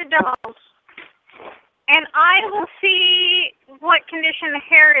pictures of the dolls, and I will see what condition the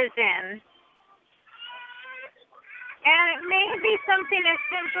hair is in. And it may be something as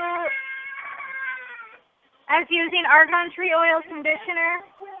simple as using argan tree oil conditioner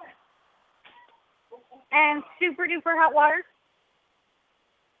and super duper hot water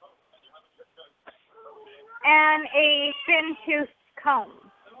and a thin tooth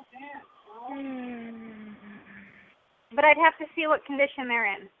comb. But I'd have to see what condition they're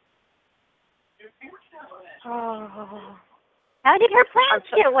in. Oh. How did her plants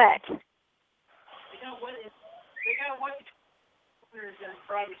get wet? They got wet in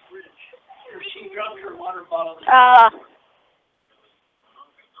private fridge. She dropped her water bottle.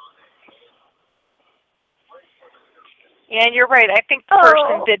 Yeah, and you're right. I think the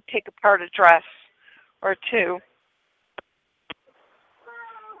person did take apart a dress or two.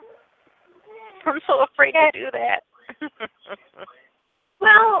 I'm so afraid to do that.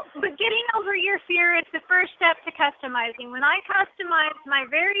 Well, but getting over your fear is the first step to customizing. When I customized my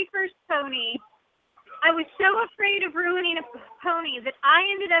very first pony, I was so afraid of ruining a pony that I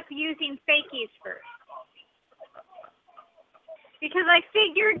ended up using fakies first. Because I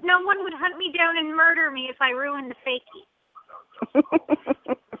figured no one would hunt me down and murder me if I ruined the fakie.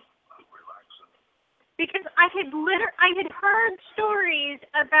 Because I had heard stories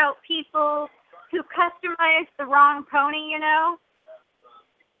about people who customized the wrong pony, you know?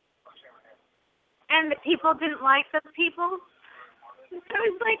 And the people didn't like those people. So I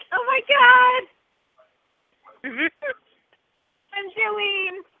was like, oh my God!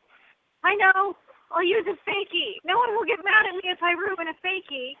 I know, I'll use a fakie. No one will get mad at me if I ruin a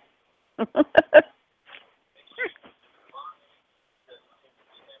fakie.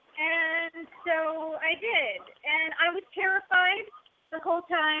 And so I did. And I was terrified the whole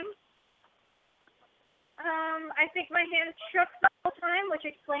time. I think my hands shook the whole time, which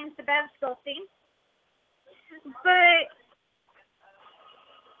explains the bad sculpting. But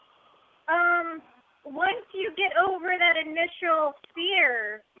once you get over that initial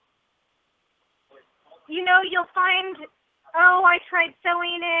fear, you know, you'll find, oh, I tried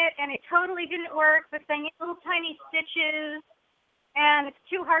sewing it and it totally didn't work, but then you get little tiny stitches and it's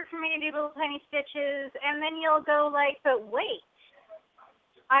too hard for me to do little tiny stitches, and then you'll go like, but wait,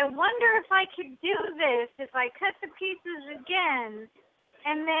 I wonder if I could do this if I cut the pieces again.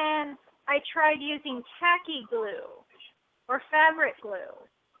 And then I tried using tacky glue or fabric glue.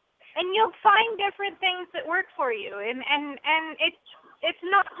 And you'll find different things that work for you. And it's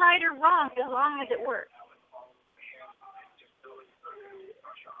not right or wrong as long as it works.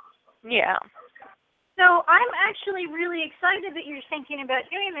 Yeah. So I'm actually really excited that you're thinking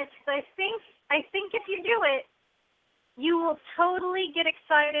about doing this, because I think if you do it, you will totally get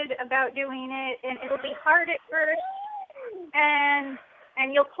excited about doing it, and it'll be hard at first, and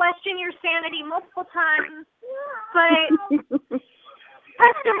you'll question your sanity multiple times, but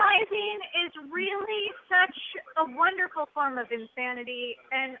customizing is really such a wonderful form of insanity,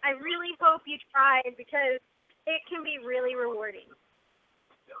 and I really hope you try, because it can be really rewarding.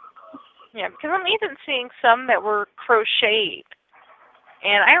 Yeah, because I'm even seeing some that were crocheted,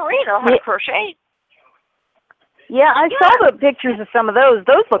 and I don't really know how to crochet. Yeah, I saw the pictures of some of those.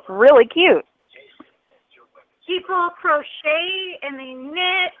 Those look really cute. people crochet and they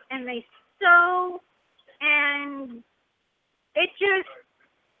knit and they sew, and it just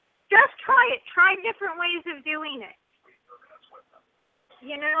try it. Try different ways of doing it.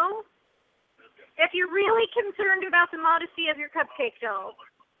 You know? If you're really concerned about the modesty of your cupcake doll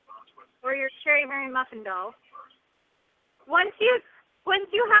or your Cherry Mary muffin doll, once you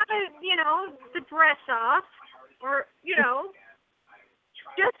have the dress off, or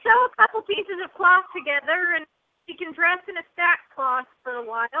just sew a couple pieces of cloth together, and she can dress in a stacked cloth for a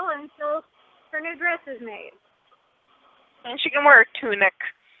while until her new dress is made. And she can wear a tunic.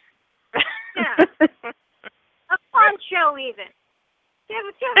 Yeah. A poncho even. Give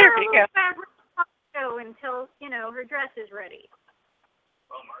her a little fabric poncho until, her dress is ready.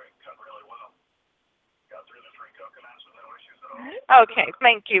 Okay,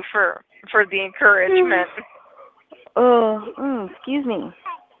 thank you for the encouragement. Excuse me.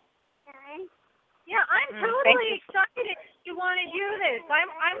 Yeah, I'm totally excited you want to do this.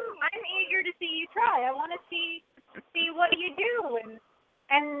 I'm eager to see you try. I want to see what you do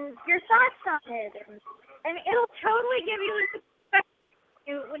and your thoughts on it, and it'll totally give you a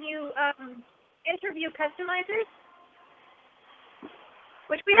perspective when you interview customizers,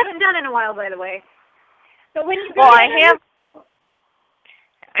 which we haven't done in a while, by the way. So when you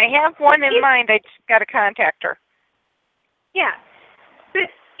I have one in mind. I just got to contact her. Yeah,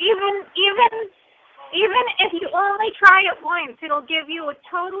 but even if you only try it once, it'll give you a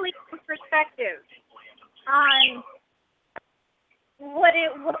totally different perspective on what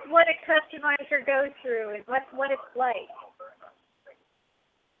a customizer goes through and what it's like.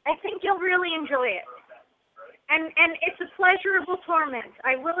 I think you'll really enjoy it, and it's a pleasurable torment.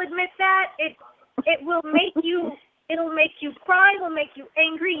 I will admit that it will make you. It'll make you cry. It'll make you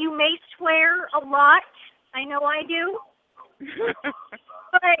angry. You may swear a lot. I know I do.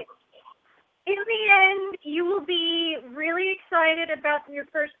 But in the end, you will be really excited about your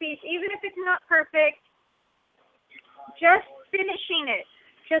first piece, even if it's not perfect. Just finishing it.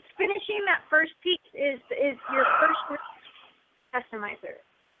 Just finishing that first piece is your first customizer.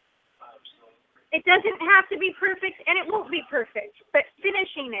 It doesn't have to be perfect, and it won't be perfect. But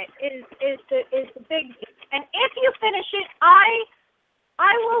finishing it is the big. And if you finish it, I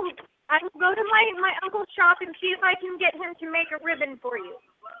will go to my uncle's shop and see if I can get him to make a ribbon for you.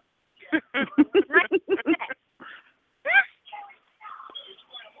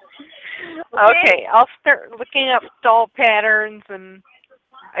 Okay, I'll start looking up doll patterns, and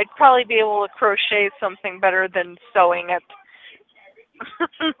I'd probably be able to crochet something better than sewing it.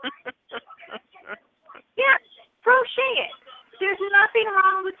 Yeah, crochet it. There's nothing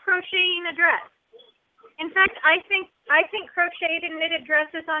wrong with crocheting a dress. In fact, I think crocheted and knitted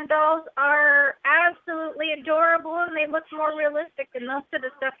dresses on dolls are absolutely adorable, and they look more realistic than most of the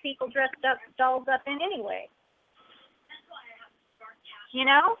stuff people dressed up dolls up in anyway. You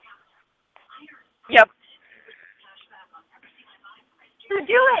know? Yep. So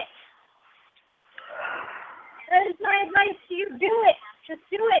do it. That is my advice to you. Do it. Just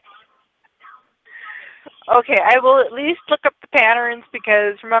do it. Okay, I will at least look up the patterns,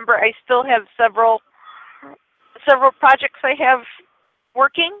 because remember, I still have several projects I have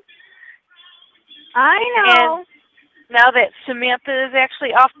working. I know. And now that Samantha is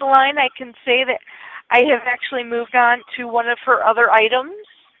actually off the line, I can say that I have actually moved on to one of her other items.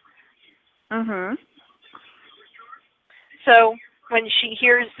 Mhm. So when she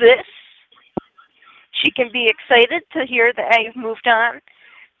hears this, she can be excited to hear that I've moved on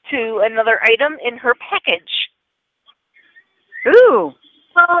to another item in her package. Ooh.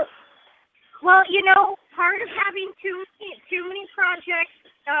 Well, part of having too many projects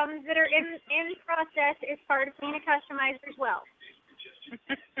that are in process is part of being a customizer as well.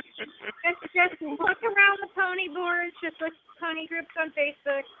 just look around the pony boards, just look at pony groups on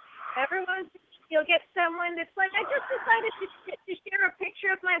Facebook. You'll get someone that's like, I just decided to share a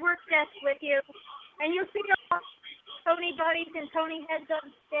picture of my work desk with you, and you'll see all pony buddies and pony heads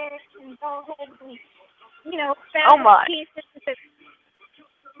on sticks and doll heads and fabric pieces.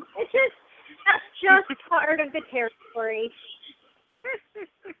 That's just part of the territory.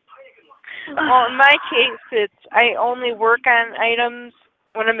 Well, in my case, I only work on items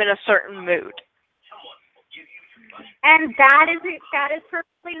when I'm in a certain mood. And that is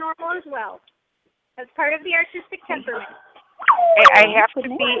perfectly normal as well. That's part of the artistic temperament. I have to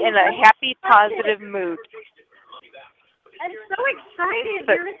be in a happy, positive mood. I'm so excited.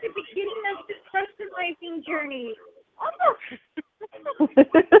 You're at the beginning of this customizing journey. Oh.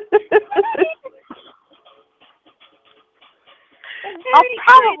 I'll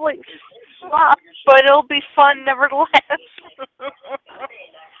probably flop, but it'll be fun nevertheless.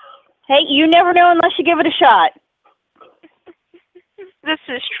 Hey, you never know unless you give it a shot.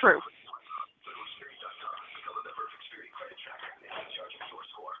 is true.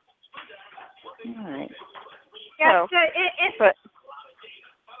 All right. Yes, So, it's but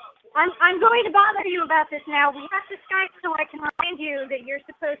I'm going to bother you about this now. We have to Skype so I can remind you that you're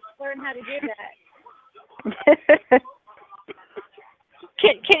supposed to learn how to do that.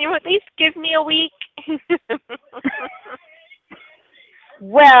 can you at least give me a week?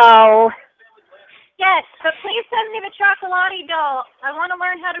 Well, Yes, but please send me the chocolate doll. I want to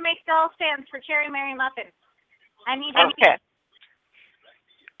learn how to make doll stands for Cherry Mary Muffins. I need to Okay.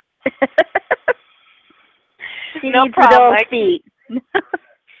 she No needs problem. the feet.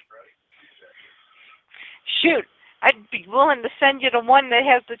 Shoot, I'd be willing to send you the one that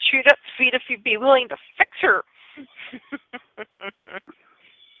has the chewed up feet if you'd be willing to fix her.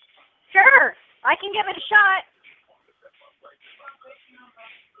 Sure, I can give it a shot.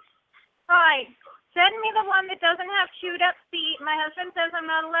 Fine. Send me the one that doesn't have chewed up feet. My husband says I'm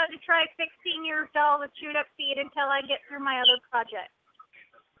not allowed to try a 16-year doll with chewed up feet until I get through my other project.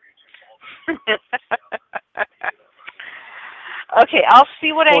 Okay, I'll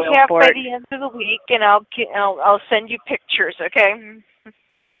see what I have by it. the end of the week, and I'll send you pictures. Okay.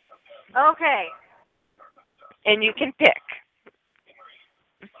 Okay. And you can pick.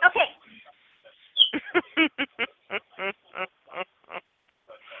 Okay.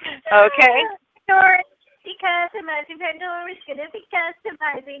 Okay. Pandora's be customizing. Pandora's gonna be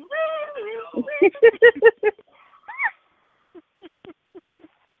customizing.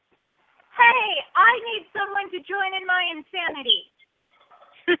 Hey, I need someone to join in my insanity.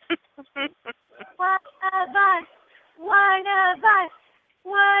 One of us. One of us.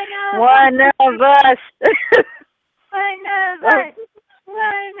 One of us. One of us. One of us.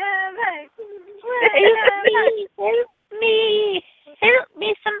 One of us. Help me! Help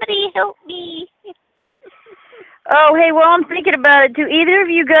me! Somebody help me! Oh, hey, well, I'm thinking about it. Do either of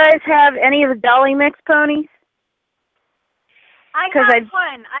you guys have any of the Dolly Mix ponies? I have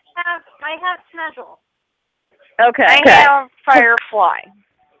one. I have Snuzzle. Okay. I have Firefly.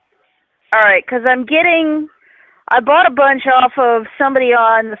 All right, because I bought a bunch off of somebody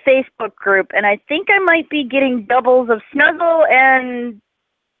on the Facebook group, and I think I might be getting doubles of Snuzzle and,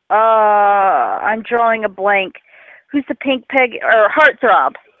 I'm drawing a blank. Who's the pink peg, or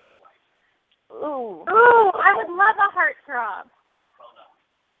Heartthrob? Ooh. Ooh, I would love a Heartthrob.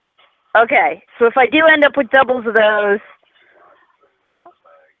 Okay, so if I do end up with doubles of those,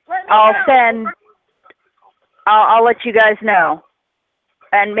 I'll let you guys know.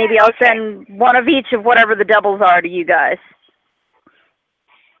 And maybe I'll send one of each of whatever the doubles are to you guys.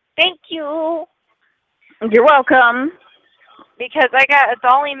 Thank you. You're welcome. Because I got a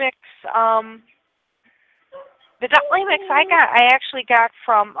Dolly Mix, the Dolly Mix I actually got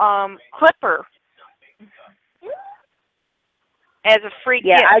from Clipper as a free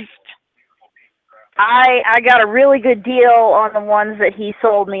gift. I got a really good deal on the ones that he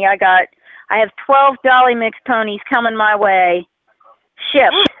sold me. I have 12 Dolly Mix ponies coming my way,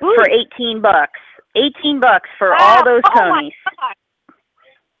 shipped for $18. $18 for all those ponies.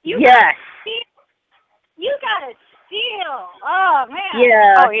 You yes. You got a steal. Oh man.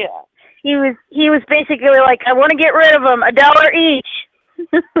 Yeah. Oh yeah. He was basically like, I want to get rid of them, $1 each.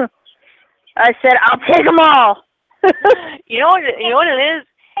 I said, I'll take them all. You know what it is?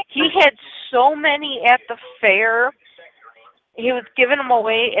 He had so many at the fair. He was giving them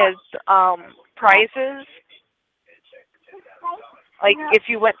away as prizes. Like if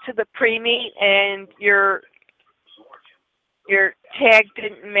you went to the pre-meet and your tag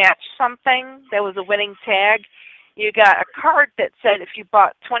didn't match something that was a winning tag, you got a card that said if you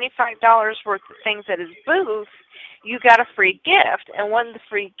bought $25 worth of things at his booth, you got a free gift. And one of the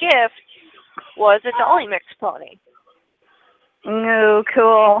free gifts was a Dolly Mix pony. Oh,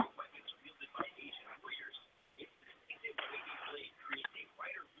 cool.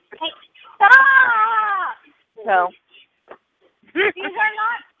 Hey, stop! So. These are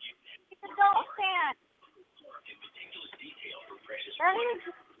not adult fans. That is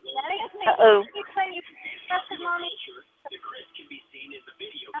me. Uh-oh. When you testimony.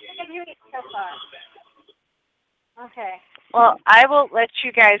 So far. Okay. Well, I will let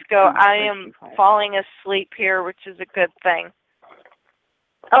you guys go. I am falling asleep here, which is a good thing.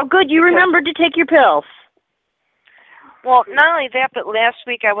 Oh, good. You remembered to take your pills. Well, not only that, but last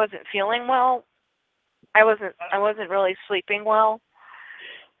week I wasn't feeling well. I wasn't really sleeping well.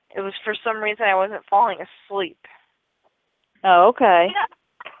 It was for some reason I wasn't falling asleep. Oh, okay. Yeah.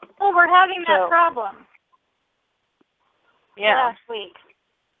 Well, we're having that problem. Yeah. Last week.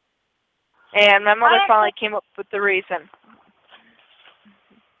 And my mother finally came up with the reason.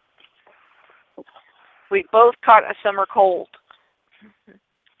 We both caught a summer cold.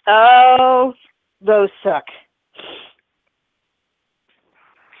 Oh, those suck.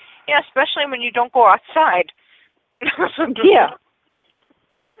 Yeah, especially when you don't go outside. Yeah.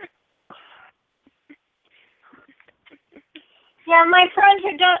 Yeah, my friend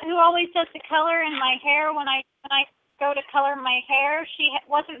who always does the color in my hair when I go to color my hair, she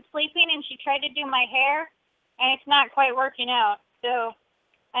wasn't sleeping and she tried to do my hair, and it's not quite working out. So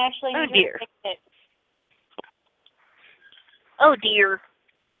I actually need to fix it. Oh dear.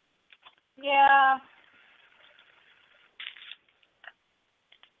 Yeah.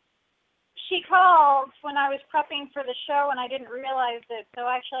 She called when I was prepping for the show and I didn't realize it, so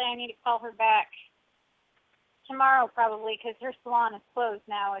actually I need to call her back tomorrow probably because her salon is closed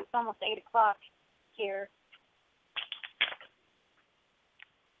now. It's almost 8 o'clock here.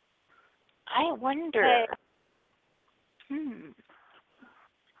 I wonder.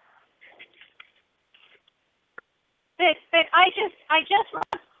 But I just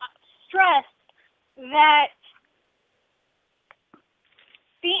want to stress that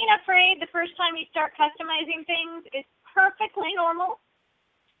being afraid the first time you start customizing things is perfectly normal,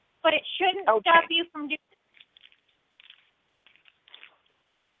 but it shouldn't stop you from doing it.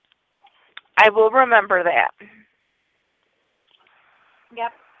 I will remember that.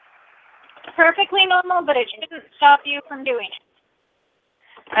 Yep. Perfectly normal, but it shouldn't stop you from doing it.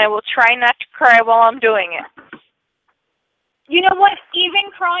 I will try not to cry while I'm doing it. You know what? Even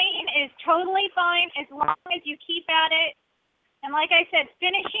crying is totally fine as long as you keep at it. And like I said,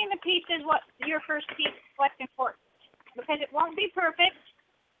 finishing the piece is what your first piece is what's important. Because it won't be perfect.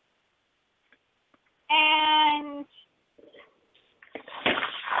 And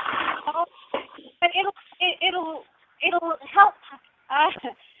but it'll help.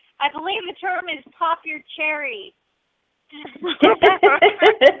 I believe the term is pop your cherry.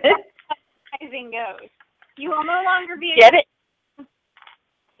 Goes. You will no longer be Get it?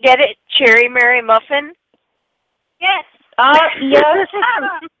 Get it? Cherry Mary Muffin? Yes. Yes.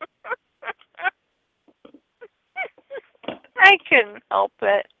 I couldn't help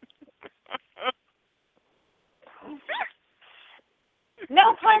it.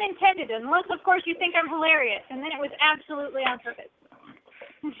 No pun intended, unless of course you think I'm hilarious, and then it was absolutely on purpose.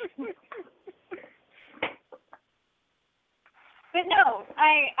 But no,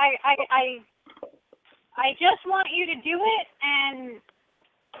 I just want you to do it,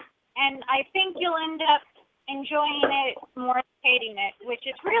 and I think you'll end up enjoying it more than hating it, which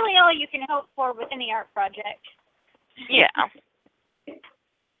is really all you can hope for with any art project. Yeah.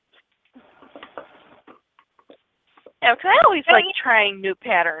 Yeah, because I always like trying new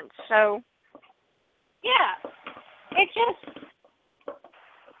patterns, so. Yeah. It's just.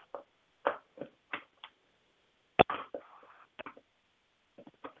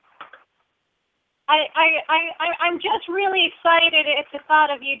 I'm just really excited at the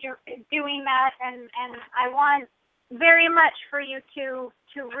thought of you doing that, and I want very much for you to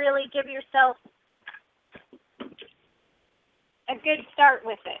really give yourself a good start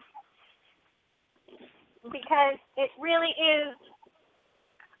with it, because it really is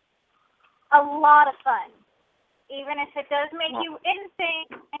a lot of fun, even if it does make you insane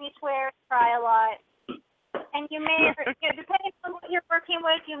and you swear and cry a lot. And you may, depending on what you're working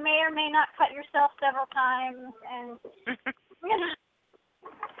with, you may or may not cut yourself several times. And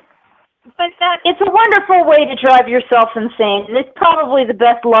but it's a wonderful way to drive yourself insane. And it's probably the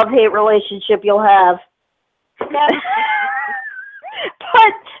best love-hate relationship you'll have. Yep.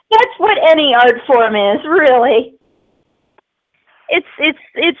 But that's what any art form is, really. It's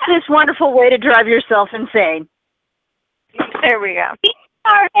this wonderful way to drive yourself insane. There we go. Being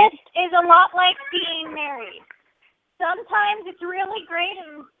an artist is a lot like being married. Sometimes it's really great,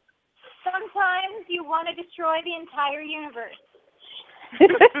 and sometimes you want to destroy the entire universe.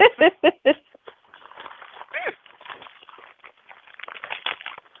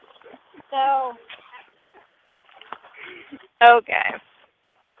 So. Okay.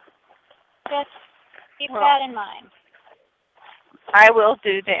 Just keep that in mind. I will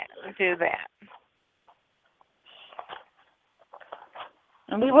do that.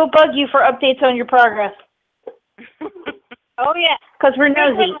 And we will bug you for updates on your progress. Oh, yeah. Because we're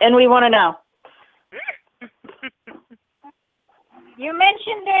nosy and we want to know. You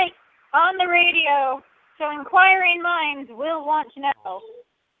mentioned it on the radio, so inquiring minds will want to know.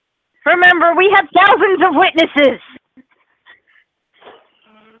 Remember, we have thousands of witnesses.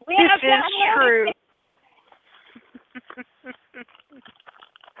 This is true.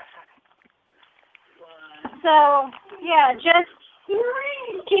 So, yeah, just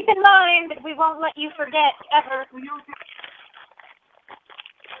keep in mind that we won't let you forget ever.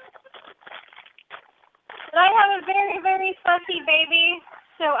 But I have a very, very fussy baby,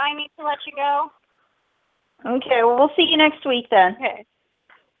 so I need to let you go. Okay, well, we'll see you next week then. Okay.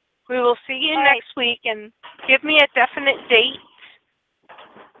 We will see you All next week, and give me a definite date.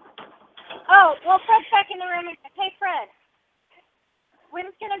 Oh, well, Fred's back in the room. Hey, Fred.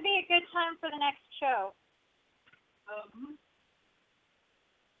 When's going to be a good time for the next show?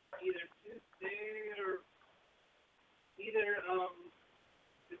 Either Tuesday or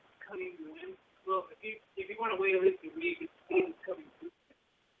it's coming Wednesday. Well, if you want to wait at least a week, it's coming Tuesday.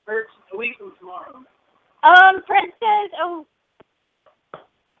 Or a week from tomorrow. Fred says,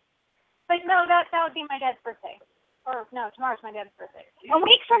 but no, that would be my dad's birthday. Or no, tomorrow's my dad's birthday. A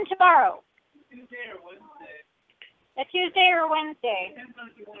week from tomorrow. Tuesday or Wednesday. A Tuesday or Wednesday. Depends on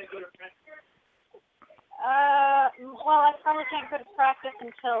if you want to go to practice. Well, I probably can't go to practice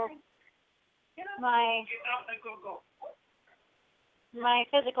until my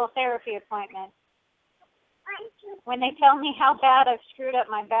physical therapy appointment. When they tell me how bad I've screwed up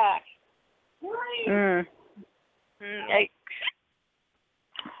my back.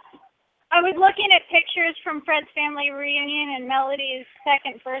 I was looking at pictures from Fred's family reunion and Melody's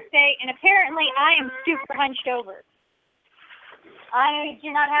second birthday, and apparently I am super hunched over. I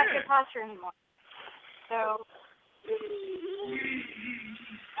do not have good posture anymore. So.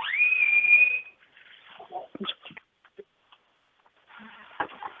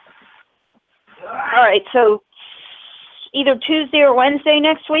 All right, so either Tuesday or Wednesday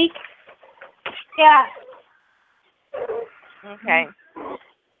next week? Yeah. Okay.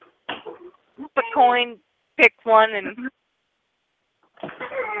 Flip a coin, pick one, and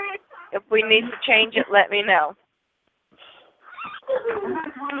if we need to change it, let me know.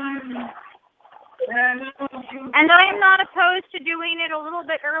 And I am not opposed to doing it a little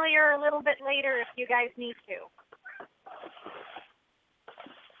bit earlier, a little bit later if you guys need to.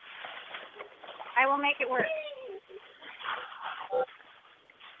 I will make it work.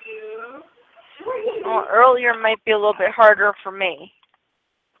 Well, earlier might be a little bit harder for me.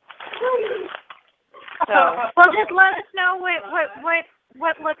 So. Well, just let us know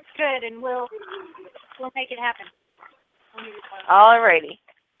what looks good, and we'll make it happen. Alrighty.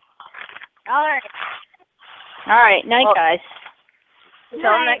 All right. All right, night, guys.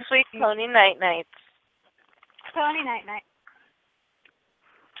 Until next week, Pony Night Nights. Pony Night Night.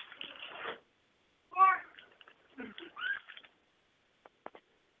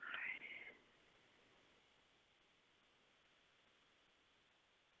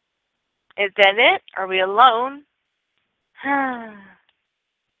 Is that it? Are we alone?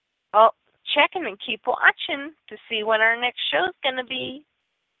 Well, check in and keep watching to see when our next show's going to be.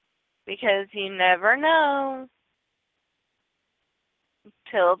 Because you never know.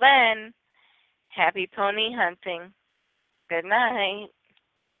 Till then, happy pony hunting. Good night.